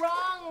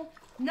 strong,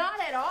 not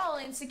at all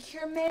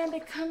insecure man to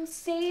come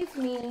save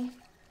me.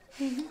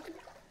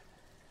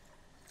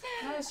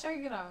 How did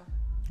shirt get off?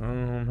 I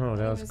don't know.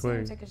 That was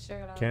quick. Take his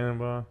shirt off.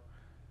 Cannonball.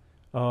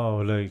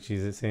 Oh, look,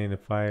 she's saying to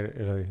fight.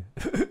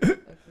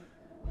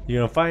 You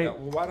gonna fight? Yeah,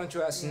 well, why don't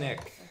you ask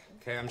Nick?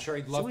 Okay, I'm sure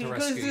he'd love to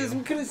rescue you.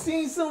 We could have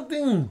seen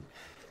something.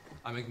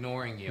 I'm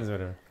ignoring you. It's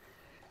whatever.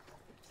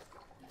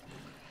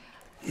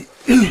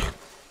 You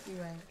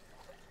right.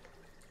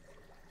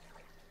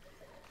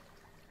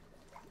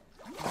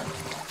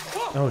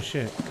 Oh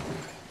shit.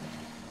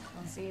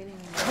 Don't see it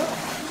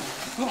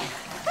anymore.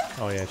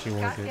 Oh yeah, she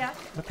wants it. Gotcha.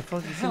 What the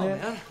fuck? You see Hell,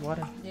 that? man.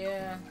 Water.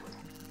 Yeah.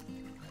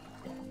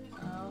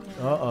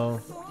 Oh, Uh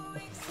oh.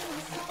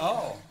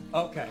 Oh,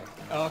 okay.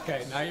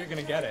 Okay, now you're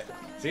gonna get it.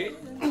 See?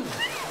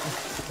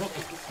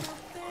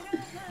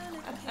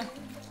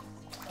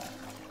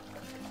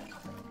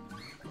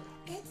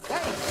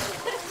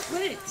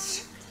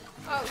 Wait!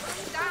 Oh,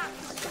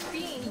 stop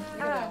being.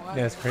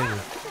 That's crazy.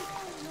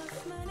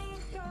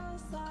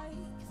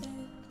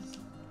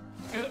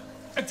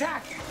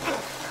 Attack!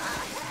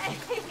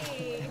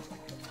 Hey.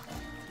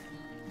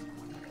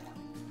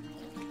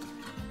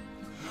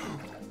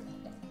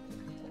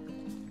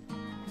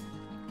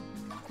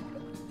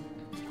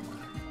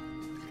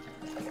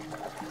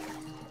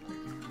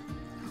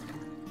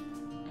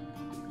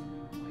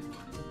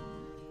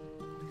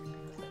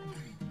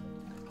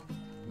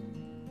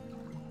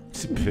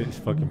 It's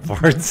fucking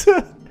farts.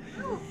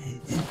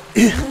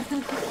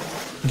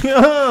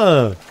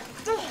 Yeah.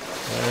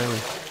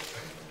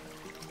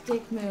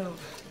 Dick move.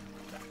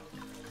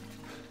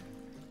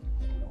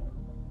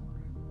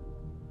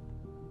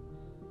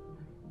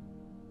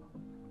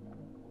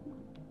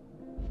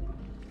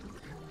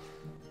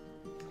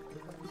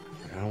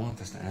 I don't want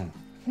this to end.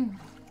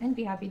 I'd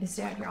be happy to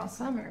stay out here all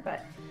summer, but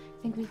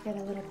I think we'd get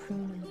a little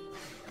pruning.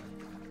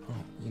 Oh,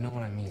 you know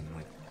what I mean?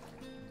 Like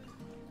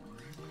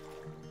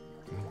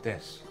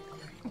this.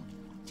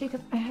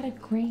 Jacob, I had a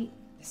great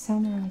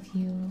summer with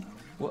you.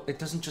 Well, it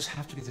doesn't just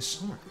have to be this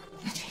summer.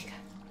 Jacob.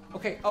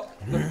 Okay, oh,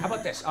 look, how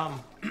about this?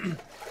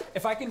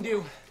 If I can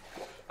do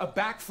a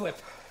backflip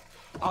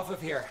off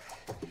of here,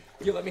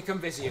 you let me come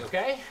visit you,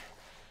 okay?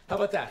 How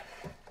about that?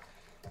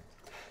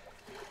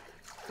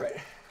 Right.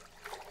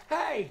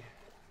 Hey!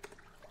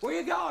 Where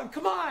you going?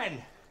 Come on!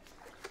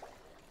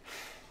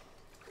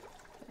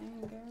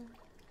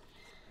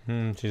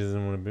 She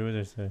doesn't want to be with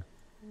her, so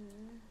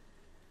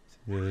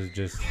this is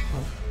just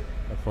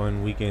a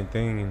fun weekend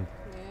thing, and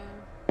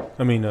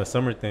I mean a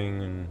summer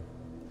thing, and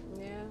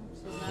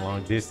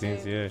long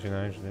distance. Yeah, she's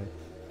not interested.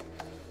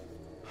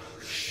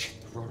 Shit,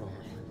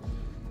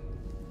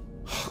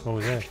 What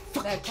was that?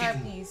 That car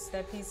piece,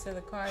 that piece of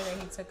the car that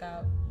he took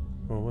out.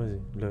 What was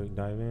it? Look,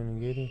 dive in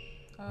and get it,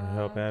 or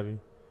help Abby.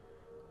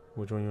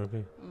 Which one you want to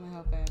pick? I'm gonna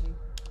help Abby.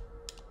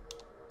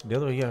 The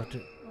other way you have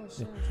to. Oh,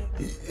 shit,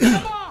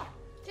 Come on!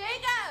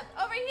 Jacob!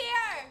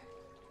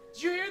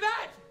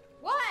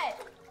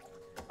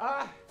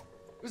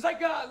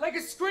 like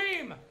a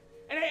scream.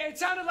 And it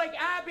sounded like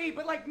Abby,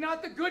 but like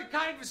not the good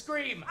kind of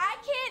scream. I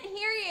can't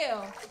hear you.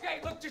 Okay,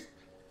 look,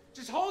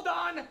 just hold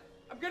on.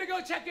 I'm gonna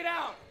go check it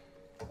out.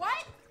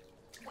 What?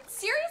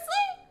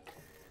 Seriously?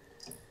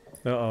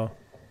 Uh-oh.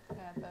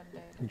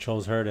 He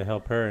chose her to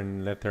help her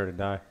and left her to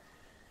die.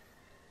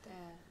 Damn.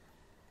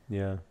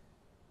 Yeah.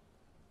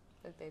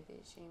 But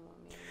baby, she ain't want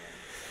me to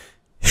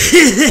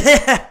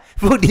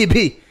Fuck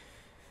DB.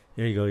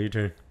 There you go, your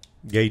turn.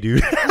 Gay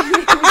dude. Man,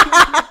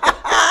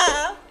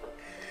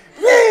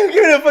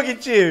 give me that fucking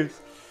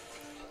chips.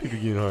 People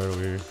getting hard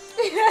over here.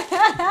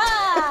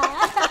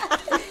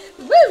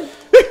 Woo!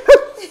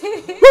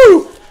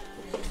 Woo!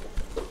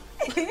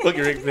 Look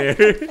at Rick there.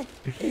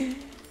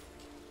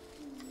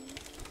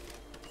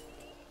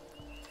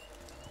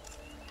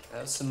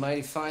 That was some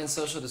mighty fine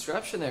social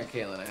disruption there,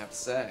 Kaylin, I have to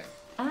say.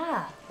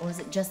 Ah, or was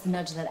it just the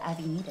nudge that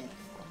Abby needed?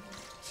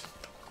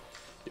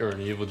 You're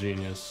an evil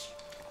genius.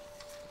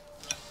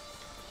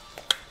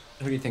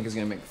 Who do you think is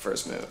gonna make the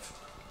first move?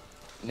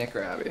 Nick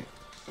or Abby?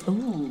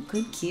 Ooh,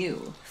 good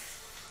cue.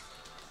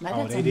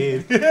 Oh, they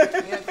did. Nick's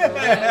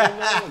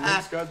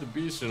got the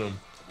beast in him.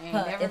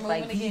 If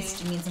by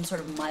beast you mean some sort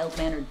of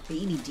mild-mannered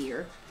baby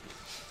deer.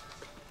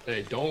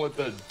 Hey, don't let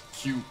that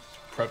cute,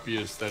 preppy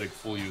aesthetic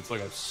fool you. It's like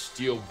a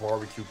steel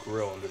barbecue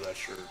grill under that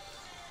shirt.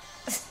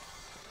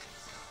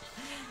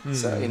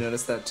 So you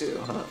noticed that too,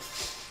 huh?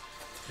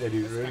 Yeah,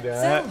 dude, really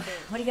So,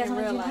 what do you guys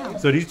want to do now?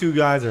 So these two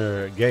guys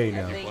are gay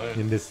now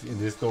in this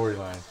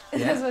storyline.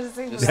 That's what it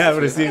seems like. That's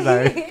what it seems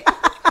like.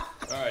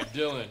 All right,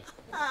 Dylan.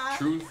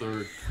 Truth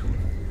or?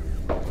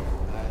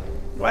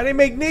 Why they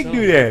make Nick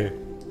do that?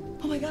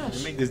 Oh my gosh.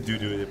 They make this dude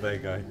do it,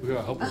 bad guy. We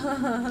gotta help him.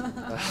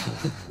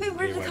 Wait,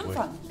 where did it come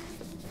from?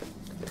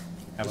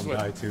 Have him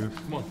die too.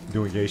 Come on.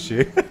 Doing gay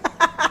shit.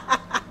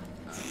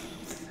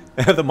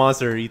 Have the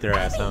monster eat their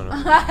ass. I don't know.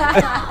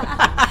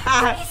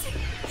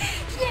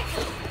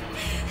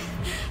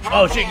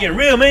 Oh shit, get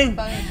real, man.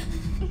 What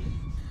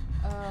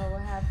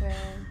happened?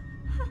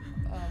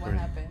 What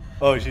happened?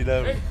 Oh, she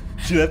left. Hey,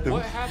 she left him.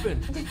 What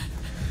happened?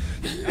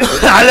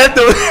 I left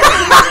him.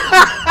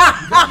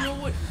 You know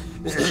what?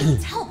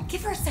 Let's help.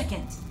 Give her a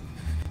second.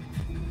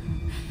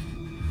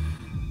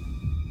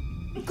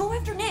 Go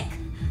after Nick.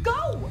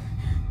 Go.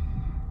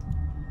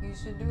 You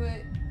should do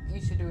it.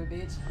 You should do it,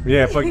 bitch.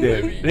 Yeah, fuck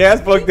that. Yeah,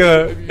 that's fucked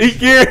up. He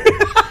scared.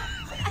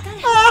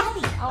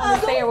 I want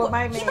to stay here with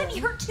my man. He might be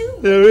hurt too.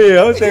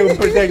 Yeah, I was saying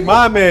protect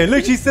my man.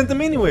 Look, she sent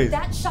him anyways.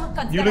 That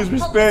shotgun's You got lose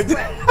a pellet respect.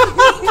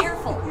 spray. Be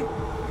careful.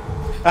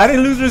 I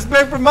didn't lose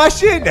respect for my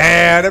shit.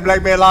 Damn, that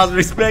black man lost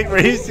respect for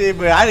his shit,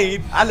 but I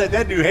didn't. I let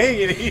that dude hang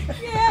in here.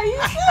 Yeah,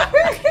 you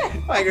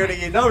should. My girl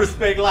didn't get no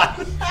respect lost.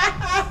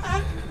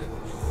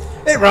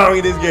 Ain't wrong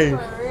in this game.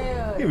 For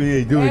real. Give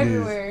me doing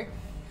Everywhere.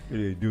 this.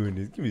 Yeah, doing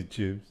this. Give me the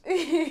chips.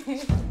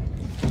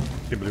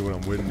 Can't believe what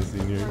I'm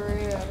witnessing here. For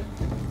real.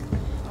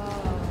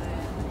 Oh, man.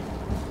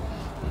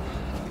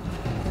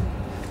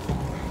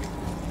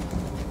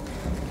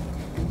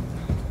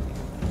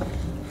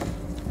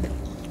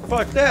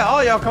 Fuck that.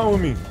 All y'all come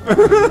with me.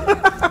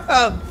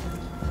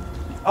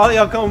 All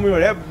y'all come with me or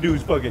that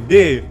dude's fucking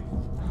dead.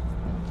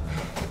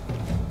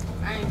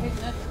 I ain't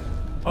picked nothing.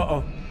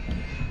 Uh-oh.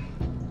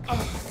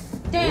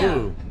 Damn.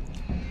 Ooh.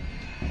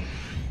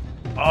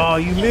 Oh,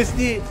 you missed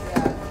it?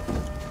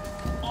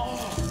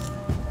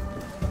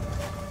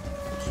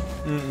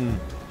 Mm-mm.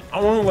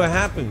 I don't know what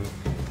happened.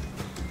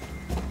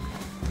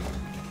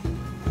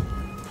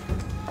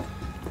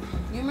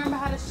 You remember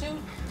how to shoot?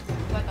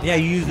 Like Yeah,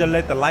 you used to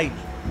let the light.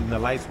 The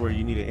lights where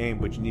you need to aim,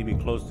 but you need to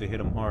be close to hit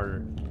them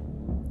harder.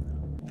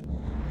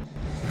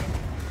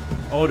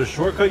 Oh, the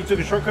shortcut? You took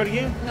a shortcut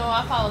again? No,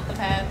 I followed the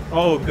path.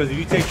 Oh, because if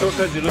you take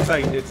shortcuts, it looks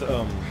like it's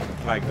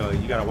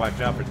you gotta watch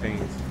out for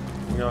things.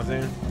 You know what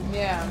I'm saying?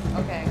 Yeah.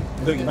 Okay.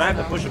 Look, you might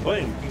have to push a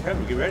button. You have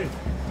to get ready.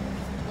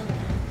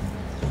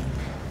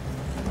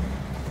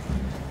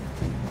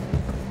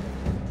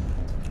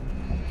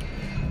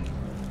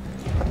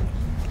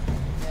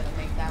 Gotta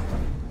make that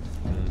one.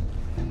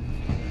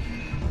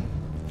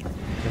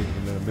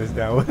 I'm gonna miss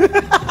that one.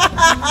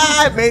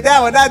 I made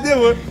that one, not this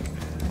one.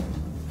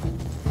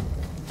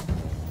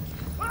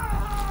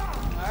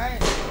 All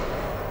right.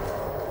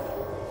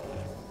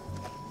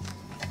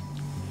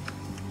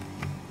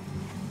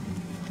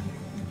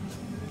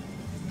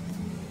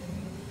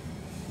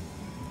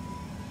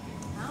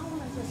 I don't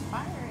want to just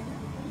fire it.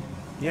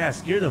 Yeah,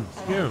 scare them.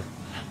 Scare them.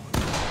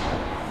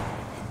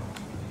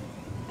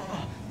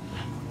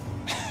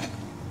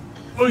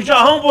 Oh, you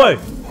shot homeboy.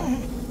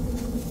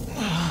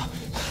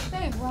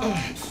 Hey, bro.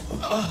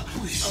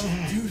 Holy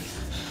shit, dude.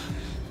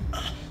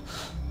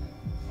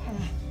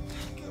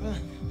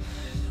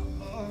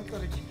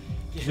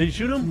 Did you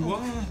shoot him?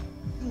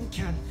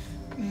 Ken,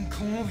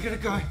 come on, we gotta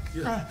go.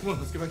 Yeah, come on,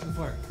 let's get back to the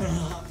fire.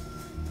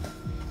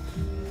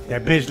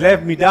 That bitch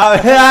left me,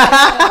 dog.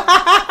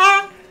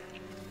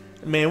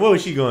 Man, what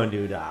was she gonna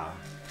do, dog?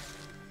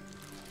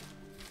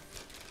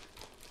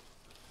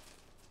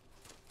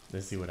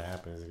 Let's see what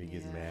happens if he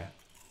gets mad.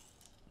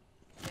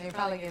 They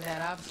probably get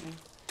that option.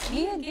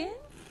 Me again?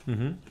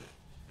 Mm-hmm.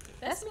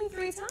 That's me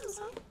 3 times,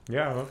 huh?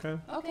 Yeah, okay.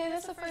 Okay,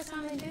 that's the first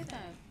time they did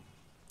that.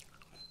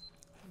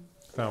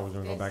 Thought we was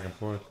gonna go back and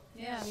forth.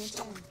 Yeah, me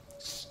too.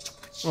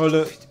 Oh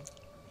look.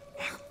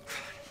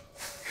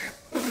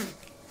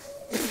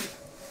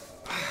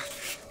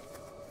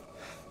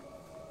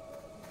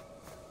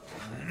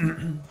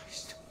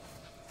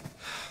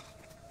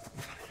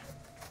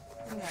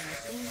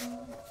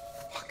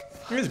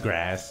 There's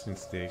grass and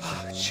sticks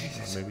and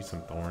maybe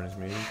some thorns,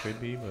 maybe could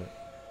be, but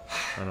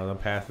I don't know. The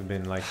path have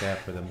been like that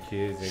for them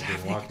kids. They've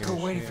been walking. Go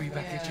waiting for you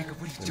back there, Jacob.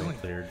 What are you doing?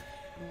 Cleared.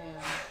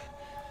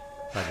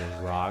 Like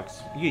there's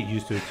rocks. You get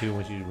used to it too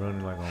once you're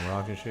running like on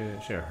rocks and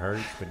shit. Shit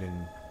hurts, but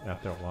then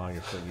after a while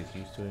your foot gets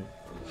used to it.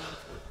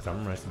 Cause I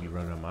remember I used to be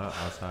running on my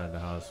outside of the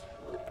house,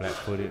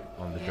 flat-footed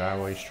on the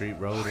driveway, street,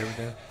 road,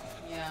 everything.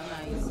 Yeah, I'm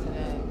not used to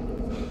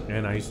that.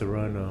 And I used to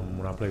run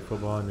when I played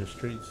football in the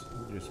streets.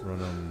 Just run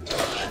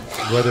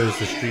whether it's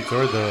the streets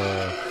or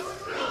the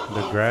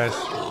grass.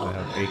 I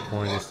have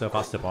acorns and stuff.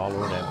 I'll step all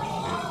over that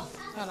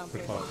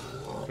shit.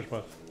 Push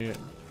pause. Yeah.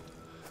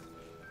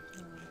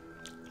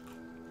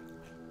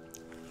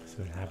 See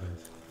what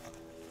happens.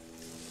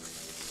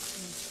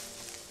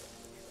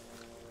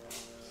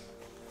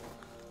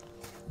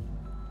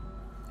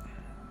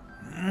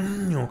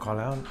 You don't call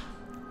out?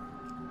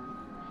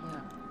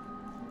 Yeah.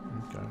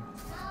 Okay.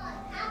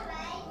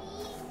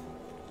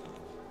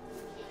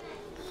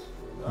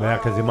 Yeah,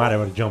 because he might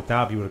have jumped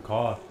out if you would have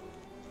called.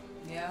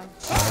 Yeah.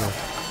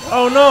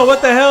 Oh no,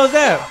 what the hell is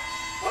that?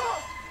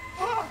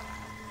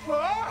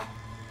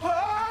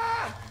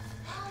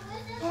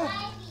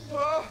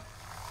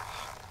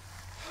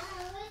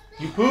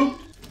 You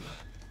pooped?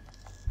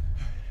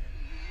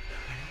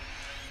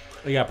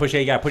 Oh, you gotta push it,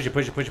 you gotta push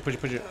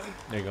it.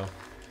 There you go.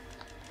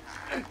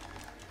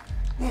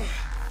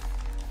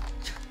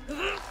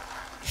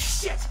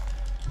 Shit!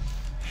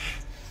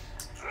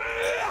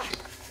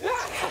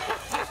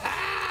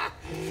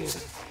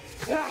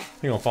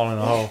 He gonna fall in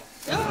the hole.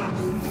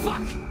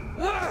 Fuck!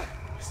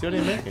 Still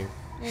didn't make it.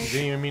 It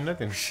didn't even mean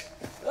nothing.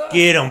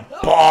 Get him,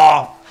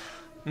 ball!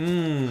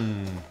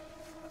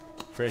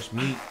 Fresh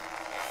meat.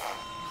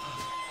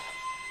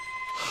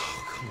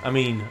 I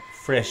mean,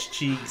 fresh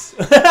cheeks.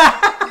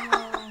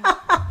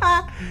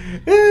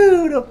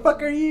 Who the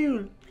fuck are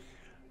you?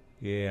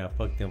 Yeah,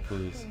 fuck them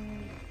fools.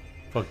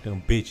 Fuck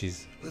them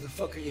bitches. Who the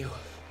fuck are you?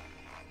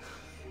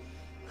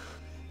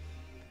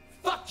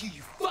 Fuck you,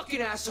 you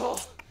fucking asshole!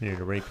 Here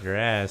to rape your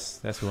ass.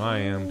 That's who I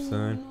am,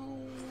 son.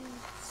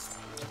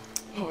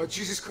 Oh,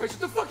 Jesus Christ,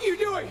 what the fuck are you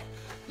doing?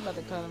 I'm about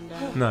to cut him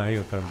down. No, you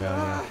gonna cut him down,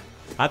 yeah.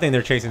 I think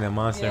they're chasing that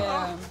monster.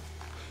 Yeah.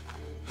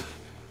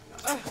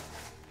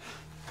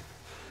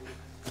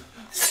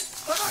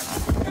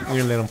 You're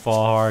gonna let him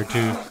fall hard,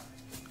 too.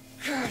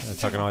 They're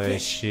talking all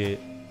that shit.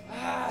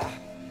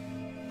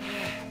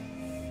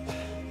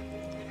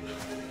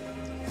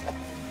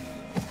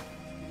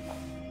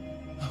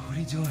 What are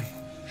you doing?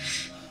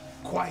 Shh.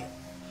 Quiet.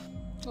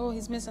 Oh,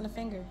 he's missing a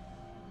finger.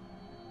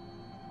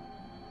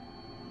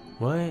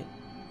 What? No,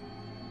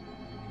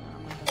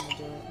 I'm not gonna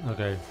do it.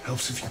 Okay.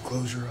 Helps if you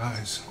close your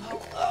eyes.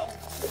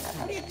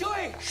 What are you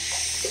doing?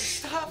 Shh.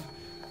 Stop.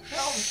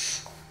 Help.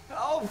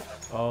 Help.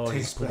 Oh,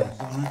 Tastes he's putting.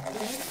 bad, don't it?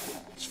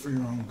 It's for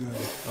your own good.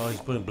 Oh, he's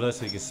putting blood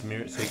so he can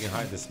smear it, so he can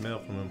hide the smell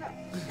from him.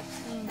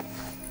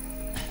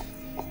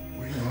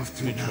 Where are you off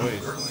to Good now, choice.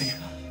 girlie?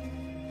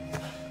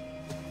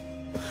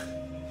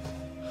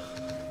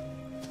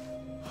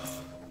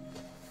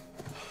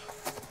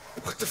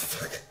 What the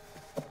fuck?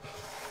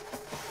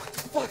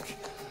 What the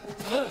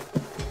fuck?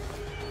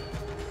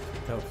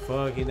 The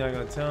fuck? He's not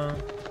gonna tell him?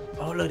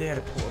 Oh, look, they had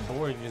a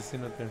board just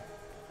sitting up there.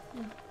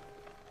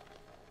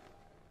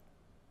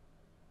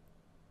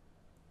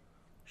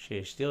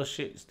 Shit,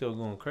 still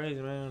going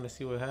crazy, man. Let's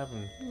see what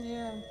happened.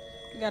 Yeah.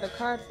 You got a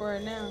card for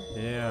it now.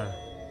 Yeah.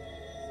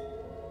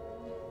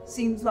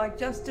 Seems like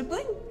just a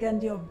blink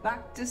and you're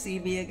back to see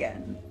me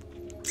again.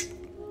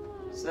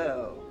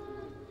 So,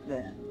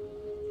 then,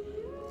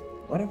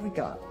 what have we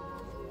got?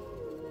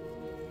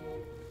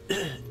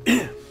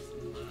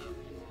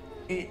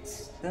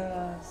 It's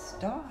the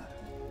star.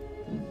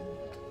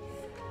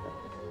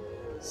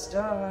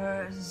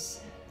 Stars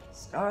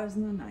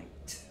in the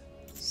night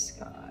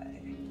sky.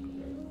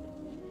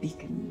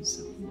 Beacons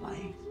of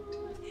light.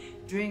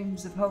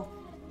 Dreams of hope,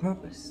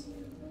 purpose,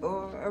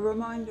 or a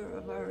reminder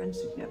of our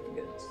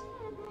insignificance.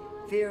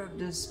 Fear of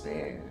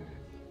despair.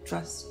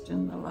 Trust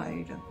in the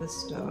light of the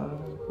star.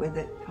 With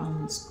it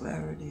comes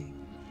clarity.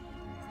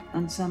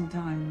 And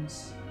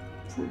sometimes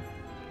proof.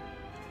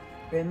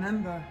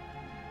 Remember,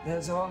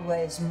 there's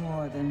always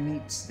more than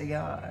meets the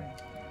eye.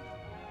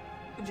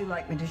 Would you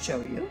like me to show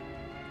you?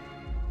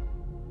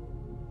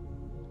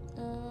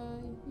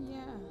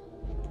 Yeah.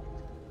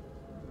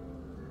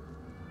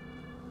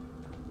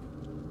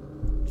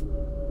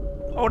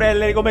 Oh, that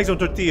lady, go make some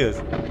tortillas.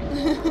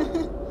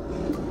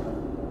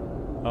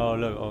 Oh,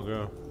 look, oh,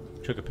 girl.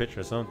 Took a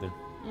picture or something.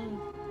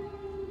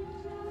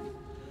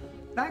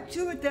 Back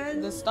to it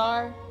then. The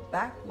star.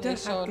 Back to They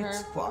showed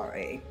Hackett's her.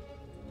 Quarry.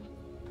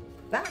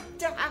 Back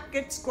to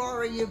Hackett's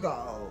Quarry you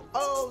go.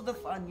 Oh, the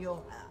fun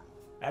you'll have.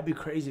 That'd be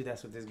crazy if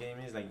that's what this game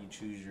is. Like, you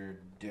choose your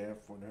death,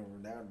 whatever.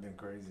 That would've been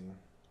crazy.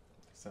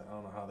 So, I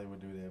don't know how they would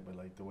do that, but,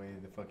 like, the way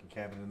the fucking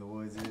cabin in the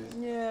woods is.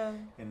 Yeah.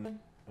 And,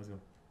 let's go.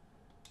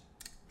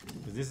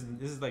 Because this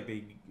is like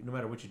they, no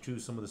matter what you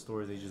choose, some of the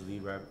stories, they just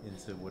lead right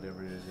into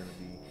whatever it is going to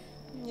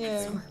be.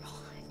 Yeah.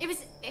 It was.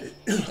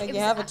 Like, It you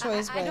have a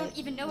choice, I but don't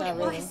even know what not it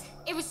really. was.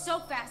 It was so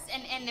fast,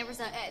 and there was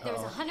a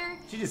hunter.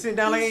 She just sitting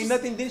down like ain't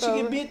nothing. Didn't she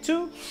get bit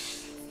too?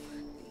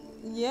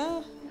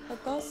 Yeah, I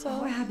thought so.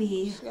 Oh,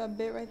 Abby. She got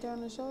bit right there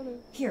on the shoulder.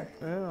 Here.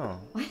 Yeah.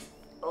 What?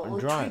 Oh, I'm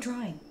try drawing.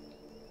 drawing.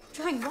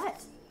 Drawing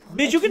what?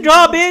 Bitch, you can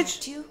draw,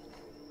 bitch. You?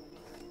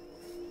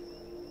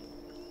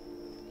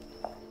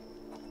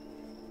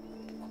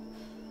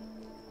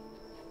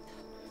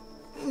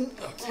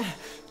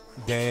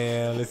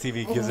 Damn, let's see if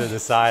he gives her the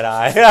side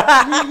eye.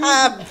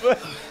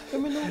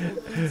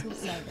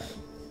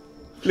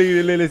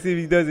 Let's see if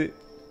he does it.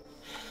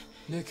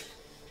 Nick,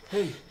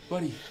 hey,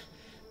 buddy. Can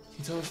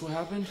you tell us what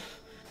happened?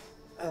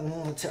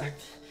 Animal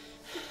attacked.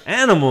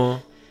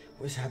 Animal?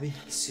 Where's Abby?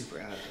 He's super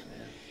out of it,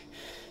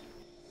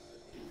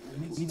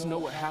 man. We need to know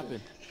what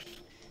happened.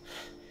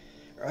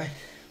 Right.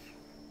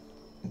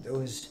 There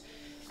was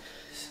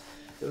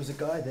a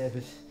guy there,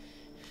 but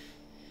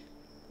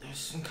there was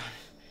some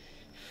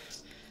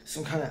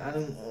kind of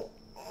animal.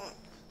 What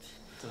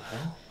the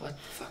hell? What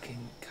fucking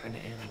kind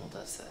of animal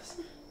does this?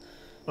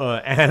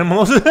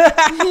 Animals?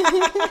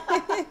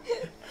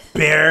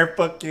 Bear,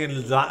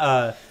 fucking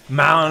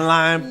mountain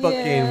lion,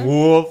 fucking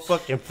wolf,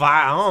 fucking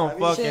fire. I don't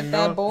fucking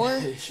know. That boar?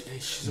 Hey,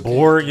 she's okay.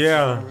 Boar, She's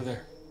yeah. over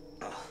there.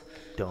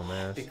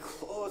 Dumbass.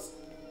 Because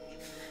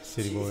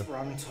City she boy. was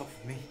right on top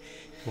of me.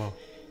 Wow.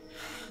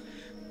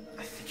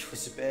 I think it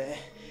was a bear.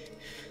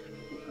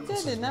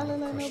 That did not look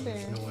like no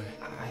bear. No way.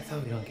 I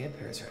thought we don't get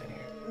bears around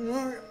here.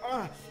 No,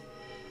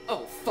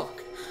 Oh fuck!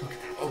 Look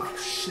at that. Oh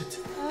shit.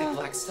 That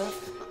black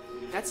stuff.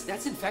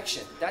 That's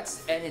infection.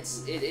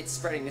 It's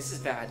spreading. This is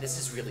bad. This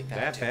is really bad.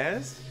 That too.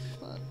 fast?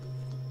 Fuck.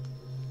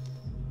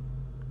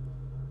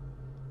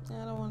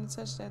 I don't want to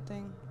touch that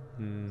thing.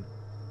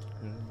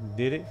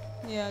 Did it?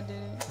 Yeah, I did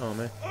it. Oh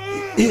man.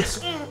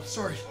 Yes.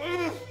 Sorry.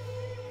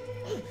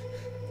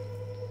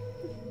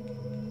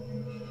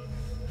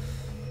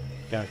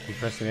 Gotta keep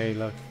pressing A,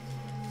 look.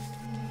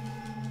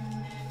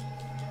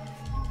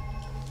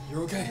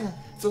 You're okay.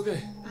 It's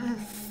okay.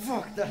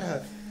 fuck, that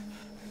hurt.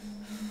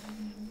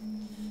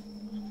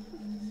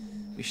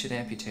 We should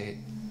amputate.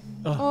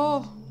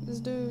 Oh, this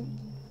dude.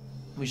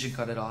 We should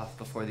cut it off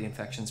before the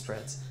infection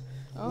spreads.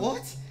 Oh,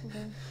 What?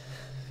 Okay.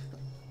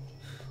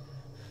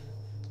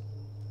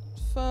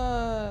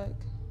 Fuck.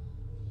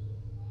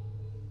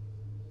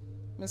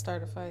 Let's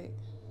start a fight.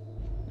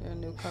 They're a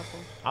new couple.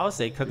 I would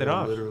say cut it You're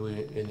off.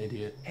 literally an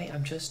idiot. Hey,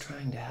 I'm just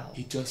trying to help.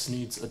 He just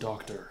needs a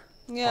doctor.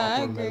 Yeah, I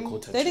Proper agree. medical They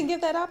attention. didn't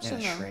give that option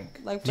Yeah, though. shrink.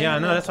 Like, Yeah, I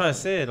for know. him. That's why I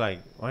said, like,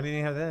 why didn't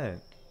he have that?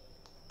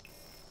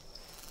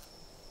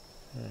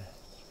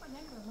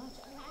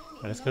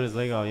 Let's cut his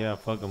leg off. Yeah,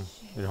 fuck him.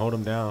 And hold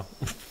him down.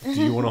 Do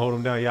you want to hold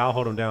him down? Yeah, I'll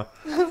hold him down.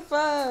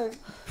 Fuck.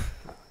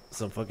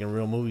 Some fucking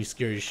real movie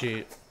scary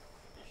shit.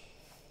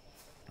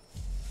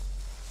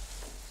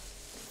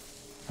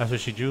 That's what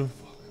she drew?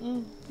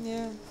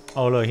 Yeah.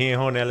 Oh, look, he ain't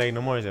holding that leg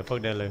no more. He said,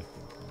 fuck that leg.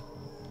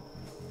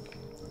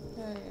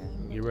 Oh,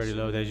 yeah. Get ready,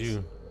 love. That's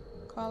you.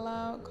 Call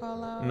out,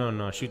 call out.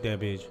 No, shoot that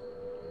bitch.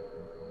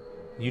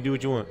 You do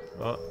what you want.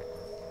 Oh.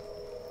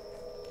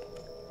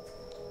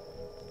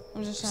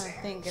 I'm just trying to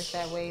think if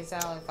that weighs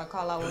out. If I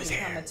call out, will he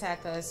come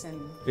attack us?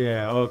 And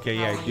Yeah, okay,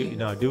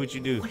 yeah. Do what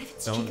you do. What if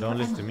it's Don't Jacob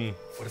listen to Emma? me.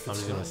 What if I'm it's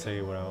just gonna Emma? say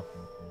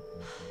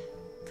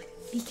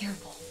Be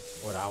careful.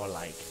 what I would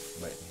like,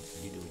 but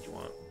you do what you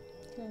want.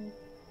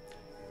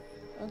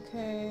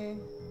 okay.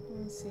 Let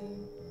me see.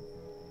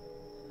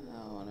 I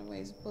don't want to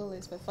waste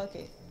bullets, but fuck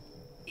it.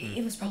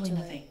 It was probably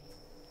nothing.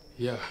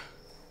 Yeah.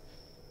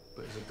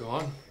 But is it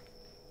gone?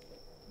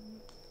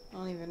 I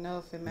don't even know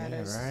if it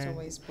matters to right.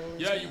 waste bullets.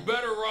 Yeah, you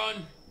better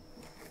run.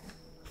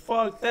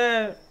 Fuck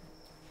that.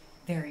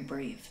 Very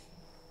brave.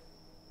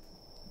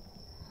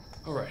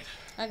 All right.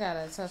 I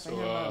gotta toughen So,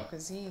 him up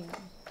because he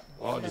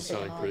Well, I'm just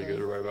sounding pretty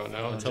good right about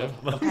now.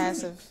 the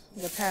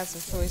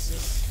passive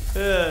choices.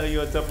 Yeah, you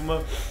gonna tough him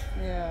up?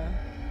 Yeah.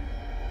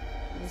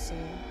 Let me see.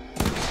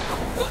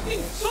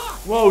 Fucking fuck!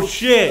 Whoa,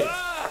 shit!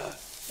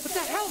 What the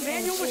hell,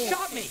 man? You almost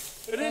shot me!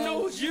 I didn't know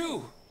it was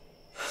you.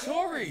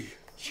 Sorry.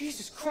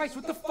 Jesus Christ,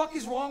 what the fuck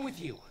is wrong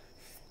with you?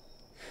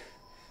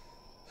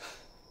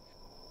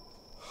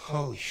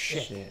 Holy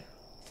shit.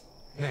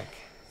 Nick.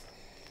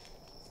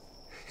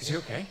 Is he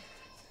okay?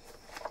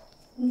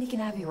 Nick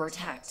and Abby were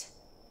attacked.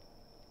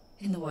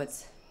 In the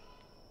woods.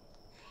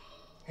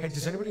 Hey,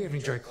 does anybody have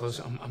any dry clothes?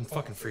 I'm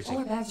fucking All freezing.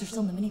 our bags are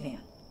still in the minivan.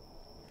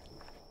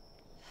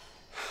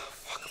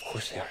 Fuck, of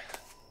course they are.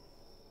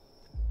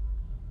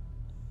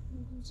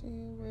 Let's see,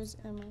 where's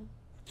Emma?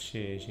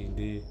 Shit, she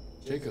did.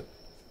 Jacob,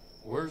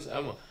 where's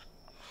Emma?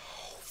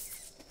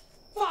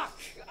 Fuck!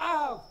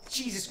 Oh,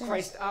 Jesus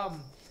Christ.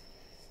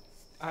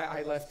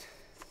 I left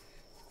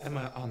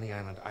Emma on the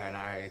island, and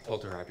I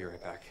told her I'd be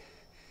right back.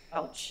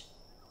 Ouch.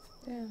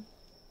 Yeah.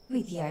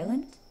 Wait, the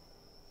island?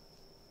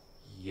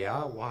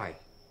 Yeah, why?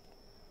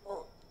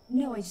 Well,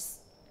 no, I just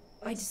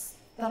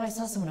thought I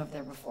saw someone over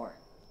there before.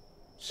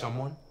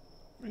 Someone?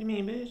 What do you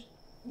mean, bitch?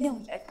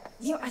 No,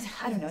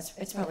 I don't know.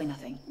 It's probably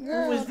nothing.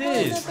 When was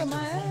this?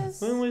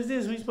 When was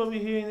this? We supposed to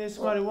be hearing this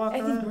somebody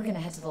walking I think around? we're gonna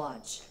head to the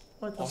lodge.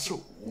 What the Also,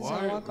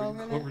 why are we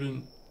covered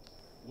in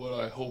what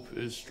I hope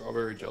is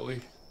strawberry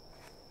jelly?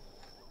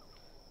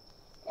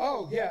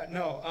 Oh yeah,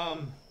 no.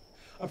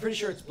 I'm pretty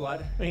sure it's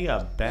blood. He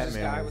got There's this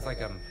guy Batman. with like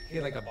he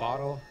had like a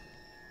bottle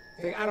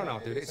thing. I don't know,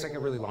 dude. It's like a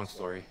really long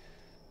story.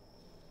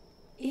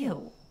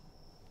 Ew.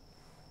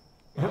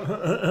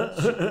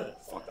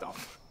 Fucked up.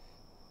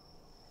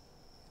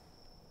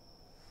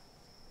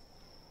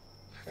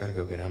 I gotta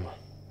go get Emma.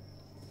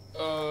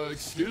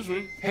 Excuse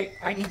me? Hey,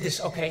 I need this,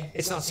 okay?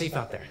 It's not safe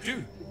out there.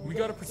 Dude, we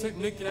gotta protect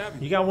Nick and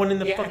Abby. You got one in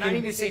the Yeah, fucking... and I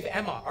need to save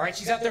Emma, alright?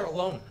 She's out there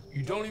alone.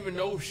 You don't even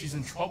know if she's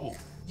in trouble.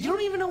 You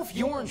don't even know if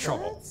you're in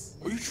trouble.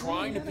 Are you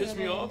trying to piss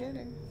me off?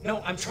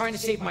 No, I'm trying to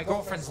save my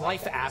girlfriend's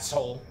life,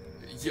 asshole.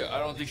 Yeah, I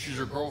don't think she's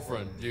your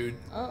girlfriend, dude.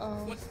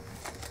 Uh-oh.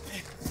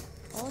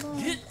 Hold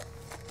on.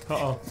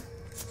 Uh-oh.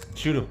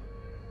 Shoot him.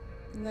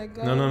 Let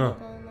go. No. Let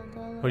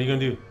go. What are you gonna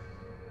do?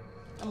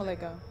 I'm gonna let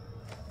go.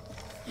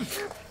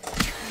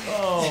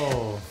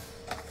 Oh.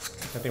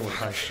 That thing would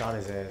probably shot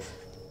his ass.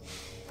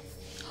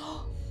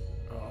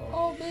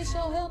 Oh, bitch,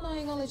 oh, hell no, I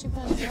ain't gonna let you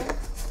punch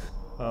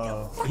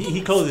me.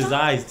 He closed his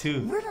eyes,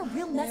 too. We're in a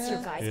real mess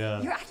here, guys.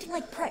 Yeah. You're acting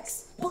like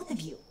pricks, both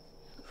of you.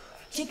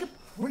 Jacob,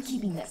 we're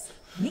keeping this.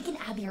 Nick and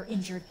Abby are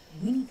injured.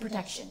 We need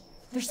protection.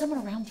 There's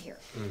someone around here.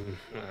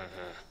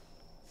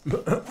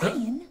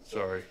 Ryan,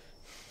 Sorry.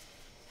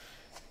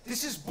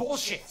 This is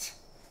bullshit.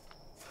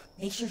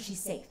 make sure she's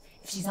safe.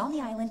 If she's on the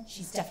island,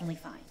 she's definitely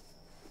fine.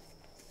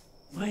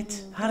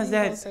 What? How does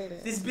that...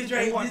 This bitch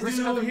right here, this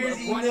dude over here is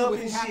eating up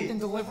with and Captain shit.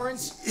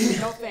 Deliverance?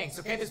 No thanks,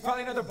 okay? There's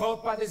probably another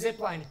boat by the zip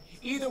line.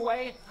 Either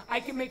way, I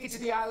can make it to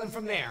the island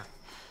from there.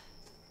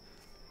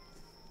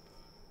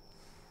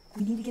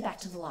 We need to get back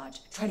to the lodge.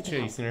 Try to get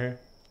help. Chasing her.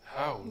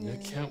 How?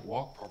 Nick can't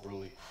walk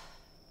properly.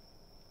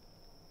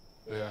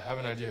 Yeah, I have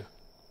an idea.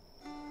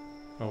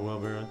 Oh, well,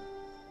 bro.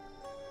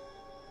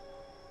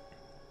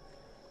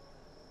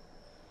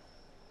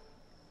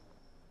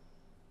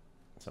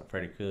 Some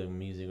pretty cool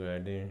music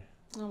right there.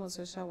 I almost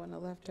wish I wouldn't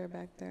have left her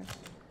back there.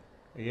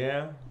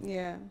 Yeah?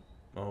 Yeah.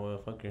 Oh, well,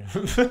 fuck her.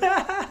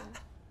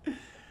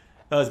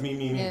 That was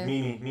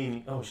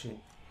me. Oh, shit.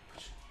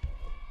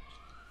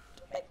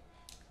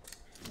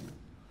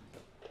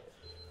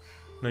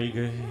 No, you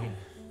good?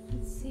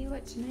 Let's see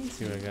what tonight's.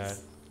 See what I got.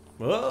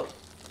 Whoa!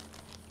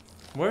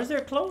 Where's their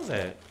clothes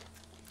at?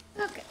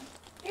 Okay,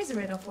 here's a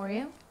riddle for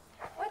you.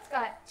 What's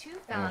got two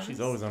Oh, thumbs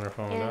she's always on her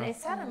phone, and though. is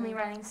suddenly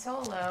running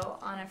solo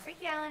on a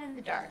freaky island in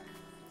the dark?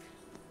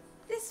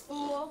 This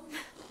fool.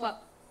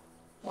 Well,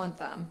 one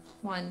thumb.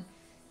 One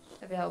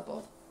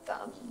available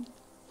thumb.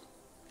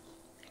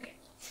 Okay.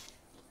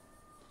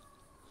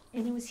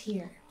 And it was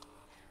here,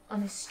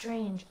 on this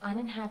strange,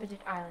 uninhabited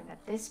island,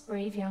 that this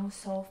brave young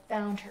soul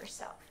found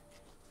herself.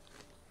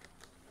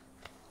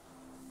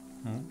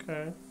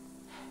 Okay.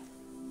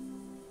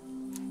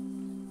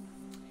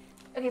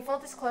 Okay, full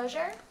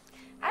disclosure,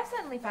 I've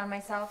suddenly found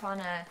myself on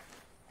a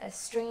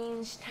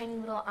strange, tiny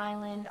little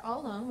island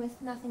all alone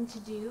with nothing to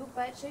do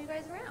but show you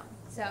guys around.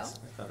 So,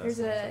 there's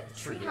a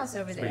treehouse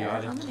over there.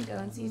 I'm gonna go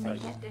and see if I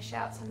can't dish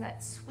out some of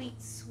that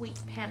sweet, sweet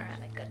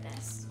panoramic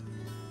goodness.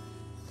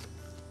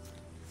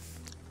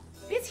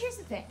 Because here's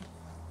the thing.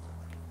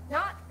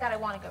 Not that I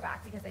want to go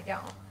back, because I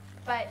don't.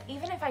 But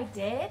even if I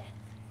did,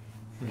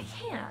 I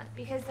can't,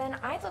 because then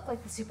I'd look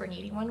like the super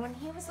needy one when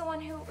he was the one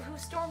who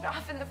stormed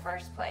off in the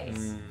first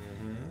place. God,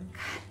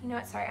 you know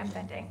what? Sorry, I'm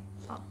venting.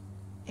 I'll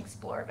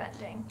explore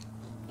venting.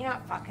 You know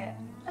what? Fuck it.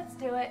 Let's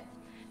do it.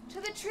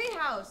 To the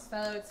treehouse,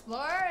 fellow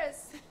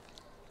explorers.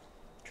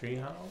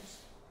 Treehouse?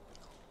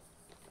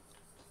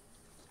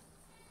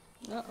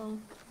 Uh-oh.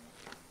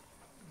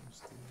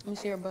 Let me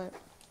see your butt.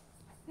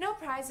 No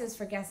prizes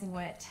for guessing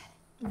what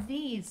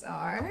these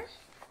are.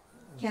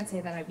 Can't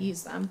say that I've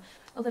used them.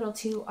 A little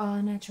too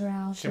au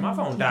natural. Shit, my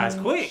phone dies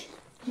quick.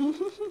 You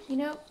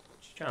know,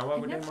 She's trying to walk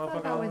I've with that never thought motherfucker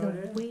about where over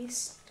the there.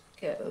 waist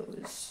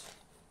goes.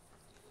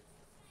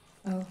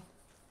 Oh.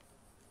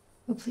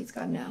 Oh, please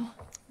God, no.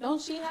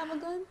 Don't she have a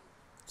gun,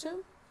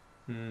 too?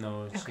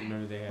 No, she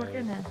remember they We're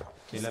had. gonna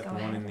They just left go the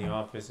one ahead in the and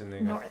office and they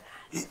ignore got.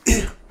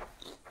 that.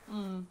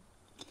 Mm.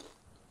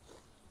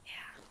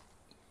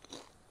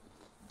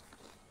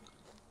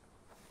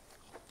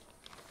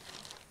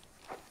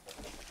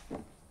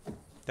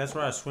 That's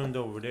why I swimmed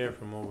over there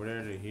from over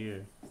there to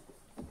here.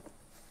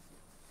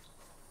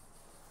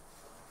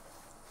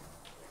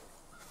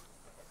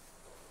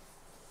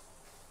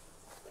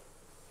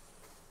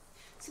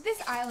 So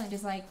this island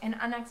is like an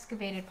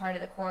unexcavated part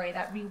of the quarry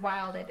that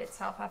rewilded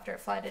itself after it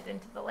flooded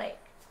into the lake.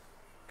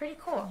 Pretty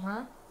cool,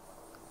 huh?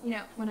 You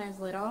know, when I was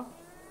little,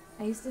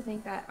 I used to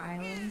think that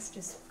islands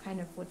just kind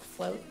of would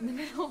float in the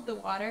middle of the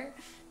water,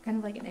 kind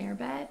of like an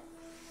airbed.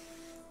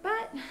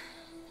 But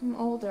I'm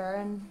older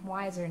and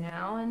wiser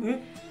now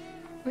and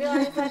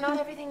realize that not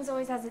everything's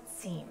always as it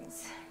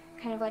seems.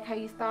 Kind of like how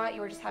you thought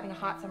you were just having a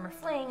hot summer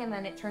fling and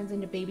then it turns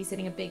into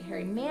babysitting a big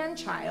hairy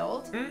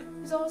man-child.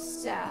 Who's all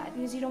sad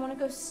because you don't want to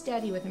go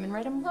steady with him and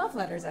write him love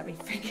letters every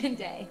freaking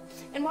day.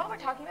 And while we're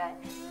talking about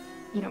it,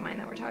 you don't mind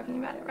that we're talking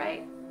about it,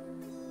 right?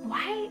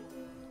 Why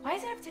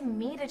is it up to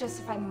me to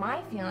justify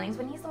my feelings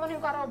when he's the one who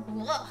got all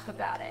blah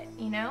about it,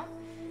 you know?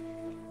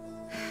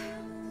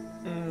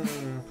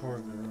 Poor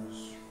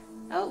girls.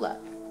 Oh, look.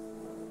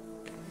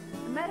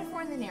 A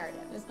metaphor in the narrative.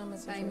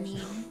 By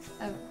means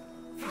of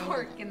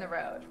fork in the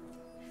road.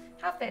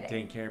 How fitting.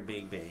 Take care,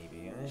 big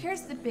baby.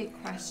 Here's the big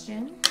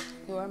question.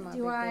 You are my Do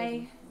big I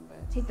baby,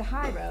 take the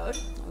high road, I love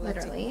taking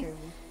literally, care of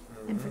you.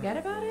 and forget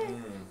about it?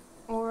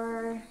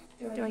 Or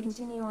do I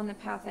continue on the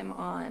path I'm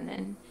on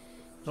and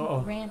keep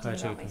ranting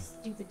about my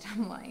stupid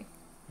dumb life?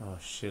 Oh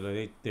shit,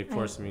 like they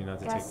forced me not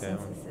to take that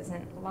Since one. this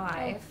isn't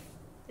live,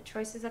 the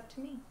choice is up to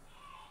me.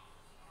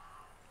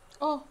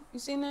 Oh, you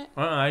seen that?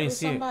 I didn't There's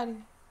see it. somebody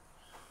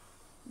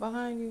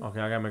behind you. Okay,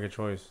 I gotta make a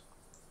choice.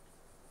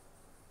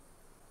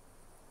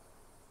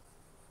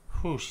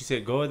 Whew, she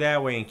said go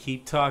that way and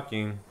keep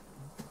talking.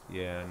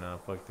 Yeah, no,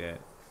 fuck that.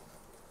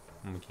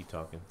 I'm gonna keep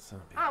talking. Son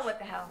of a bitch. Oh, what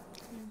the hell?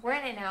 We're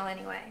in it now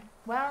anyway.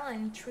 Well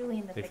and truly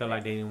in the They thick felt of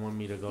like it. they didn't want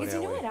me to go Because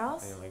that you know way. what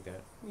else? I didn't like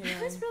that.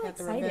 I was really have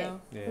to excited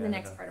rebel. Yeah, for the I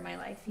next know. part of my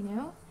life, you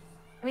know?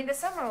 I mean, the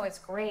summer was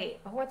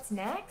great, but what's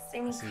next? I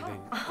mean, See, come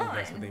that's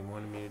what on. they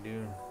wanted me to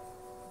do.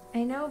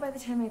 I know by the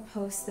time I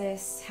post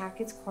this,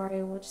 Hackett's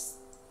Quarry will just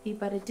be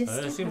but a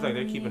distant It seems like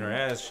they're memory. keeping her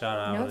ass shot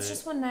out You know, of it's it.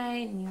 just one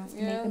night, and you have to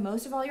make Yeah. the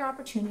most of all your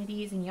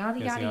opportunities, and yada,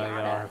 Yes, yada, yada, yada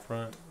on her yada.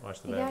 front.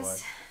 Watch the I bad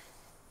guess boy.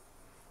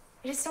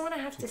 I just don't want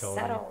to have She to told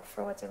me. settle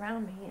for what's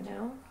around me, you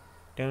know?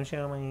 Don't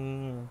show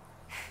me.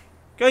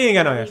 Go, you ain't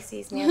got no Nobody ass.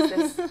 sees me as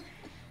this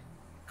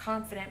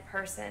confident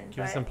person, Give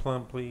me but some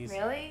plump, please.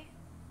 really?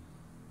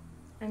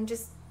 I'm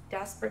just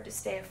desperate to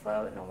stay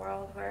afloat in a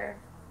world where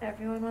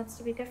everyone wants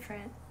to be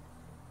different.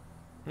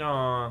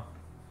 Aw.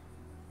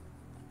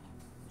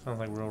 Sounds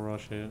like real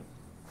shit.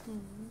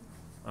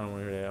 I don't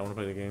want to hear that. I want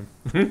to play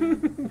the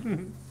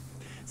game.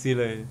 See you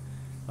later.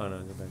 Oh no,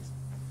 go back.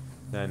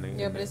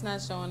 Yeah, but it's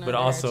not showing But under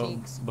our also,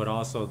 cheeks. but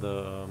also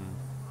the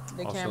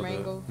The also camera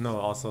angle? No,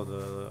 also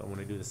the when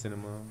they do the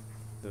cinema.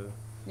 The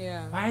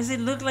Yeah. why does it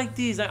look like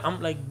these? I'm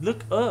like,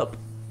 look up.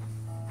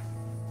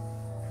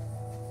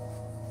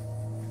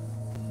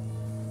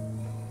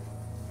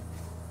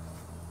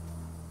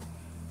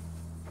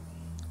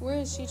 Where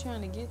is she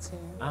trying to get to?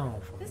 I don't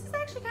know. This is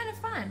actually kind of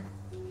fun.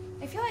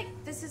 I feel like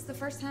this is the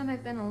first time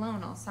I've been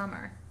alone all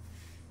summer.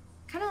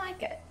 Kind of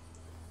like it.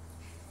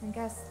 I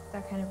guess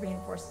that kind of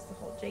reinforces the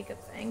whole Jacob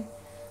thing.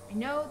 I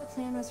know the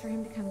plan was for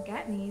him to come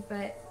get me,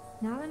 but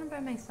now that I'm by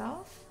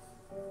myself,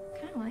 I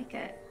kind of like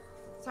it.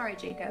 Sorry,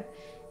 Jacob,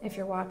 if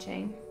you're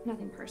watching.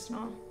 Nothing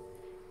personal.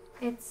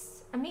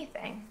 It's a me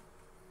thing.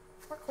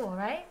 We're cool,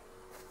 right?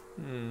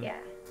 Yeah,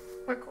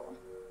 we're cool.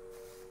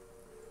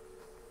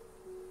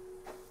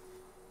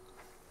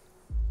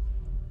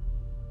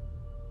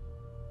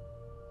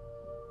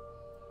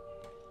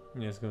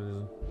 Yeah, let's go to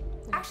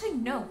this. Actually,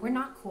 no, we're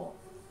not cool.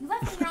 You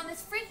left me here on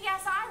this freaky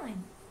ass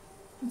island.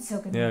 I'm so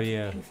good Yeah, to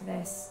yeah. pay for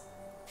this.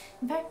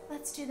 In fact,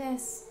 let's do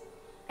this.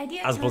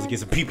 Idea I was supposed to time. get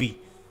some pee-pee.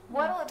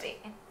 What'll it be?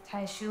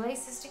 Tie his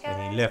shoelaces together?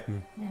 And he left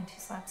me. No, too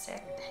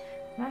slapstick.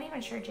 I'm not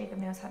even sure Jacob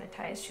knows how to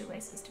tie his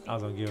shoelaces to be I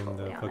was gonna give him the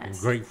totally fucking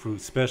honest.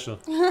 grapefruit special.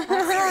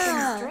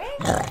 I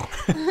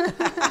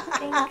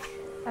think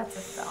that's a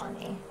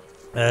felony.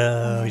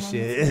 Oh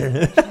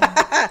shit.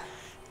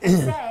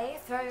 Say,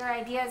 throw your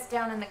ideas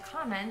down in the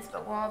comments,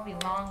 but we'll all be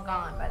long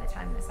gone by the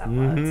time this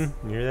uploads.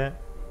 You hear that?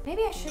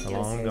 Maybe I should do a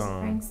Long series of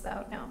gone. pranks,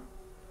 though.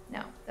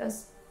 No,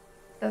 those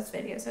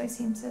videos always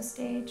seem so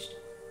staged.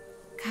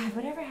 God,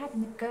 whatever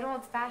happened to good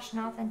old-fashioned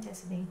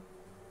authenticity?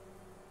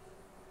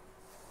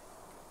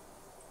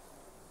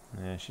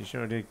 Yeah, she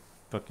sure did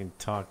fucking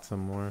talk some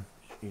more.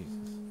 Jesus.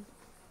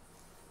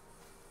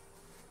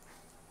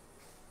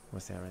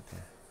 What's that right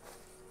there?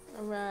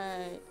 All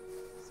right.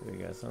 So we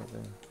got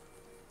something.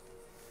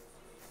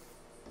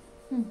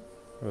 Hmm.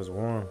 It was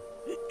warm.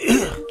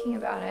 Thinking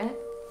about it,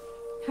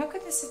 how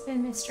could this have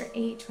been Mr.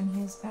 H when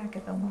he was back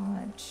at the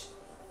lodge?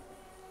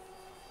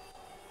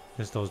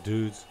 Just those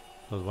dudes,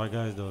 those white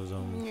guys, those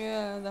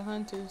Yeah, the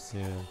hunters.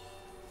 Yeah.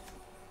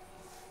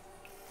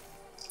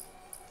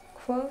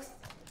 Quoth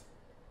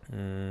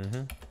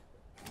Mm-hmm.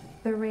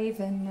 the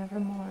raven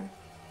nevermore.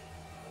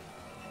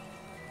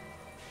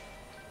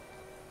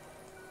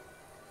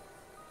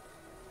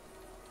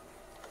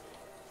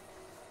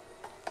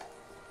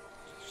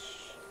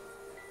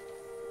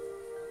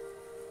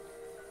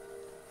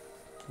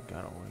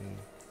 Got away.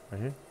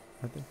 Right here?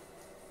 Right there?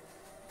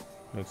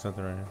 Look,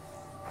 something right here.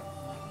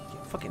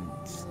 Yeah, fucking.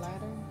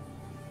 Ladder.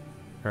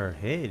 Her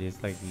head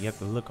is like you have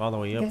to look all the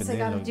way up Guess and I then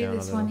gotta look do down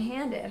this a little.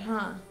 one-handed,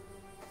 huh?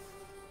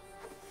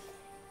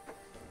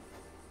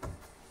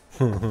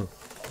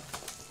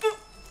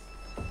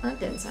 That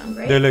didn't sound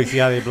great. There, look, see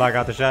how they block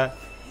out the shot?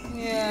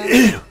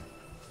 Yeah.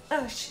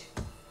 Oh shit.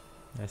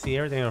 I see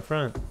everything up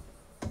front.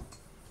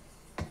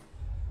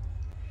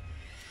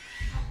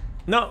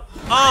 No.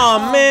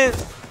 Oh, man.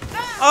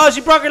 Oh,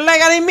 she broke her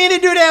leg. I didn't mean to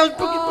do that. I was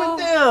fucking putting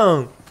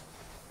Damn!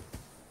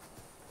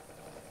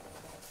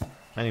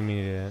 I didn't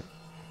mean to do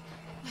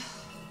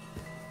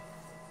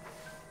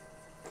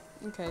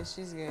that. Okay,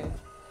 she's good.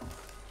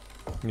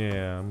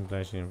 Yeah, I'm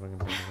glad she didn't fucking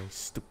do that.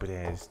 Stupid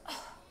ass.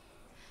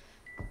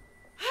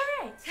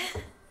 Alright.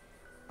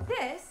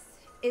 This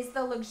is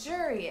the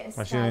luxurious.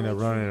 Why she ended up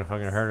running and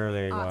fucking hurt her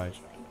leg, watch.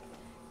 Obviously.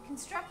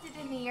 Constructed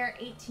in the year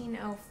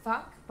 1800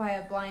 fuck by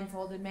a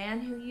blindfolded man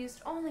who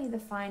used only the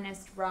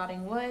finest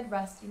rotting wood,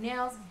 rusty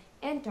nails,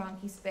 and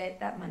donkey spit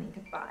that money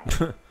could buy.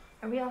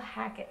 A real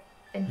Hackett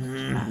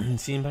vintage classic.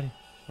 See anybody?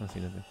 I don't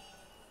see nothing.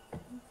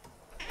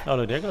 Oh,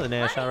 look, there goes the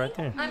nail shot right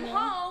there. I'm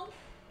home.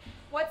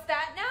 What's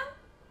that now?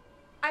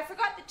 I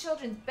forgot the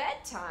children's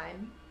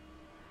bedtime.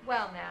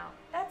 Well now,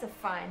 that's a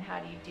fine how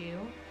do you do.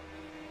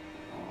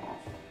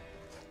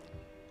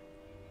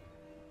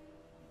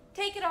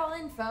 Take it all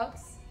in,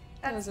 folks.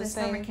 That's the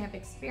summer camp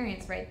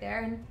experience right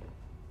there. And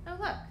oh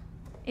look,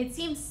 it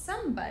seems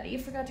somebody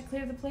forgot to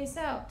clear the place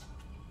out.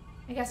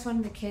 I guess one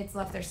of the kids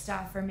left their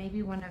stuff, or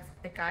maybe one of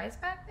the guys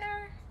back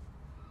there.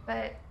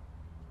 But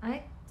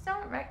I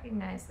don't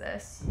recognize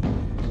this.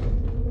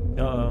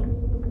 Uh-oh.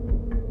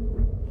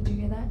 Did you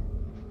hear that?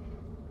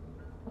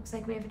 Looks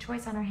like we have a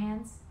choice on our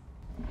hands.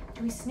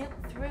 Do we snoop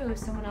through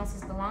someone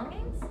else's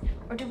belongings?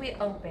 Or do we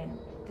open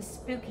the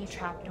spooky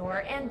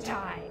trapdoor and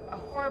die a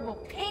horrible,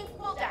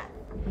 painful death?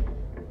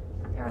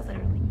 There are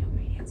literally no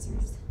right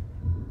answers.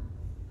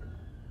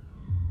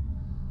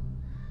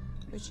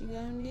 What you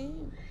gonna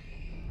do?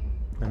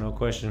 No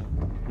question.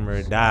 I'm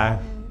ready to die.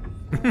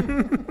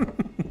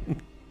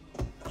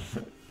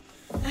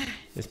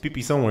 There's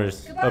pee-pee somewhere.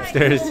 Goodbye,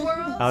 Upstairs. cool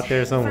world. Out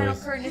there somewhere. The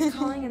final curtain is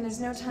calling and there's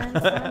no time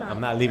to sign I'm off.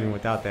 not leaving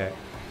without that.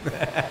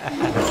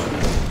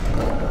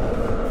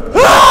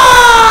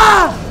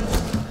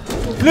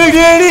 Look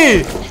at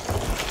it!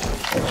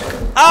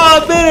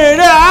 Oh, better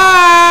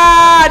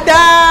die!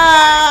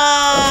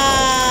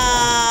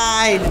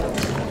 Died!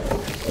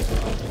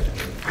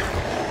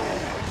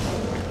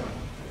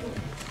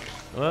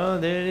 Well,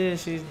 there it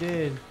is. She's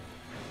dead.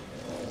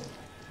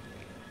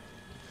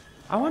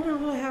 I wonder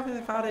what happened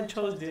if I had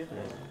chose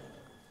different.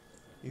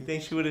 You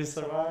think she would have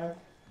survived?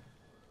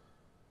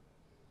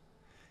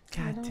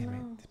 God damn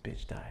it. This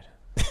bitch died.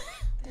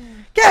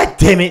 God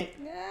damn it!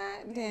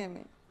 God damn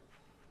it.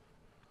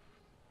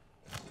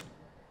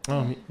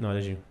 Oh, no,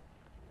 that's you.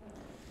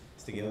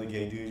 It's the other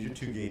gay dudes. You're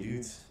two gay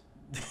dudes.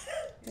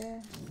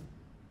 Yeah.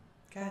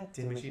 God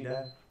damn it, she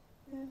died.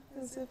 Yeah,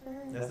 that's it for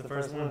her. That's the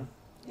first one.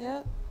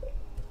 Yep.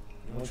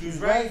 You want to choose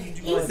right, you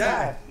gonna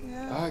die.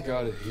 Yeah. I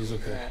got it. He's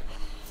okay.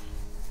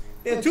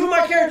 Yeah, two of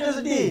my characters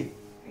are dead.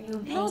 Are you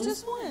in pain? No,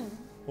 just one.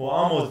 Well,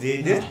 almost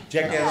did. This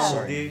jackass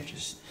almost did.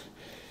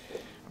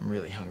 I'm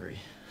really hungry.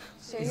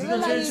 Is he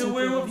gonna turn into a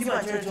werewolf? He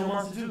might turn into a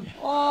monster too.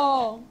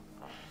 Oh,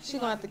 she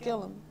gonna have to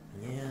kill him.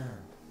 Yeah.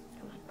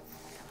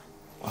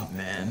 Oh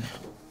man,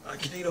 I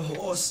can eat a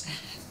horse.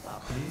 I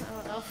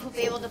don't know if we'll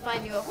be able to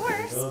find you a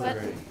horse, but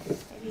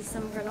maybe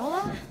some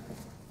granola?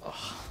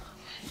 Oh,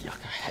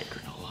 yuck, I hate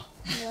granola.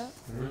 Yeah.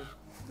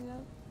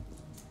 Yeah.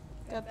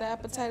 Got the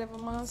appetite of a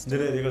monster.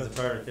 There goes the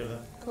fire killer.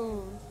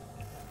 Cool.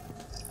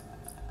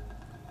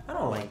 I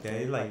don't like that.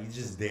 It's like you're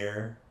just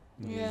there.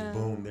 And Yeah. just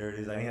boom, there it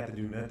is. I ain't have to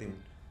do nothing.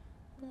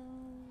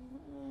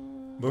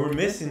 But we're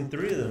missing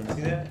 3 of them.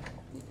 See that?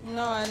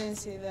 No, I didn't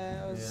see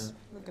that. I was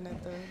looking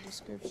at the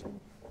description.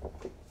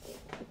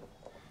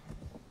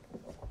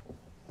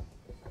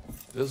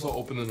 This will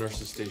open the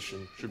nurse's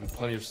station. Should be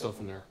plenty of stuff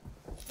in there.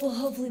 Well,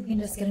 hopefully we can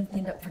just get him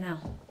cleaned up for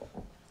now.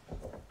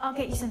 I'll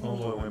get you something. Oh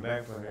boy, went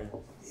back for her.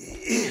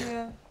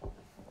 Yeah.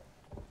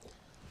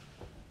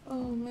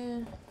 Oh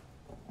man.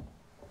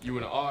 You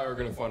and I are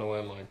gonna find a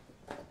landline.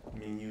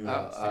 Me and you.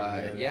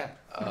 Yeah.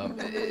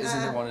 Isn't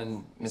there one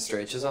in Mr.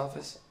 H's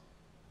office?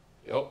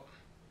 Yep.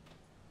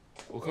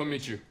 We'll come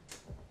meet you.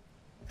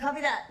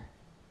 Copy that.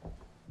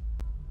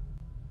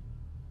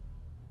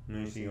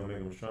 No, she gonna make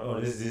him strong. Oh,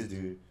 this is this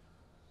dude.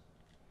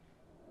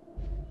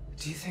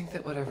 Do you think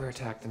that whatever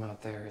attacked them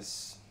out there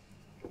is,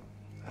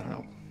 I don't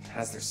know,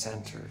 has their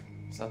scent or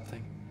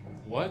something?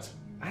 What?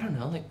 I don't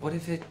know. Like, what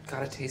if it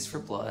got a taste for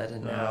blood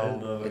and now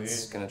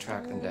it's gonna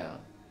track them down?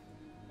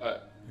 I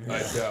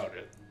doubt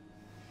it.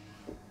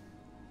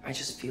 I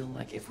just feel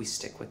like if we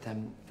stick with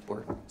them,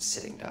 we're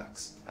sitting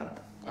ducks. I don't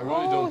know. I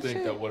really don't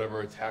think that whatever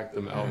attacked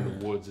them out in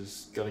the woods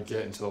is gonna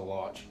get into the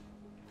lodge.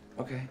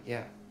 Okay,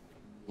 yeah.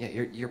 Yeah,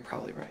 you're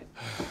probably right.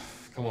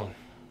 Come on.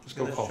 Let's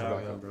go call her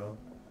back up. Bro.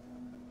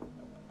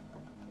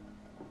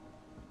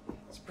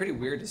 It's pretty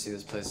weird to see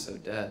this place so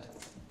dead.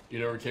 You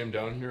never came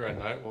down here at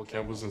night while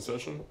camp was in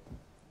session?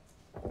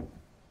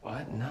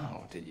 What?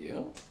 No, did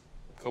you?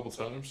 A couple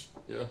times,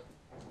 yeah.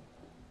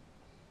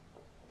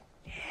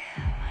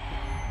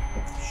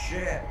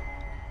 Shit.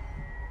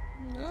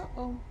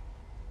 Uh-oh.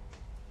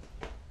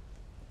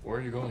 Where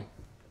are you going?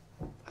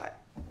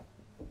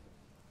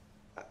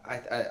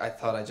 I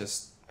thought I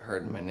just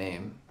heard my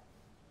name.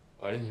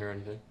 I didn't hear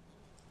anything.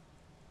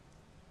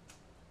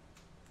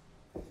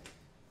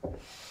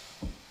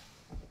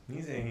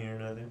 He's ain't hearing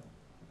nothing.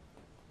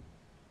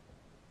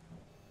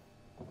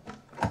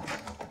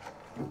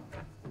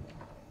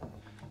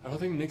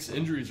 think Nick's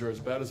injuries are as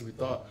bad as we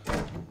thought.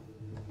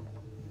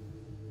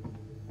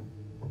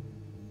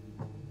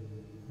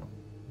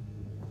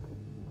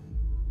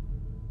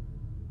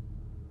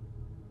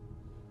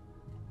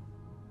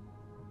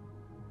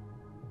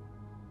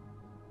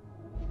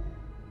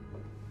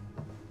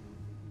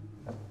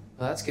 Well,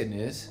 that's good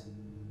news.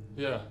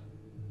 Yeah.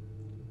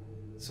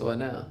 So what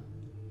now?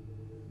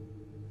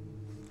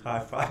 High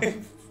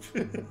five.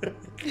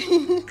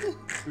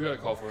 We gotta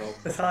call for help.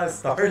 That's how it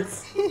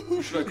starts.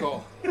 Who should I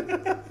call?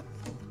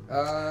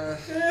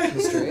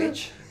 Mr.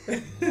 H?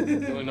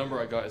 The only number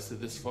I got is to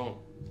this phone.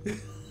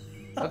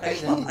 Okay,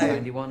 then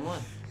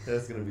 911.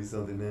 That's gonna be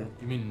something, man.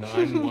 You mean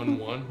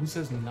 911? Who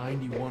says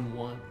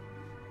 911?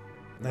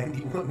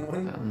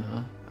 911? I don't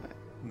know.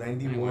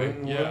 91? Anyway,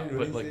 yeah,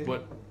 but like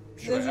what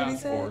should That's I what he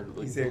ask said. for?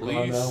 Like He said call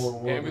police,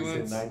 911. He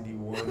ambulance? said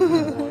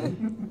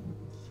 91.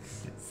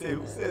 Say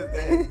who says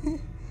that?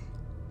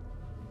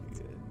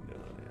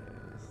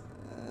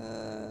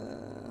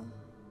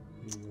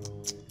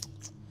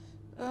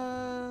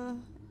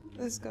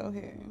 Let's go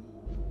here.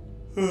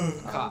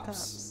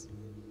 Cops.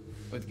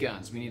 With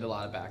guns. We need a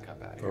lot of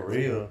backup out here. For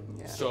real?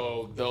 Yeah.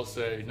 So they'll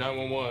say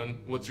 911.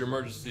 What's your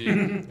emergency?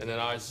 And then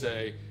I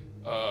say,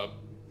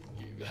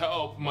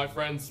 help! My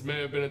friends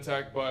may have been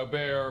attacked by a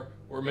bear,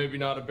 or maybe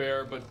not a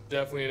bear, but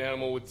definitely an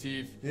animal with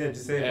teeth. Yeah,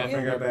 just say and my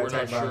friend got we're not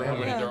attacked by sure an how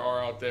many animal. there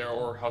are out there,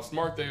 or how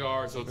smart they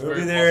are. So it's We'll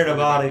very be there in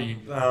possible about they a might be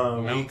week,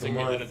 a mounting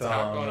an month.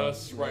 attack on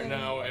us right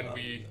now, and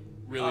we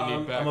really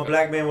need backup. I'm a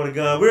black man with a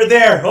gun. We're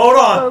there. Hold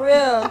on. For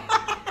real.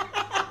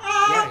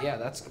 Yeah,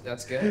 that's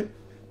good.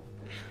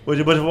 With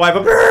a bunch of white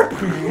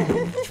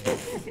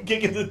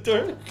kicking the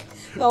dirt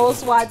The old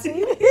SWAT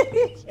team.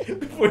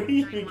 before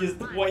he even gets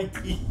the white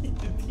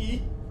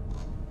teeth.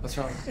 What's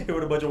wrong? With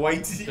a bunch of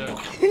white teeth.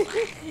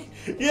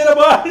 Get him,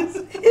 boys.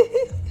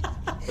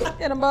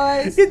 Get 'em,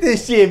 boys. Get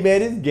this shit, man.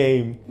 This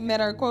game.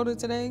 Met our quota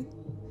today.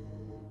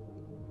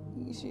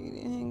 You sure you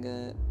didn't hang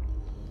good?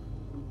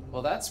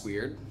 Well, that's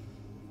weird.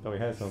 Oh, we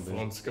had something.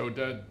 Phones go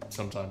dead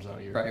sometimes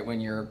out here. Right when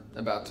you're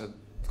about to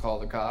call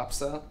the cops,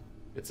 though?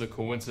 It's a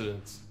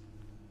coincidence.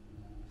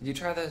 Did you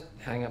try the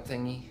hang up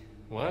thingy?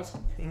 What?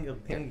 Hang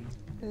up thingy.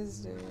 This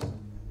dude.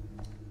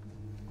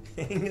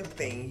 Hang up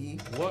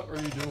thingy. What are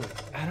you doing?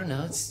 I don't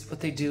know. It's what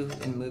they do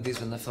in movies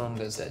when the phone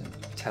goes dead.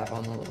 Tap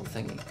on the little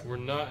thingy. We're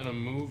not in a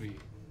movie.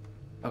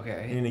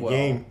 Okay. In a well,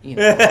 game. You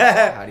know,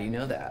 how do you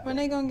know that? When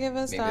they gonna give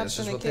us Maybe the that's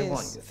option just to what they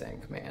want kiss? you to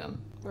think,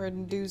 man. Or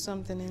do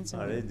something Oh,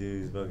 intimate? this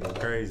dude's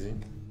fucking crazy.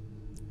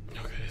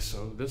 Okay,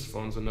 so this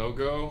phone's a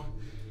no-go.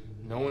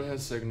 No one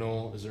has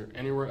signal. Is there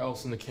anywhere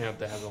else in the camp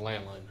that has a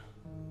landline?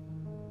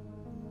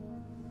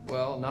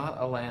 Well, not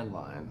a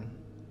landline.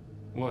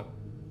 What?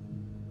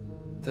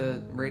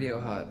 The radio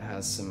hut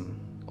has some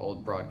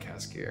old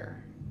broadcast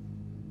gear.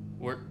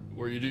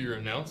 Where you do your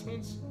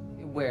announcements?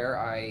 Where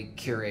I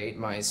curate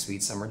my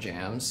sweet summer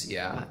jams,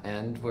 yeah,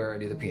 and where I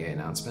do the PA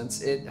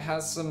announcements. It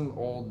has some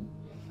old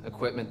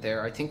equipment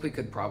there. I think we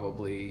could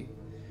probably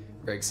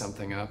rig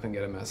something up and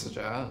get a message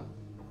out.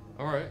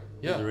 All right,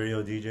 yeah. There's a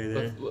radio DJ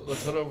there.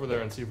 Let's head over there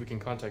and see if we can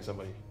contact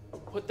somebody.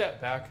 Put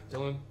that back,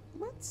 Dylan.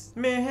 What?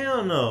 Man,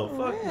 hell no. For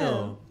Fuck real.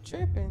 no.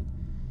 Tripping.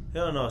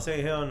 Hell no.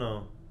 Say hell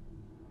no.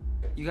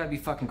 You gotta be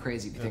fucking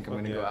crazy if you think I'm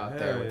gonna go out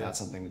there hell without yeah.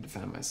 something to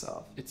defend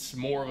myself. It's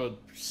more of a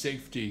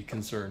safety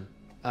concern.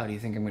 Oh, do you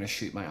think I'm gonna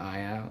shoot my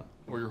eye out?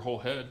 Or your whole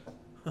head.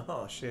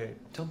 Oh, shit.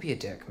 Don't be a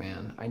dick,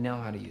 man. I know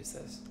how to use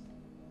this.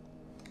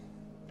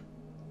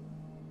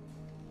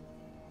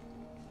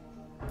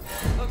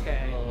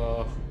 Okay.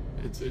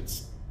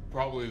 It's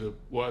probably the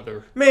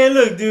weather. Man,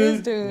 look, This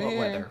dude. dude What here.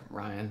 weather,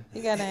 Ryan?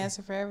 He got an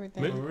answer for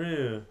everything. Maybe- For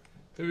real.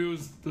 Maybe it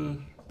was the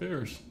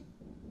bears.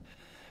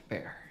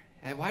 Bear.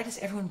 And why does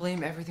everyone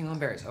blame everything on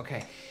bears?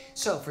 Okay,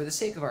 so for the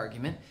sake of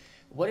argument,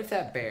 what if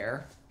that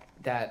bear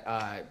that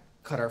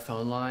cut our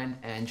phone line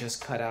and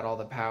just cut out all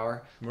the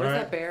power, what if Right.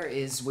 that bear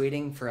is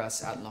waiting for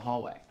us out in the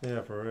hallway?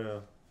 Yeah, for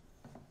real.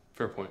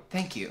 Fair point.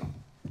 Thank you.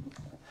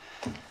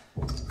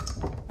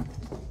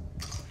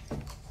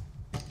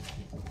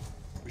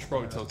 We should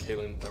probably tell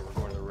Caitlin that we're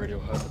going to the radio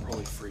hut. They're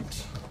probably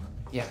freaks.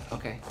 Yeah,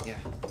 okay, yeah,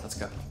 let's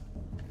go.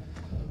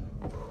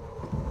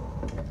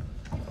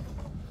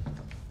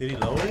 Did he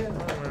load it?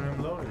 I don't remember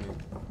him loading it.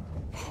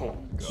 Oh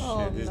my god.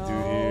 Oh, Shit, this no. dude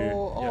here. Yeah,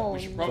 Oh, we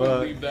should probably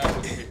Fuck. leave that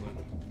with Caitlin.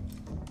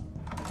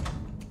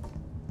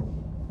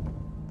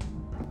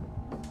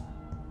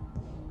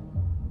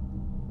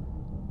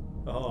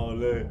 Oh,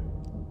 look.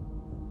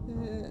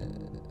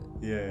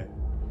 Yeah.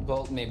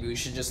 Well, maybe we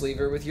should just leave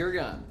her with your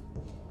gun.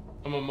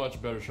 I'm a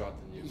much better shot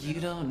than you.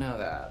 You don't know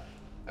that,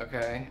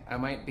 okay? I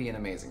might be an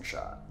amazing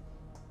shot.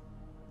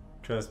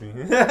 Trust me.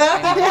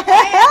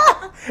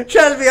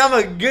 Trust me, I'm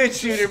a good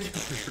shooter.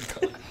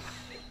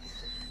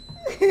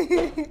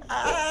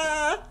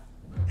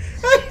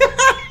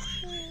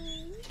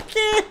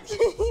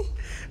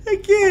 I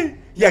can't.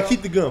 Yeah, No.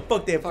 keep the gun.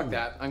 Fuck that. Fuck fool.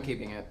 that, I'm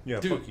keeping it. Yeah,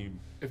 Dude, fuck you.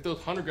 if those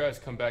hunter guys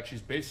come back,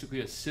 she's basically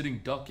a sitting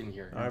duck in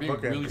here. You're Alright, being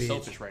fuck that really bitch.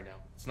 selfish right now.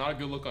 It's not a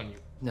good look on you.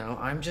 No,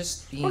 I'm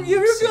just being Fuck you,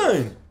 your safe.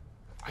 gun.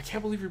 I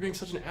can't believe you're being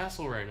such an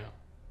asshole right now.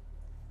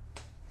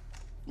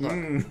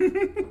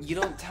 Look, you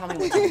don't tell me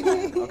what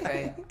to do,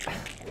 okay?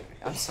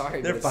 I'm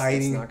sorry, They're but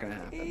fighting. it's not gonna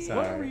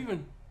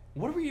happen.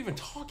 What are we even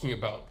talking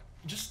about?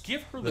 Just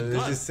give her the There's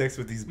gun. just sex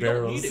with these We don't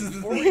barrels. need it.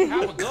 We already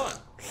have a gun.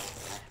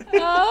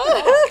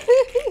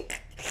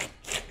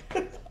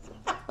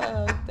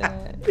 Fuck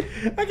that.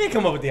 I can't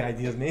come up with the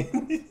ideas,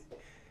 man.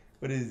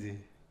 What is it?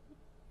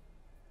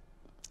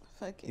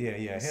 Fuck it.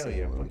 Yeah, Let's hell see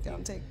yeah. where we Fuck gonna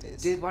it. take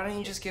this. Dude, why don't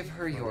you just give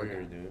her your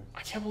gun? Dude.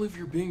 I can't believe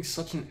you're being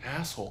such an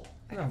asshole.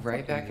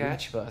 Right back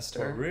at you, Buster.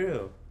 For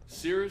real.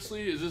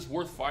 Seriously, is this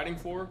worth fighting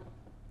for?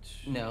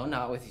 No,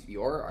 not with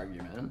your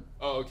argument.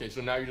 Oh, okay,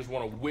 so now you just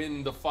want to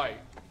win the fight.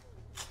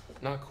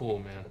 Not cool,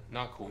 man.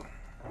 Not cool.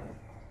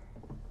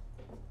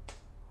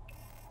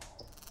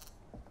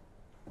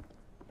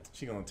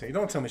 She gonna take.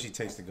 Don't tell me she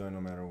takes the gun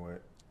no matter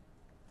what.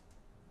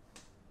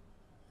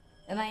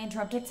 Am I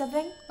interrupting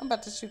something? I'm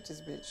about to shoot this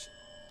bitch.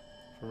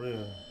 For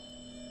real.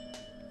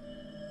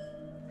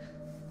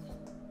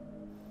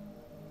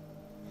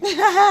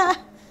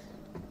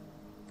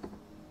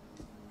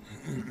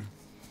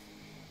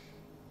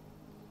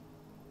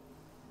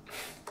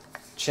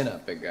 Chin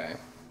up, big guy.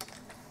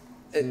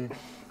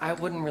 I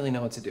wouldn't really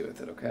know what to do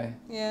with it, okay?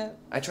 Yeah.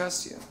 I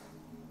trust you.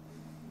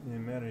 It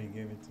didn't matter. He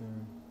gave it to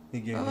him. He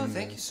gave Oh, him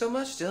thank you so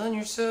much, Dylan.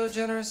 You're so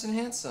generous and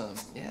handsome.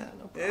 Yeah,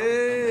 no problem.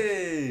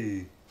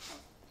 Hey.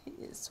 He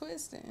is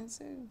twisting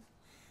too.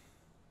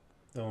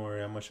 Don't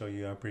worry. I'm gonna show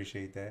you. I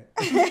appreciate that.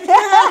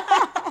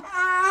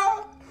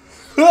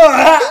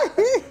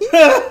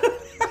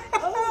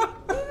 Oh,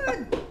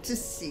 good to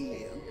see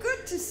you.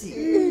 Good to see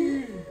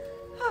you.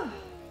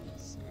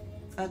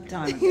 That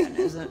time again,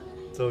 isn't it?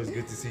 It's always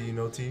good to see you.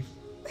 No teeth.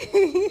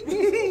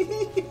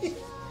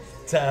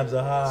 Times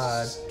are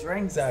hard.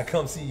 Strength. So I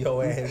come see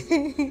your ass.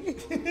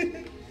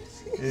 Strength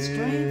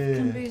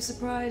can be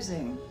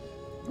surprising.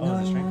 Oh, the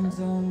Knowing strength one's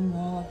own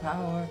raw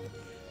power,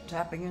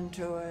 tapping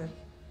into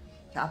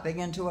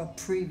a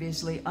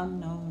previously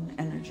unknown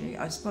energy.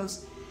 I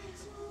suppose.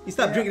 You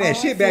stop drinking that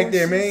shit back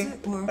there, man.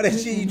 All that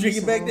shit you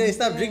drinking back there,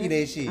 stop drinking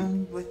that shit.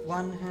 And with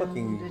one hand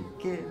Fucking- it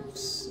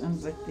gives,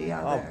 and with the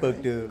All other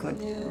fucked it up. could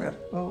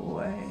rip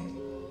away.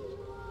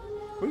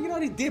 Where you get all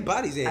these dead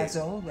bodies at? As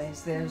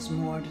always, there's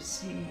more to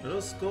see.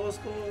 Those skulls.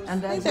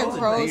 And I think as they're always,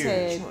 crow's your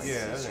heads. choice Yeah,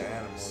 is those are yours.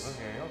 animals.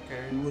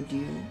 Okay. Would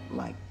you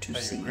like to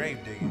Like see your grave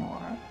digging.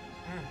 more?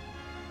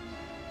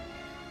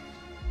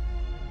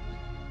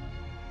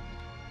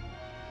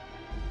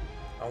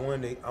 I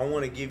want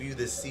to give you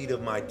the seed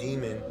of my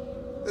demon.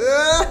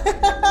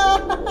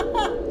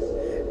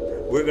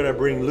 We're gonna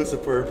bring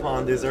Lucifer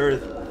upon this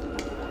earth.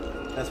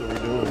 That's what we're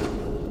doing.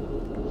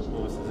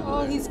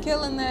 Oh, he's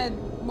killing that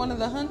one of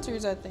the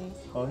hunters, I think,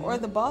 Oh, yeah? or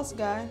the boss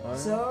guy.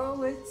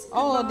 So it's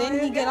Oh, didn't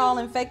he goodbye get all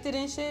infected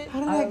and shit? How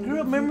did that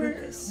girl remember?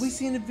 We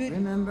seen the video.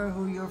 Remember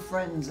who your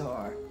friends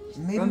are.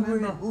 Maybe Remember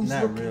we're who's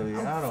not looking really.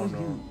 out I don't for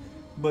know. you.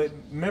 But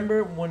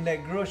remember when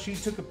that girl she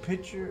took a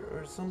picture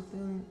or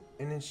something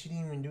and then she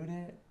didn't even do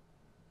that?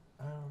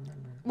 I don't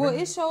remember. Well,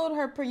 Remember? it showed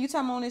her. You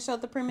talking about when it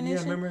showed the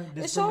premonition? remember It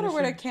this showed her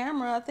with a premonition?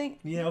 camera. I think.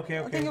 Yeah. Okay.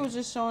 I think it was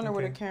just showing her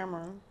with a Okay.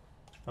 camera.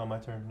 Oh, my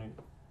turn. Nick.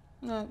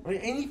 No.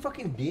 Wait, ain't he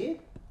fucking dead?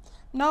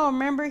 No,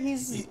 remember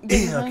he's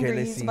getting Okay, hungry.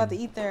 let's He's see. about to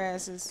eat their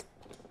asses.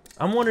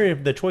 I'm wondering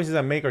if the choices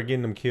I make are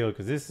getting them killed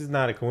because this is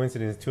not a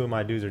coincidence. Two of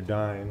my dudes are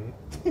dying.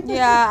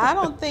 Yeah, I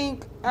don't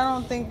think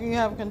you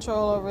have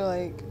control over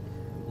like.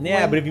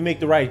 Yeah, when- but if you make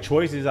the right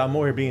choices, I'm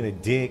more here being a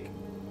dick.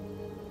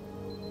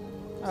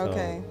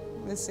 Okay,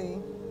 let's see.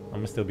 I'm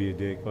gonna still be a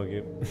dick. Fuck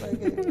it. Fuck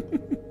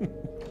it.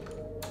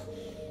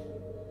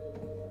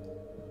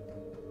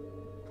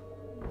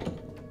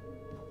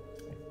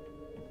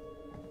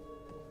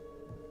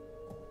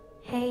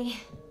 Hey,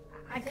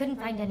 I couldn't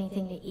find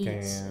anything to eat.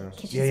 Damn.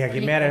 Kitchen's Yeah, get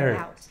pretty mad at cleared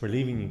her out. for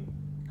leaving you.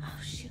 Oh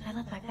shoot, I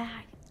left my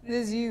bag. It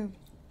is you.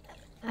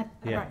 I Yeah,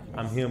 brought you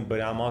I'm this. him,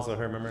 but I'm also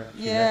her. Remember?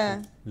 She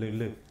Yeah. left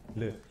me.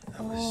 Look.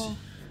 Oh.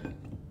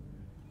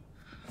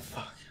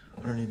 Fuck.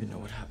 I don't even know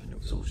what happened. It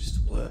was all just a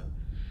blur.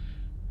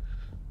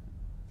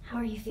 How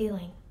are you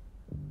feeling?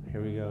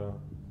 Here we go.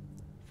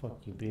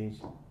 Fuck you, bitch.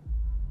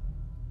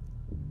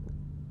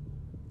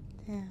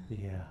 Yeah.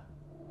 Yeah.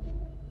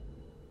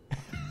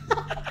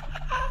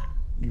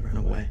 You ran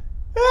away.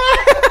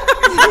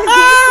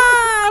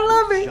 I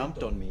love You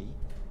jumped on me,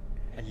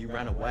 and you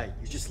ran away.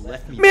 You just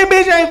left me. Man,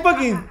 bitch, I ain't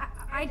fucking.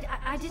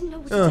 I didn't know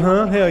what to do.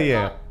 Hell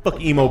yeah.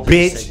 Fuck emo,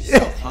 bitch. Save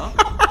yourself,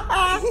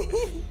 huh?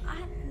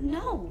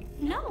 No.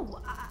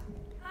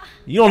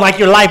 You don't like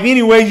your life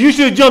anyway. You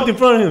should have jumped in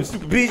front of him,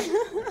 stupid bitch.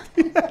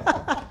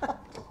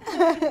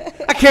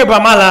 I care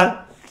about my life.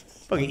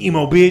 Fucking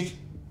emo, bitch.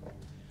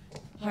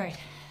 Alright.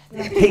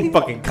 I hate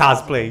fucking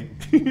cosplay.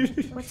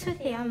 What's with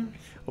the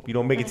Hope you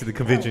don't make it to the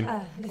convention.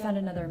 We found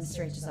another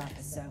mysterious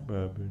office, so What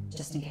happened?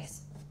 just in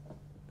case.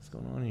 What's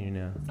going on here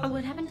now? Oh,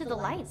 what happened to the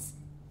lights?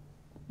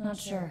 Not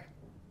sure.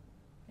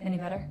 Any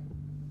better?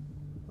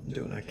 I'm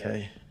doing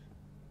okay.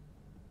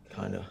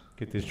 Kinda.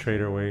 Get this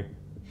traitor away.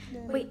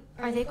 Wait,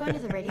 are they going to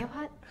the radio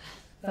hut?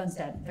 Phone's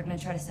dead. They're gonna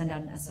try to send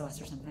out an SOS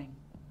or something.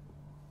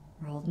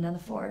 We're holding down the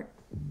fort.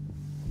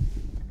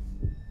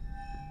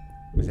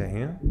 Was that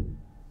him?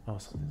 Oh,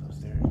 something's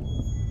upstairs.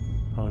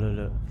 Oh,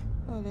 look.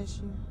 Oh, that's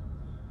you.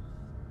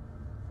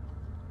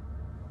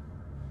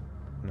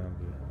 No, I'm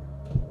good.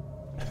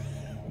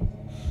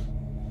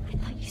 I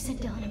thought you said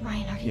Dylan and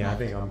Ryan already Yeah, I left.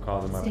 think I'm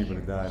causing my people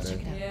to die I'll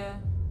check then. it out. Yeah.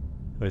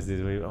 What's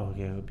this way? Oh,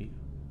 yeah, it'll be.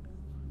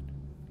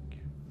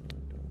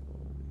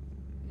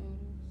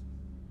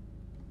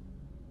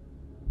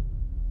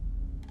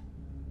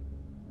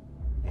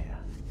 Yeah.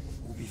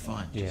 We'll be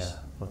fine. Yeah, Just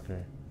fuck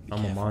her. be I'm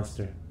a careful.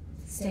 monster.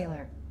 Stay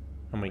alert.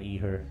 I'm gonna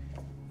eat her.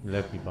 You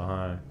left me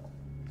behind.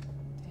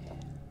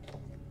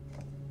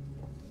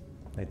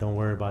 Like, don't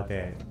worry about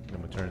that.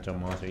 I'm gonna turn into a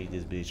monster, eat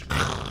this bitch.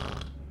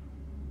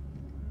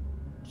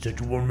 Said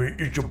you want me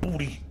to eat your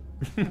booty.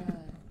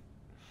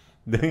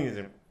 Dang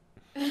it.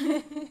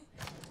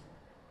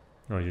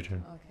 Oh, your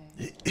turn.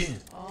 Okay.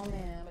 Oh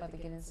man, I'm about to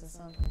get into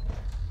something.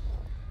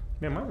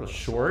 Man, mine was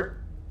short.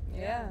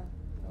 Yeah,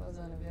 that was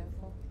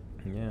uneventful.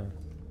 Yeah.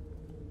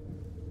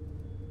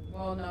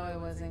 Well, no, it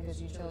wasn't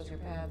because you chose your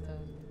path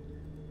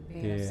of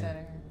being Yeah. upset at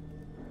her.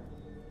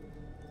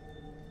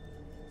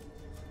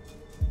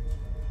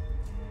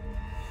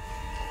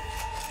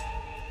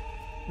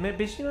 Man,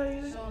 bitch, you know how to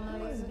use it? She don't know how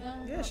to use a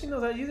gun? Yeah, she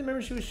knows how to use it.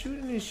 Remember, she was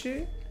shooting and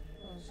shit.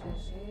 Oh shit,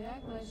 she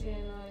acted like she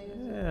didn't know how to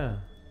use it. Yeah.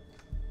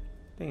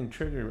 Thing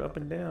trigger up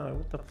and down. Like,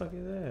 what the fuck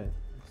is that?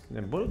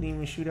 The bullet didn't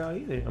even shoot out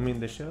either. I mean,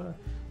 the shell.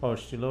 Oh,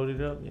 she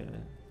loaded up? Yeah.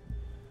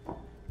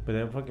 But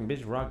that fucking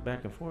bitch rocked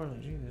back and forth.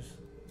 Like, Jesus.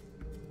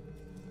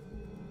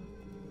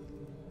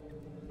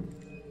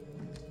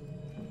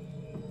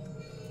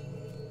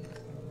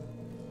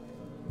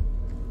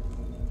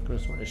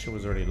 Chris, that shit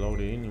was already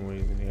loaded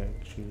anyways, and they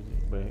had to shoot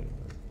it. But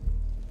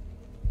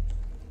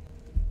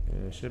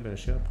yeah, it should have been a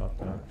shell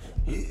popped out.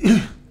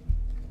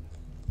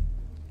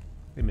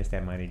 We missed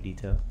that minor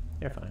detail.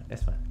 They're fine.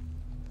 That's fine.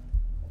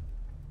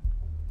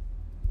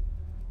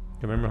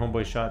 Remember,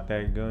 homeboy shot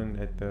that gun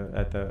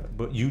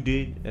but you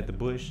did at the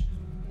bush.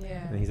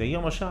 Yeah. And he's like, "You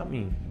almost shot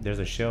me." There's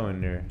a shell in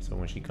there, so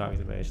when she cocks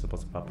it back, it's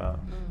supposed to pop out.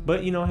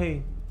 But you know,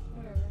 hey,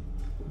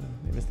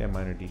 they missed that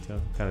minor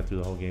detail. Kind of threw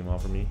the whole game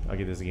off for me. I'll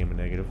give this game a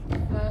negative.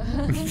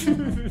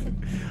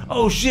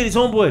 Oh shit! It's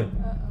homeboy.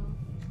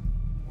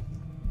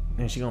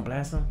 And she gonna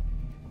blast him?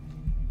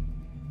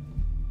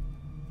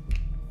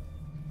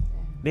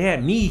 They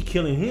had me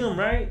killing him,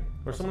 right?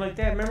 Or something like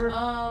that, remember?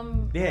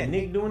 They had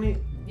Nick doing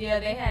it. Yeah,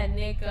 they had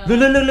Nick.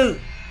 Look.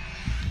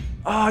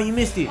 Oh, you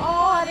missed it. Oh,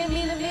 I didn't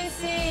mean to miss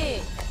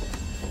it.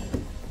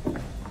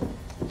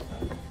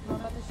 I'm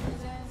about to shoot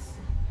his ass.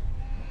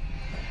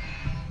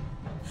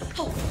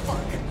 Oh,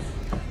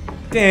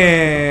 fuck.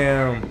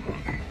 Damn.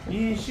 You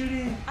didn't shoot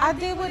it? I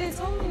did what it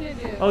told me to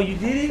do. Oh, you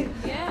did it?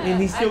 Yeah.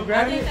 And he still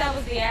grabbed I it? think that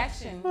was the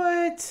action.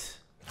 What?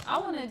 I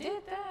wouldn't have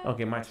did that.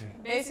 Okay, my turn.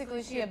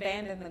 Basically, she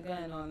abandoned the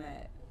gun on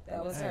that.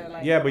 That was her,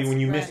 like... Yeah, but when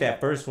you missed grab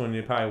that first one,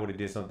 it probably would have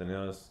did something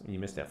else. You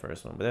missed that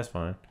first one, but that's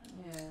fine.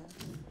 Yeah.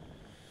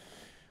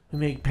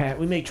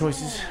 We make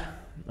choices.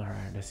 All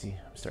right, let's see.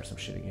 Start some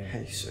shit again.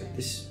 Hey, so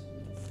this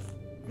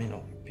may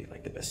not be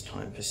like the best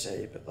time per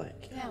se, but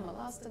like. Damn, I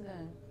lost the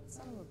gun.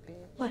 Son of a bitch.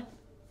 What?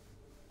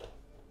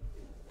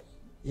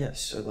 Yeah,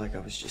 so like I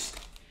was just,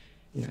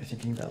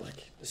 thinking about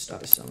like the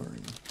start of summer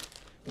and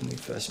when we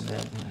first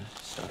met and I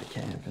started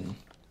camp and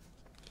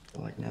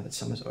like now that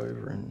summer's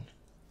over and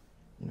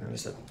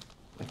is that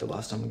like the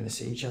last time we're gonna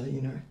see each other,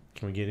 Can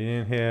we get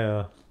in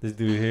here? This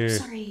dude here.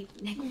 Sorry,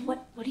 Nick,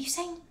 what are you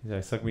saying? He's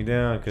like, suck me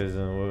down, because,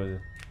 what was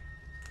it?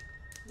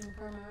 You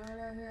put my heart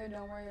out here,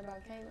 don't worry about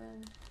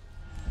Caitlin.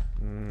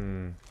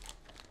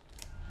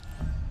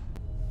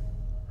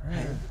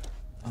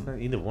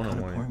 Alright. Either one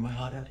on one. Pouring my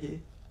heart out here.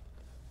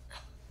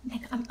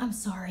 Nick, I'm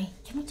sorry.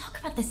 Can we talk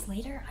about this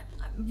later?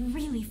 I'm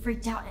really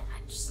freaked out.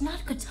 It's just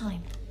not a good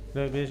time.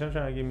 Look, bitch, I'm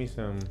trying to give me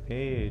some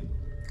head.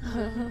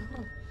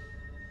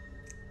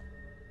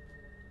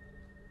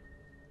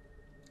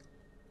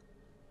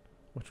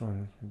 Which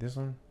one? This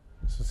one?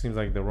 This one seems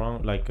like the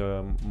wrong, like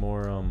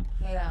more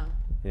Yeah.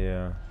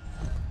 Yeah.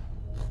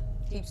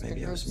 Keeps Maybe the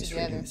I group was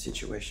misreading together. the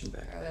situation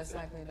back. Or that's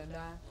likely to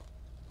die.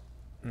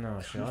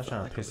 No, shit, I was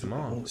trying to piss him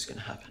off. What was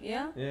gonna happen?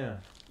 Yeah? Yeah.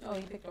 Oh,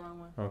 you picked the wrong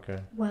one. Okay.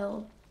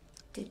 Well,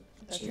 did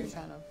Thought you you were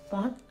trying to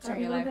want turn a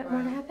your little life bit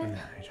more to around.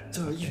 happen?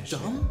 So are you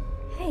dumb?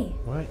 Hey.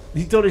 What?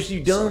 You told her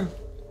you dumb?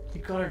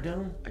 You called her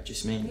dumb? I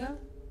just mean. Yeah.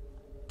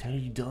 Tell her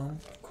you dumb?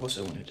 Of course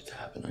I wanted it to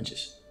happen. I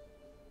just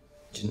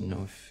didn't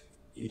know if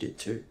you did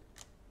too.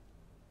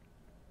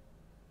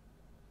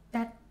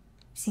 That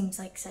seems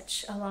like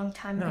such a long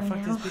time No, ago fuck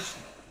now. this bitch.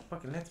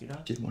 Fucking left you,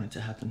 dog. Did want it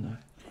to happen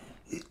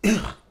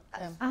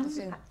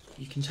Listen, though.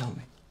 You can tell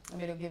me. I'm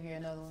gonna give you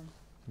another one.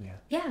 Yeah.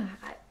 Yeah,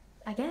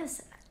 I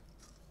guess.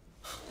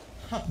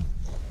 You're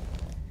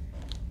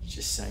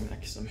just saying that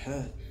because I'm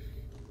hurt.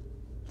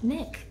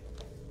 Nick.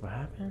 What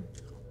happened?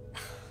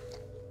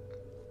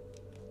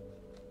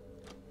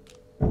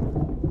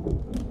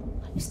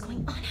 What is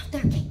going on out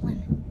there,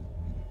 Caitlin?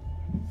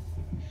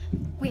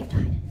 We've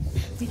died.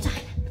 We've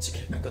died. It's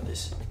okay. I got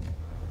this.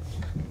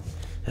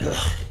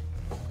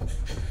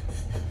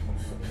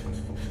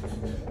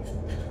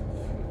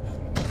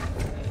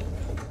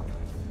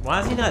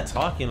 Why is he not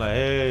talking? Like,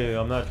 hey,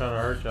 I'm not trying to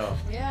hurt y'all.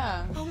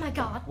 Yeah. Oh my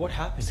god. What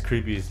happened? It's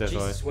creepy. That's why.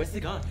 Jesus, where's the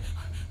gun?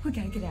 We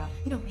gotta get out.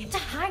 You know, we have to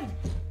hide.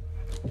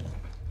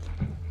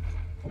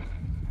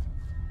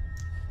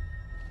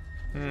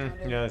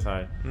 Yeah, that's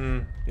high.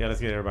 Yeah,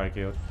 let's get everybody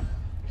killed.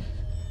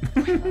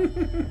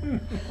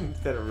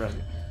 Instead of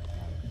running.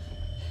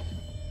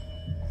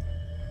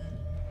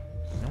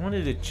 I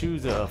wanted to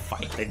choose a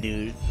fighter,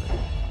 dude.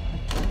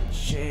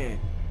 Shit.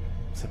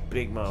 It's a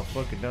big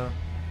motherfucker, dog.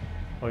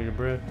 Hold your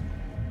breath.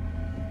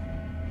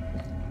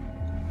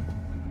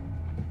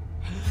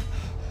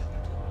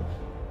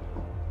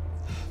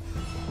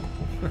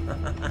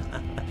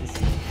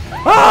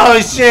 Oh,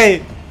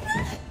 shit!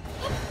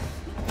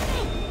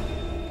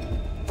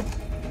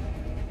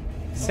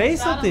 Say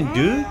something,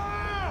 dude.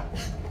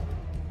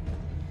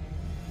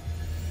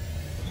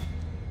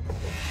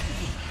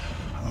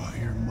 Oh,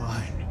 you're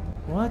mine.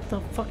 What the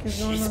fuck is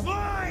going on?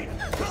 mine!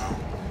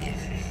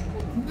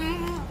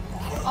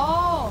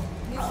 Oh,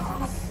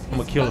 I'm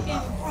gonna kill him.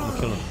 I'm gonna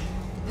kill him.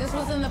 this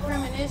was in the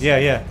premonition. Yeah,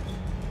 yeah.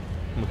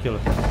 I'm gonna kill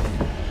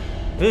him.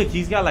 Look,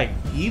 he's got like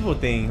evil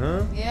thing,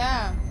 huh?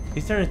 Yeah.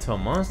 He's turned into a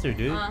monster,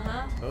 dude.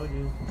 Uh-huh. Told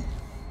you.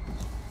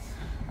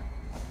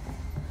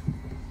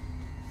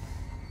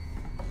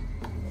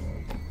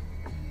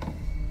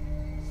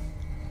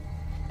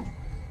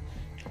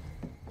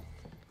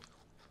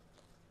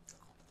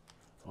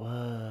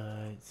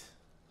 What?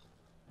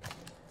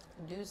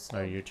 Dude's so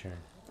Alright, your turn.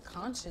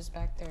 conscious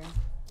back there.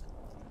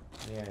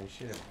 Yeah, you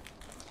should have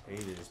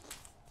hated it.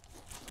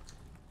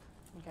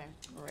 Okay,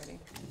 we're ready.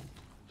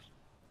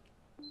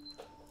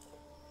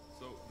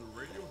 So the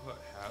Radio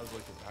Hut has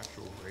like an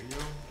actual radio? I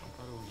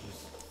thought it was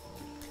just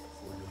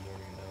for your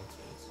morning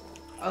announcements.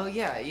 Oh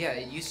yeah, yeah.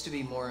 It used to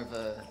be more of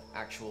a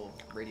actual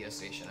radio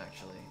station,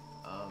 actually.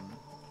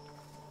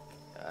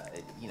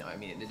 You know, I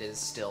mean, it is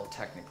still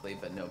technically,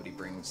 but nobody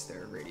brings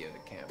their radio to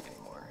camp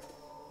anymore.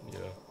 Yeah.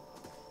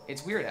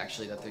 It's weird,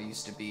 actually, that there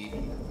used to be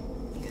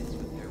kids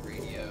with their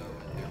radio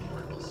and their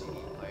portable CD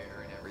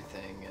player and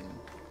everything, and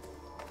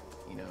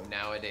you know,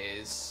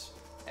 nowadays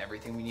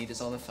everything we need is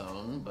on the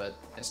phone, but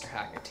Mr.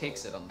 Hackett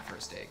takes it on the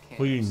first day at camp.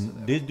 Who you? so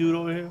that This dude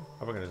over here?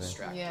 I forgot his name.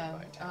 distracted Yeah,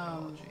 by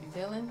technology.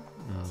 Dylan?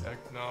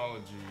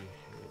 Technology,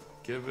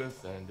 it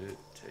giveth and it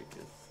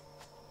taketh.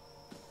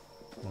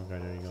 Okay,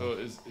 there you go.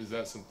 So is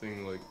that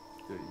something like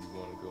that you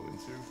want to go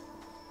into?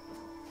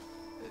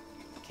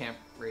 Camp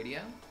radio?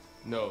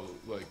 No,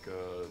 like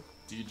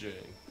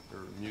DJing or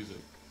music,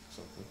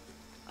 something.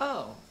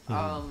 Oh,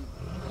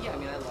 yeah, I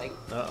mean, I like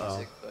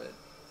music, but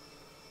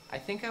I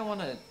think I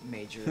want to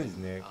major Who's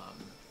in Nick?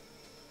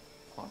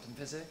 quantum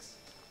physics.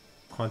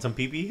 Quantum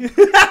pee-pee? Wait,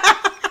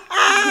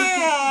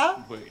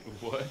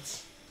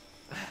 what?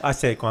 I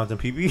said quantum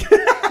pee-pee. You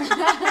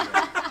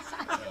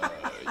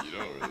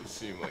don't really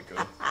seem like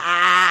a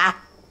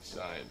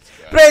science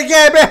guy. Play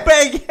game, man,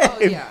 play game! Oh,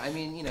 yeah, I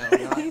mean, you know,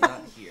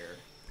 not here.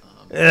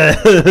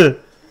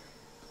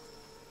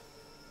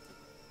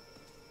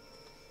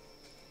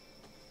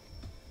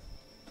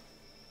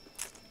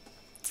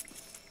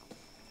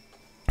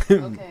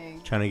 Okay.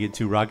 Trying to get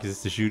two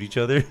rockets to shoot each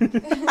other.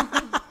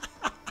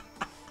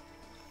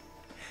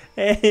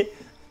 Hey.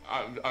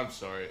 I'm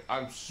sorry.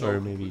 I'm so. Or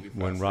maybe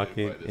one rocket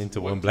by this.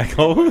 into What one do black you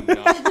hole. mean by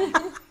not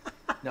here?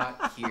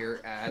 Not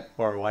here at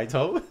Or a white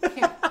hole.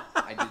 camp.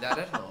 I do that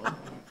at home,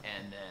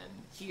 and then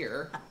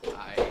here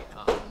I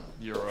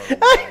You're a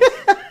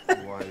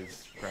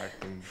wise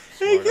cracking.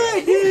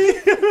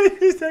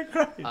 Is that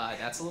crying?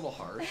 that's a little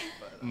harsh,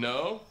 but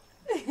No.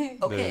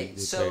 okay.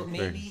 The So thing.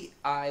 maybe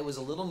I was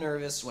a little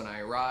nervous when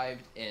I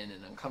arrived in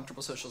an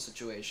uncomfortable social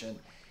situation,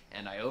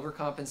 and I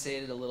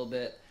overcompensated a little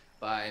bit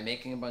by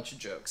making a bunch of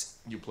jokes.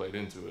 You played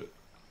into it.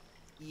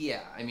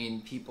 Yeah, I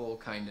mean, people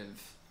kind of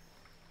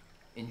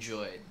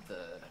enjoyed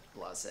the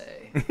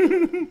blasé.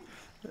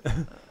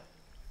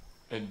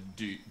 And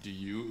do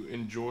you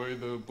enjoy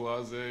the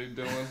blase,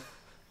 Dylan?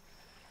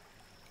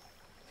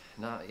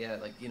 Not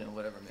yet, like, you know,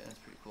 whatever, man. It's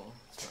pretty cool.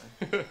 It's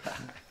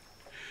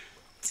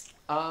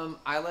fine.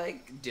 I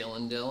like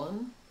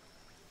Dylan.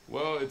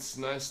 Well, it's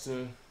nice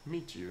to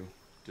meet you,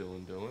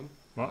 Dylan.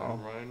 Uh-oh.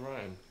 I'm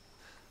Ryan.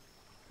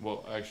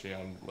 Well, actually,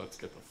 let's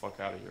get the fuck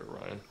out of here,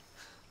 Ryan.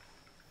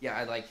 Yeah,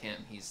 I like him.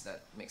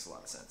 That makes a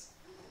lot of sense.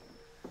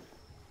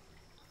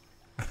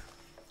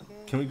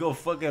 Can we go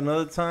fuck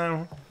another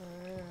time?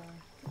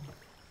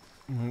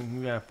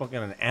 We got fucking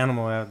an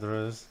animal after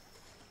us.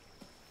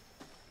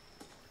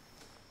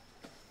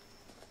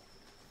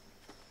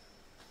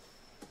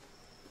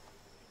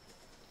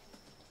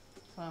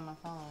 So am I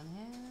following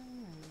him?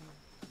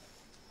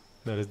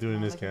 That is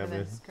doing this Looking for cabin.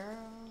 this girl.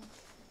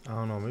 I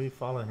don't know. Maybe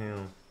follow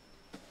him.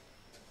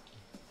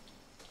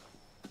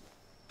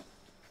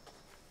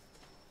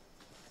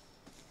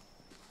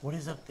 What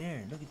is up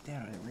there? Look at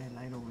that red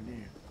light over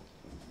there.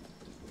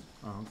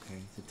 Oh, okay.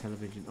 It's a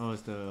television. Oh,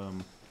 it's the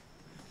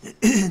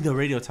the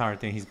radio tower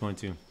thing he's going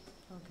to.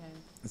 Okay.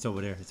 It's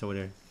over there. It's over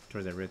there.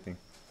 Towards that red thing.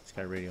 It's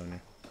got a radio in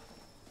there.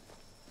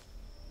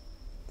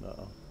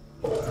 Uh-oh.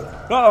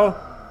 Uh-oh!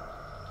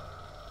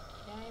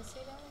 Yeah, I see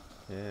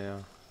that? Yeah.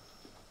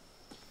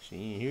 She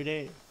ain't hear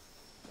that.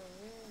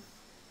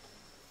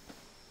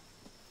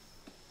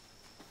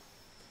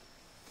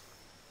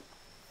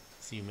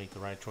 see you make the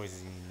right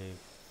choices and you live.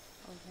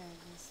 Okay,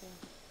 let's see.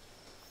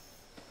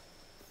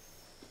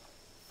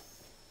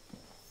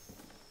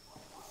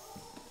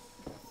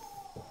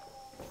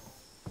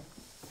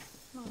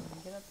 Come on,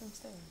 get up them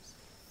stairs.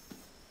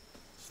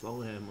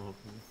 Slow him up.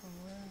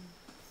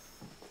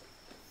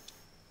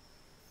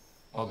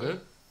 All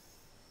good?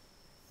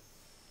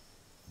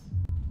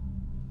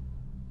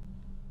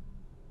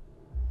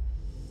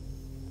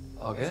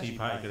 All good? He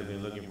probably could have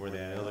been looking for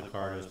that other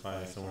car that was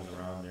probably somewhere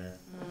around there.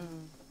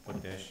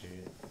 Fuck that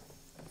shit.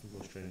 We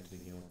go straight into the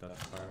game without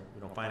the car.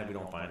 We don't find it, we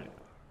don't find it.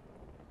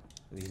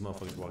 These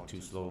motherfuckers walk too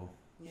slow.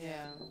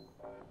 Yeah.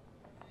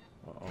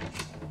 Uh-oh.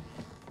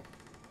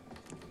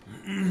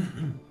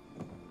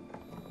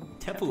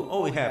 Tepu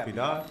always happy,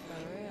 dog. Oh,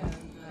 yeah.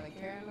 Not a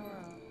care in the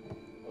world.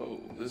 Oh,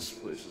 this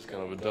place is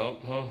kind of a dump,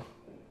 huh?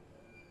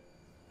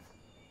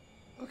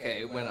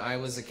 Okay, when I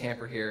was a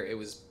camper here, it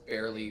was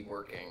barely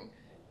working.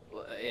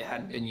 It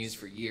hadn't been used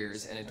for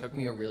years, and it took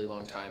me a really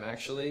long time,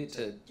 actually,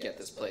 to get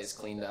this place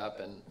cleaned up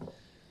and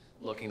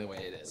looking the way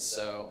it is.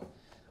 So,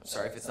 I'm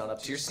sorry if it's not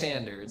up to your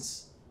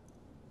standards,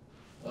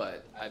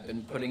 but I've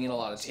been putting in a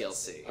lot of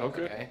TLC.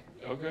 Okay.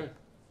 Okay.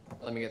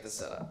 Let me get this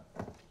set up.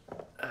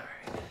 Alright.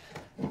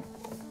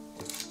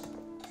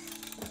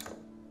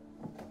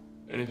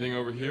 Anything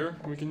over here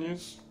we can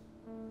use?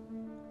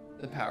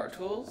 The power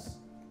tools?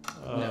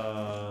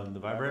 The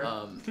vibrator?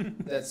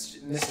 That's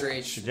Mr.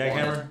 H. The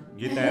jackhammer?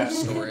 Get that.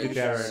 Storage, Get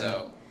that right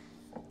so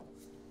now.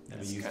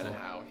 that's kind of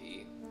how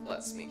he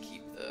lets me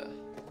keep the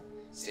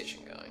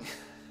station going.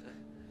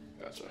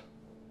 Gotcha.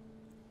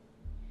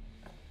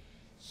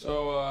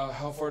 So,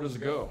 how far does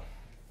it go?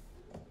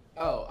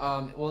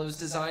 Oh, well, it was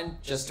designed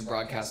just to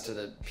broadcast to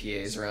the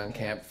PAs around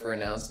camp for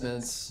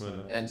announcements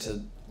and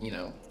to, you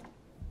know,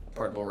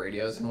 portable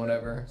radios and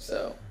whatever.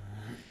 So,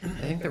 I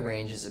think the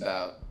range is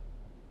about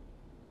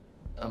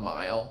a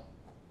mile.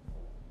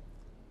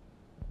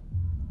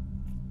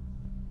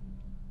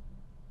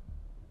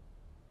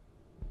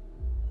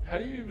 How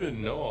do you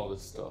even know all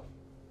this stuff?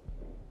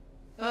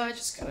 I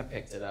just kind of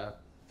picked it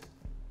up.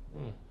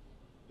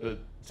 The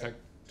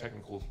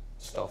technical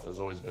stuff has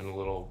always been a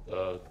little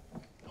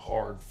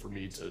hard for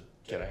me to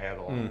get a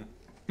handle on.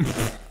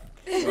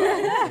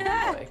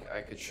 Well, like,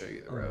 I could show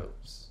you the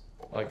ropes.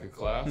 Like a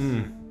class?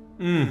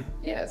 Yeah,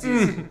 it's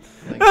easy.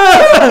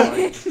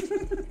 Like,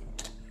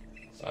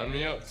 sign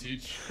me up,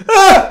 teach.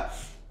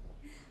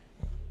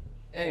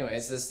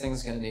 Anyways, this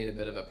thing's gonna need a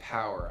bit of a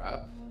power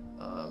up,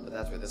 but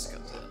that's where this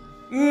comes in.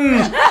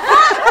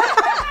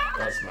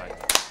 That's my.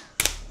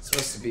 It's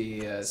supposed to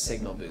be a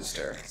signal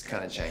booster. It's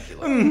kind of janky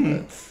looking,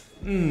 but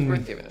it's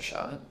worth giving a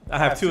shot. I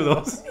have 2 of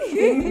those.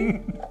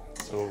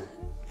 So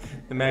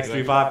the Max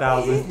 3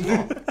 5000.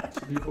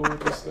 People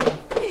with this stuff.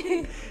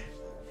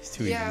 It's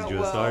too easy to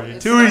do a sergeant.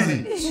 It's Too not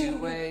easy. a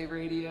two-way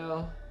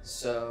radio,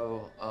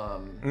 so you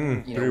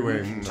know,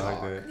 3-way. we can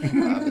talk, like that.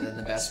 but then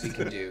the best we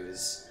can do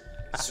is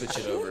switch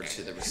it over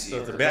to the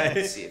receiver.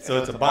 So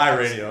it's a bi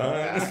radio,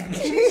 huh?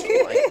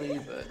 Likely,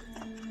 but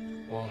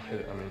well, I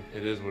mean,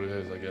 it is what it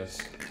is, I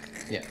guess.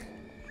 Yeah.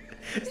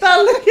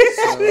 Stop looking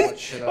at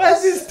it. Why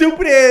is this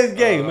stupid ass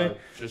game, man?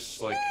 Just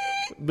like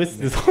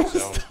this whole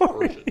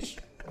story.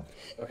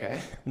 Okay.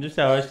 I'm just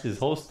trying to watch this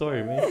whole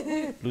story,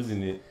 man.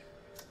 Losing it.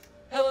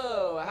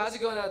 Hello, how's it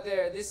going out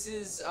there? This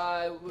is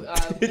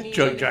we need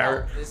Truck your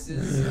driver. help. This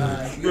is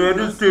Man,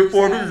 this kid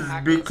for this is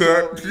big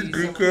cat. This is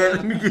big cat.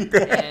 Let me get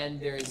that. and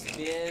there's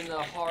been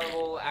a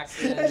horrible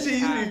accident. That shit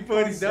used to be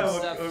funny. Some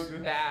That stuff was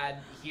bad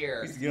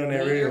here. used to get on that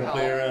We need radio your and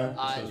play help.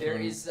 around. So There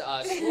funny. is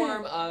a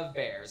swarm of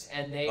bears,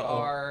 and they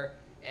are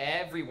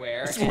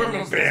everywhere. A swarm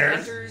and of there's bears.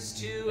 hunters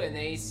too, and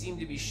they seem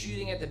to be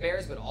shooting at the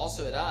bears, but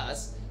also at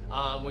us,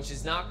 which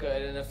is not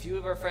good. And a few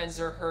of our friends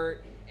are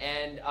hurt,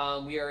 and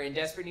we are in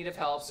desperate need of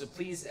help. So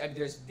please,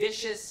 there's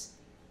vicious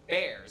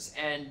bears,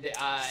 and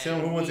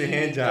Someone who wants a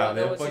hand we job. don't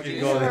know They'll what to fucking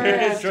do. go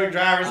there. Truck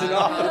drivers and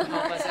all.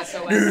 Help us,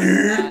 SOS.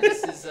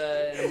 This is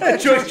an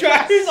Truck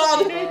drivers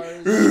all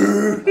day.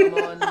 Come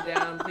on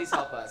down, please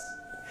help us.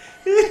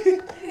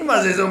 You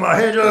must say something about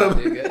hand job.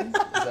 you good? Is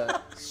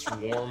that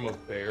Swarm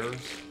of bears.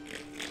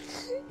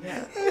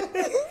 yeah?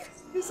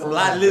 Some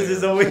lot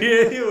lizards over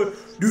here.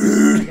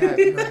 Yeah, I've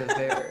heard of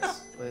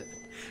bears, but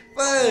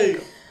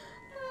Fuck.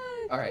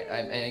 all right.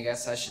 I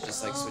guess I should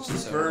just like switch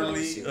this over to the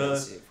receiver and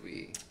see if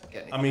we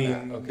get anything. I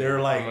mean, back. they're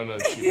like I'm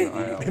gonna keep an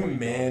eye out what he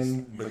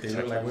men, but they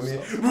look like women.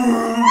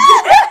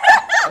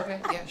 Okay,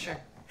 yeah, sure.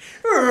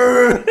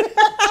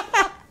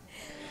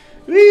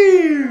 Woo!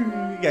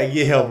 You gotta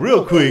get help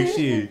real quick,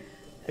 shit.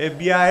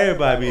 FBI,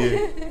 everybody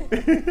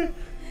here.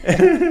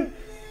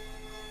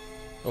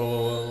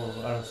 Oh,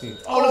 I don't see him.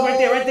 Oh, look right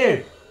there, right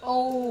there.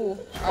 Oh.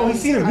 Oh, he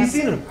seen him, he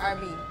seen him.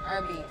 RB.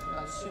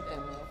 I'll shoot that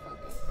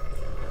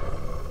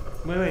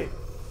motherfucker. Wait.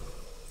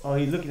 Oh,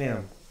 he's looking at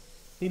him.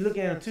 He's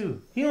looking at him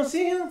too. He don't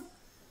see him?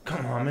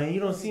 Come on, man. You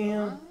don't see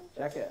him?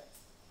 Check it.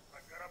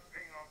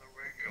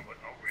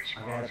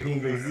 I got a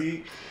ping,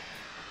 Zeke.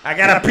 I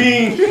got a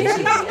ping.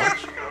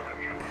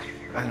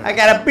 I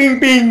got a ping,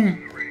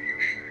 ping.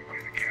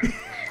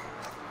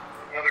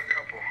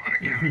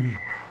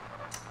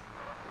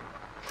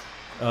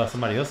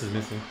 Somebody else is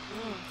missing.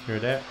 Hear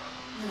that?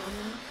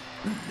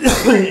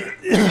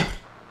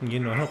 I'm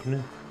getting no help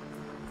now.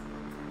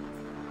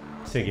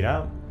 Take it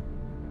out.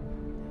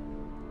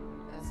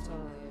 That's totally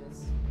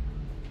is.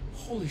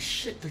 Holy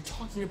shit, they're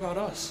talking about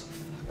us.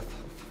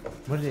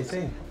 What did they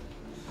say?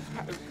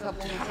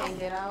 Couple who can't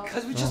get out.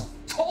 Because we just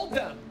told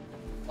them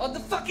on the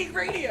fucking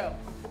radio.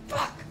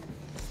 Fuck.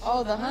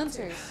 Oh, the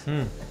hunters. They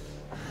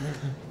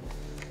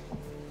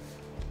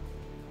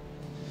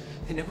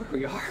know where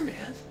we are,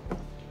 man.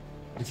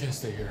 We can't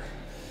stay here.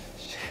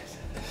 Shit.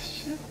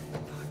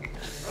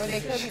 Or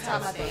they could be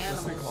talking about the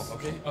animals.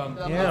 Okay.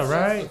 Yeah,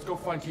 right. Let's go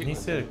find Caitlin. He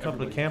said a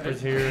couple of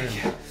campers here.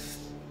 And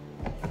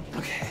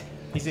Okay.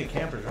 he said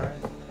campers, right?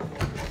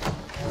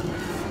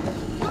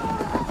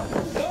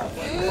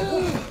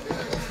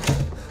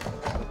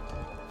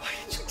 Why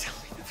didn't you tell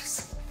me there was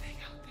something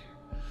out there?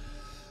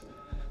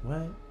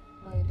 What?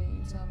 Why didn't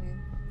you tell me?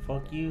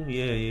 Fuck you?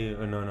 Yeah.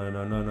 Oh, no.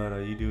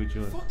 You do what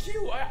you want. Fuck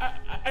you.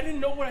 I didn't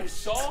know what I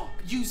saw.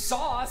 You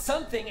saw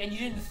something and you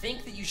didn't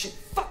think that you should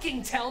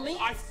fucking tell me?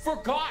 I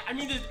forgot. I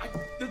mean,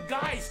 the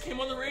guys came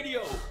on the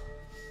radio.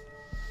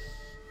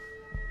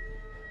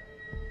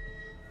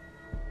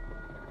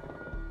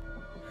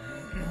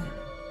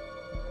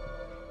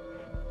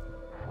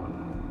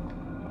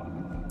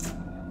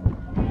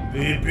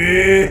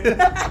 Baby!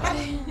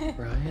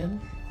 Ryan?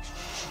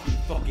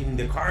 Fucking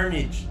the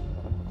carnage.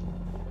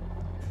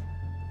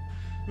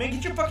 Man,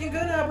 get your fucking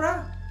gun out,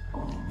 bro.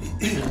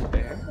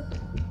 Bear?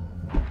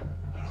 I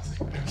don't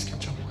think bears can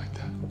jump like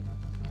that.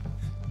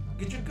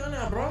 Get your gun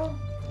out, bro.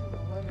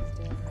 What is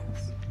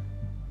this?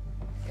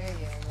 There you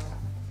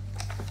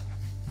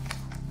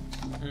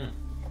go.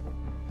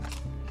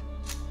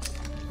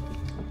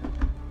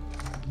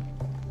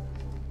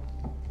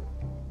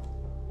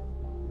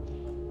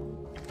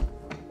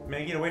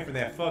 Man, get away from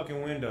that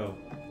fucking window.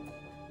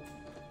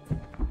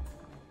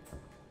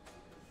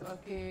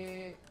 Fuck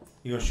it.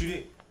 You gonna shoot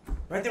it?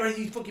 Right there,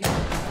 you fucking.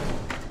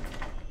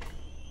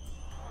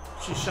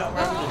 She shot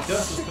right where the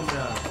dust was coming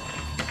out.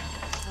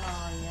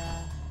 Oh,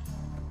 yeah.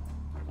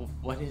 Well,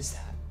 what is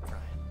that,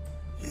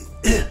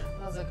 Brian?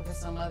 I was looking for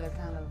some other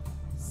kind of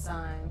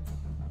sign.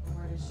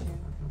 Where to shoot.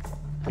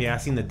 Yeah, I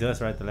seen the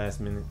dust right at the last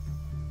minute.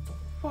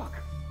 Fuck.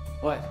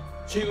 What?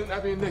 Caitlin,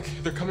 Abby, and Nick,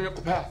 they're coming up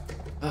the path.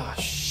 Oh,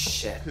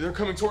 shit. They're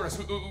coming toward us.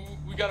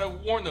 We gotta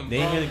warn them. They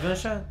ain't hear the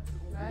gunshot?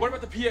 What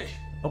about the PA?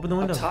 Open the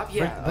window. Up top?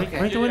 Yeah, okay.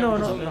 Break the window.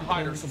 Yeah, No, we're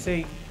hide or something.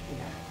 say.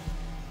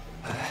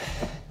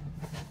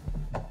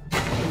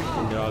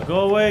 No,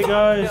 go away,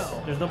 guys.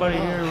 No. There's nobody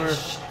here. We're.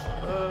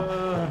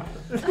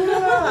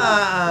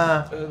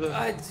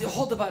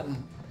 Hold the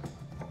button.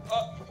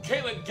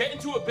 Caitlin, get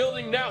into a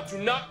building now. Do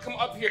not come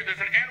up here. There's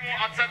an animal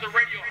outside the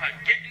radio hut.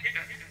 Get into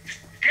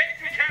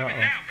the cabin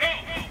now. Go.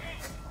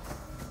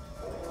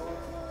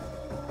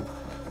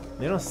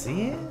 They don't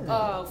see it?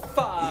 Oh,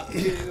 fuck,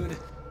 dude.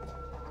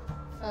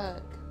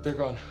 Fuck. They're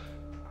gone.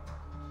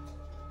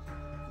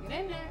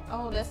 Get in there.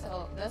 Oh, that's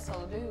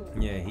old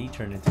dude. Yeah, he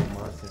turned into a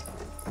monster.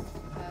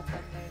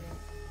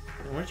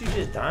 Weren't you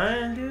just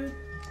dying, dude?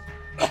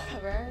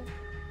 Right?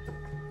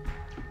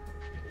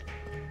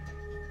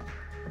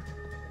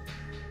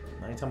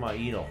 I ain't talking about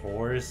eat a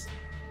horse.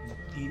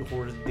 Eat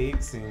horse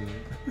dicks and.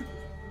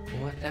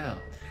 What now?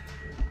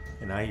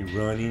 And now you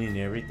running and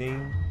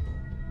everything.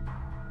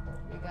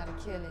 We gotta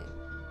kill it.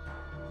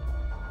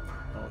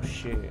 Oh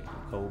shit,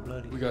 cold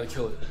blooded. We gotta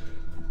kill it.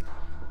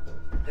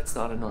 It's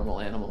not a normal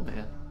animal,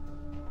 man.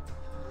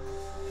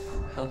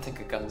 I don't think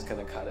a gun's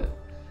gonna cut it.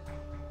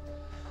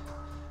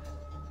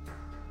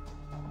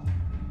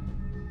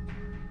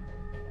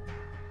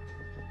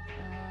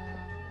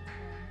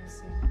 Let's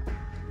see.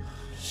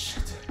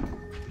 Shit.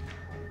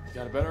 You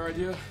got a better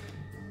idea?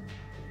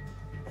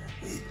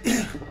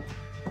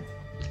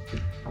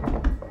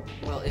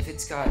 Well, if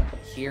it's got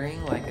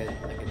hearing like a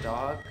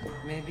dog,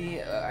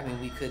 maybe. I mean,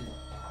 we could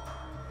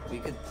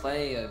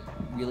play a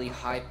really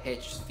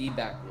high-pitched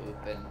feedback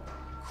loop and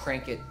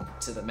crank it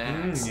to the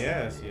max.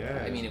 Yes.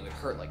 I mean, it would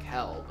hurt like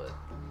hell, but.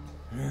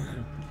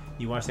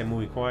 You watched that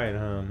movie Quiet,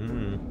 huh?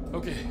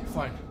 Okay,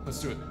 fine. Let's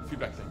do it.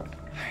 Feedback thing.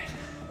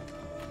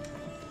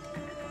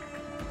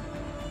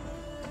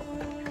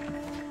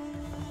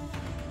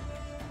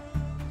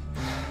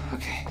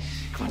 Okay,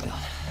 come on,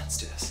 Dylan. Let's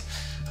do this.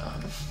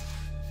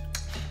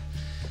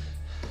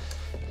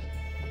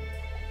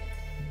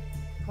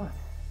 Come on.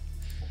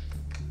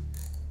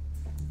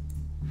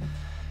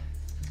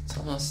 It's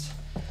almost.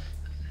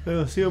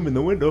 I see him in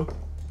the window.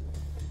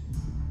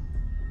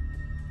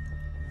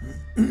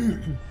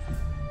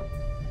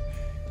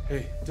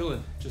 Hey,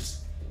 Dylan,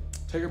 just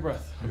take a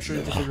breath. I'm sure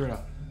you can figure it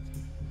out.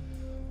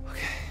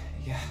 Okay,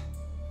 yeah.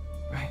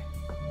 Right.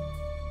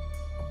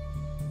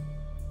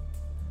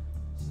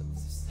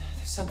 There's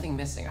something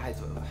missing.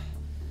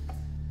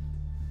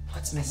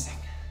 What's missing?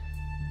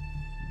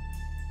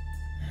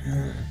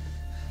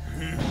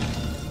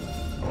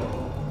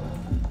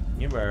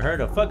 You better hurt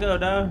the fuck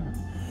up, dog.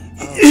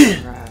 Oh,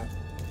 crap.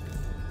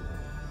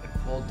 I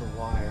pulled the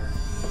wire.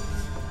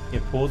 You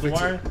pulled the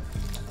wire?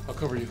 I'll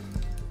cover you.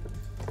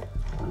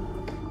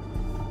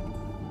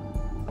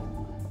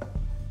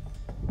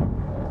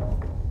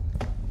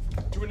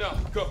 now.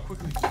 Go,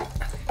 quickly.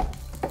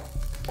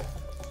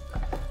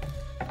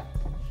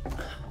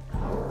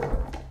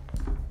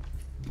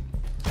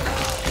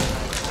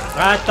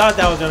 I thought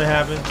that was gonna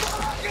happen.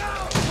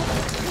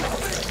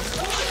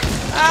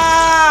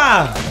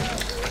 Ah!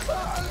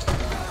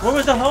 Where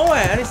was the hole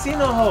at? I didn't see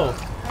no hole.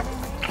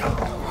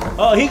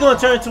 Oh, he gonna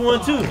turn into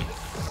one too.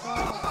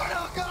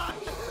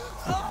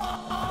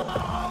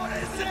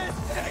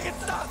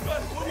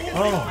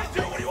 Oh.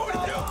 What do you want me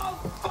to do?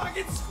 Fuck,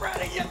 it's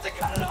spreading. You have to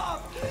cut it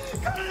off.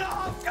 Cut it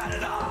off. Cut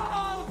it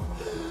off.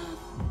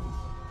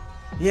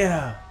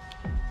 Yeah.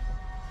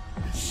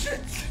 Shit.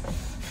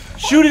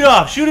 Shoot it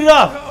off. Shoot it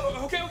off.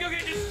 Okay.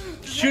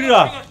 Just shoot it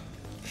off.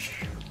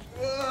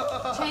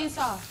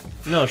 Chainsaw.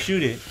 No,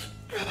 shoot it.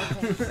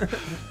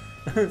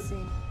 Let's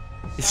see.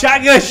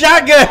 Shotgun.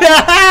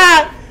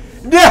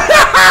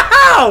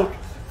 No!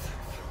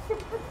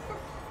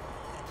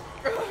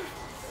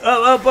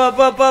 Up,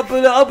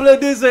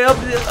 this way,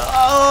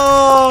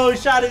 oh,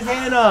 shot his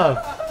hand off.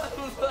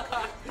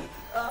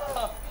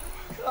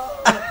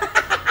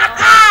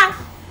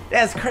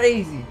 That's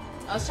crazy.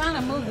 I was trying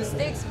to move the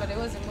sticks, but it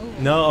wasn't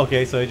moving. No,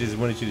 okay, so it just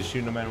wanted you to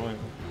shoot no matter what.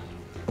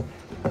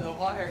 The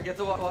wire, get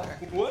the wire.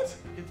 What?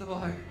 Get the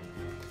wire.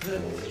 The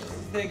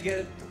thing, get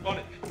it on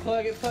it.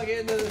 Plug it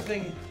into the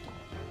thing.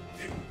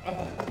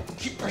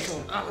 Keep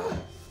pressure on.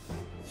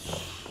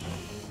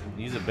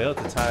 Use a belt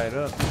to tie it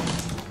up.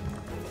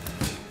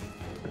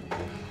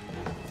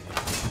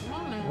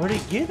 Where'd he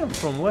get him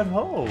from? What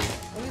hole?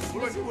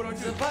 What do I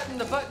do?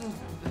 The button.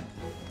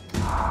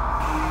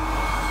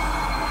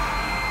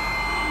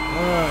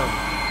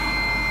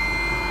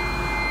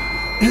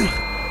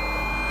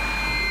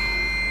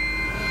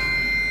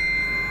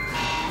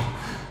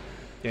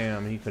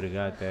 Damn, he could have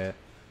got that.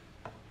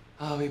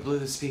 Oh, he blew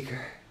the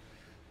speaker.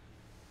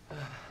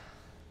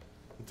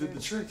 Did the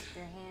trick.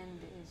 Your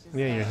hand is just.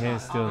 Yeah, your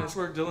hand's still. Nice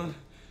work, Dylan.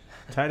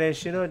 Tie that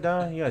shit up,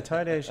 Don. You gotta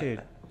tie that shit.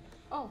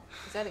 Oh,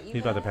 is that an evil?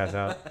 He's about to pass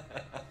out.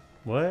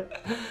 What?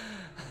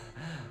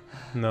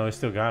 No, it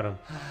still got him.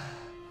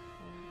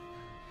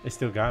 It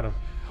still got him.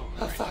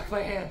 Oh, fuck, my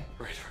hand.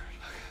 Right.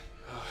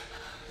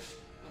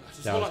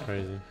 That was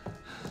crazy.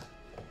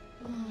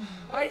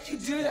 Why did you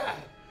do that?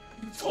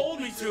 You told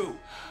me to.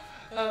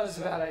 That was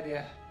a bad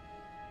idea.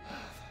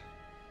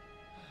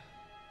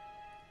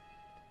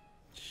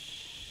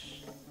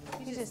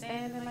 You just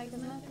standing like it's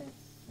nothing?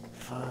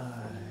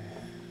 Fine.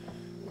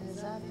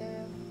 It's out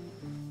there.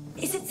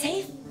 Is it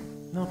safe?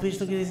 No, bitch,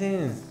 look at his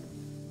hands.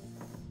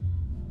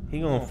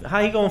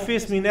 How he gonna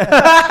fist me now?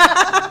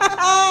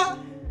 I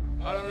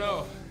don't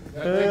know.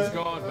 That thing's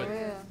gone, but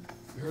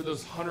we heard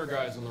those hunter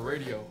guys on the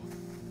radio.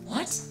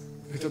 What?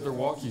 Picked up their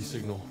walkie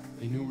signal.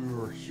 They knew we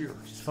were here.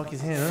 Just fuck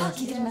his hand, huh? Fuck,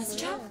 you get a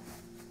message out?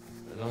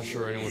 I'm not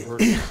sure anyone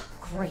heard it.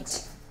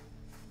 Great.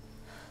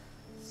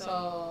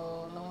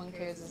 So, no one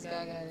cares this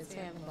guy got his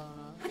hand blown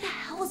off. What the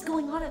hell is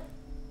going on?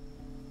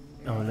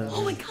 Oh, no.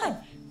 Oh my god.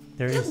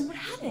 There is. Dylan, what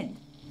happened?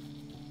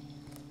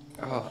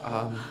 Oh,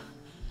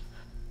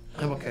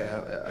 I'm okay.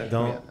 I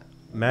Don't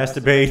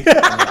masturbate.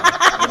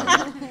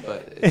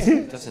 But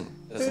it doesn't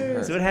hurt.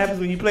 That's what happens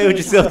when you play with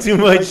yourself too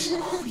much.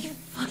 Holy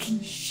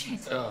fucking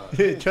shit.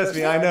 Trust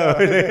me, I know.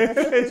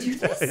 Do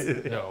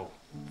this? No.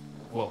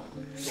 Well,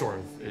 sort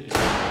of.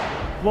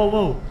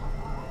 Whoa.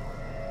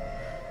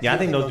 Yeah, I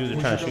think those dudes are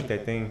trying to shoot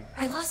that thing.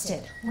 I lost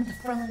it. One of the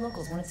friendly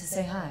locals wanted to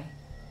say hi.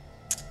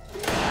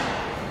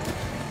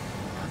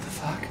 What the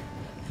fuck?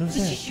 Who's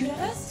Did that? you shoot at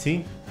us?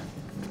 See?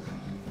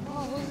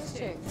 Oh, who's this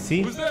chick?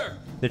 See? Who's there?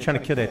 They're trying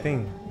to kill that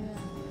thing.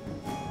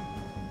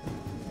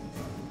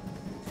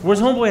 Where's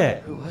homeboy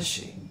at? Who was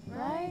she?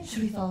 Right?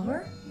 Should we follow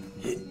her?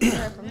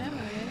 Heard from him,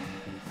 man.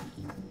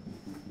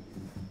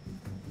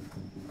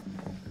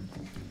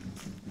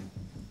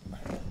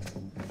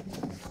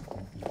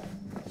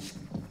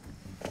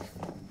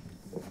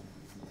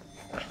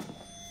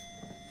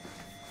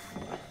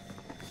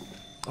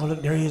 Oh,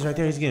 look, there he is right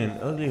there. He's getting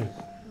ugly.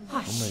 Oh,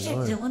 my shit,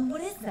 Lord. Dylan,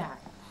 what is that?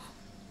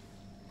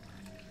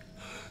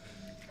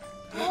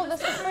 Oh,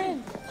 that's his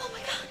friend. Oh my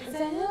god. Is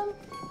that him?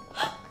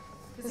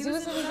 Because he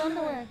was in his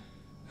underwear.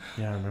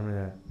 Yeah, I remember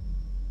that.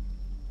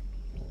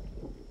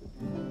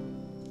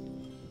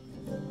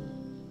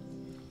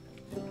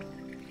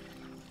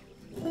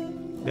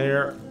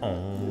 There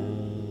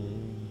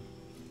on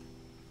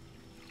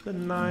the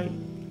night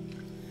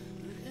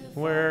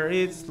where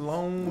it's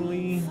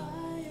lonely.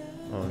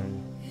 Oh,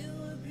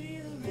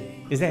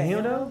 is that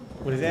him though?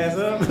 With his ass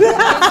up?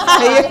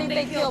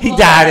 He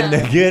died in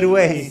a good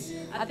way.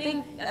 I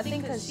think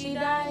because she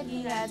died,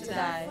 he had to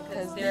die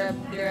because they're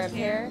a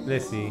pair.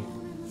 Let's see.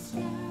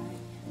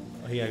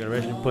 Oh, he got to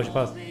arrest him. Push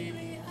pause. I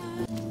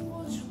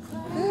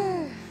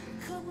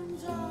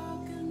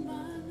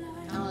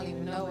don't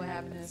even know what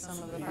happened in some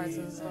of the parts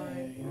of the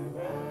story.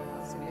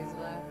 This video's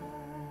left.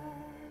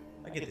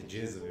 I get the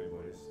jizz of it,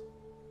 boys.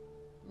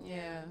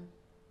 Yeah.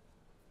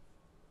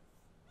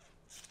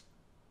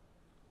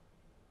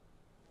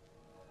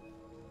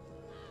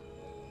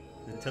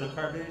 The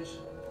telecar bitch?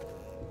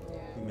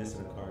 Yeah. You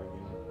missing a car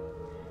again.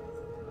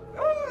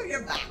 Oh,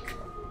 you're back.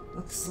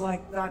 Looks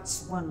like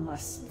that's one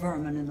less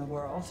vermin in the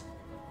world.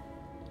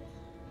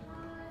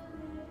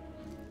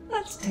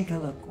 Let's take a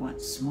look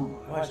once more.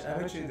 Watch, I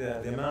bet you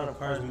the amount of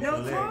cards we No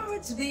collect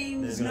cards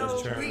means is gonna no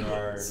determine reading.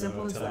 our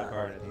Simple as tell a that.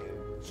 card at the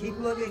end. Keep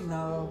looking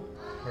though.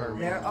 Or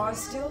There reading. are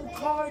still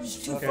cards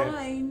to Okay.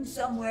 find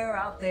somewhere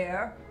out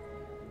there.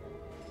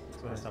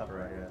 I'm gonna stop it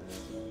right here.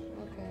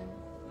 Okay.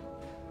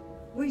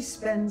 We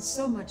spend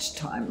so much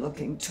time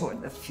looking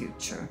toward the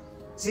future.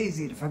 It's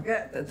easy to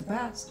forget that the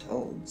past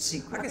holds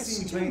secrets. I can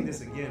see you playing this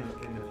again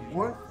in the future.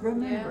 Worth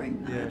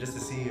remembering. Yeah, just to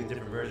see a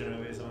different version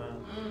of it somehow.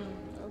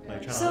 Okay.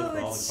 Like trying to So look for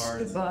all the it's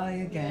cards. goodbye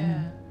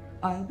again.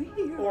 I'll be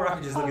here. Or I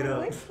can just look it I'll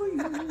up. wait for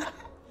you.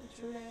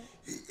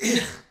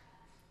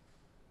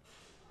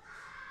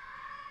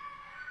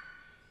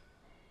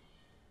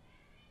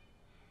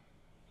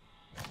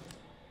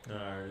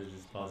 Alright,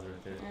 just pause it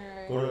right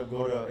there. Alright.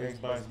 Go to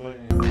Xbox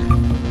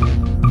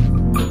button.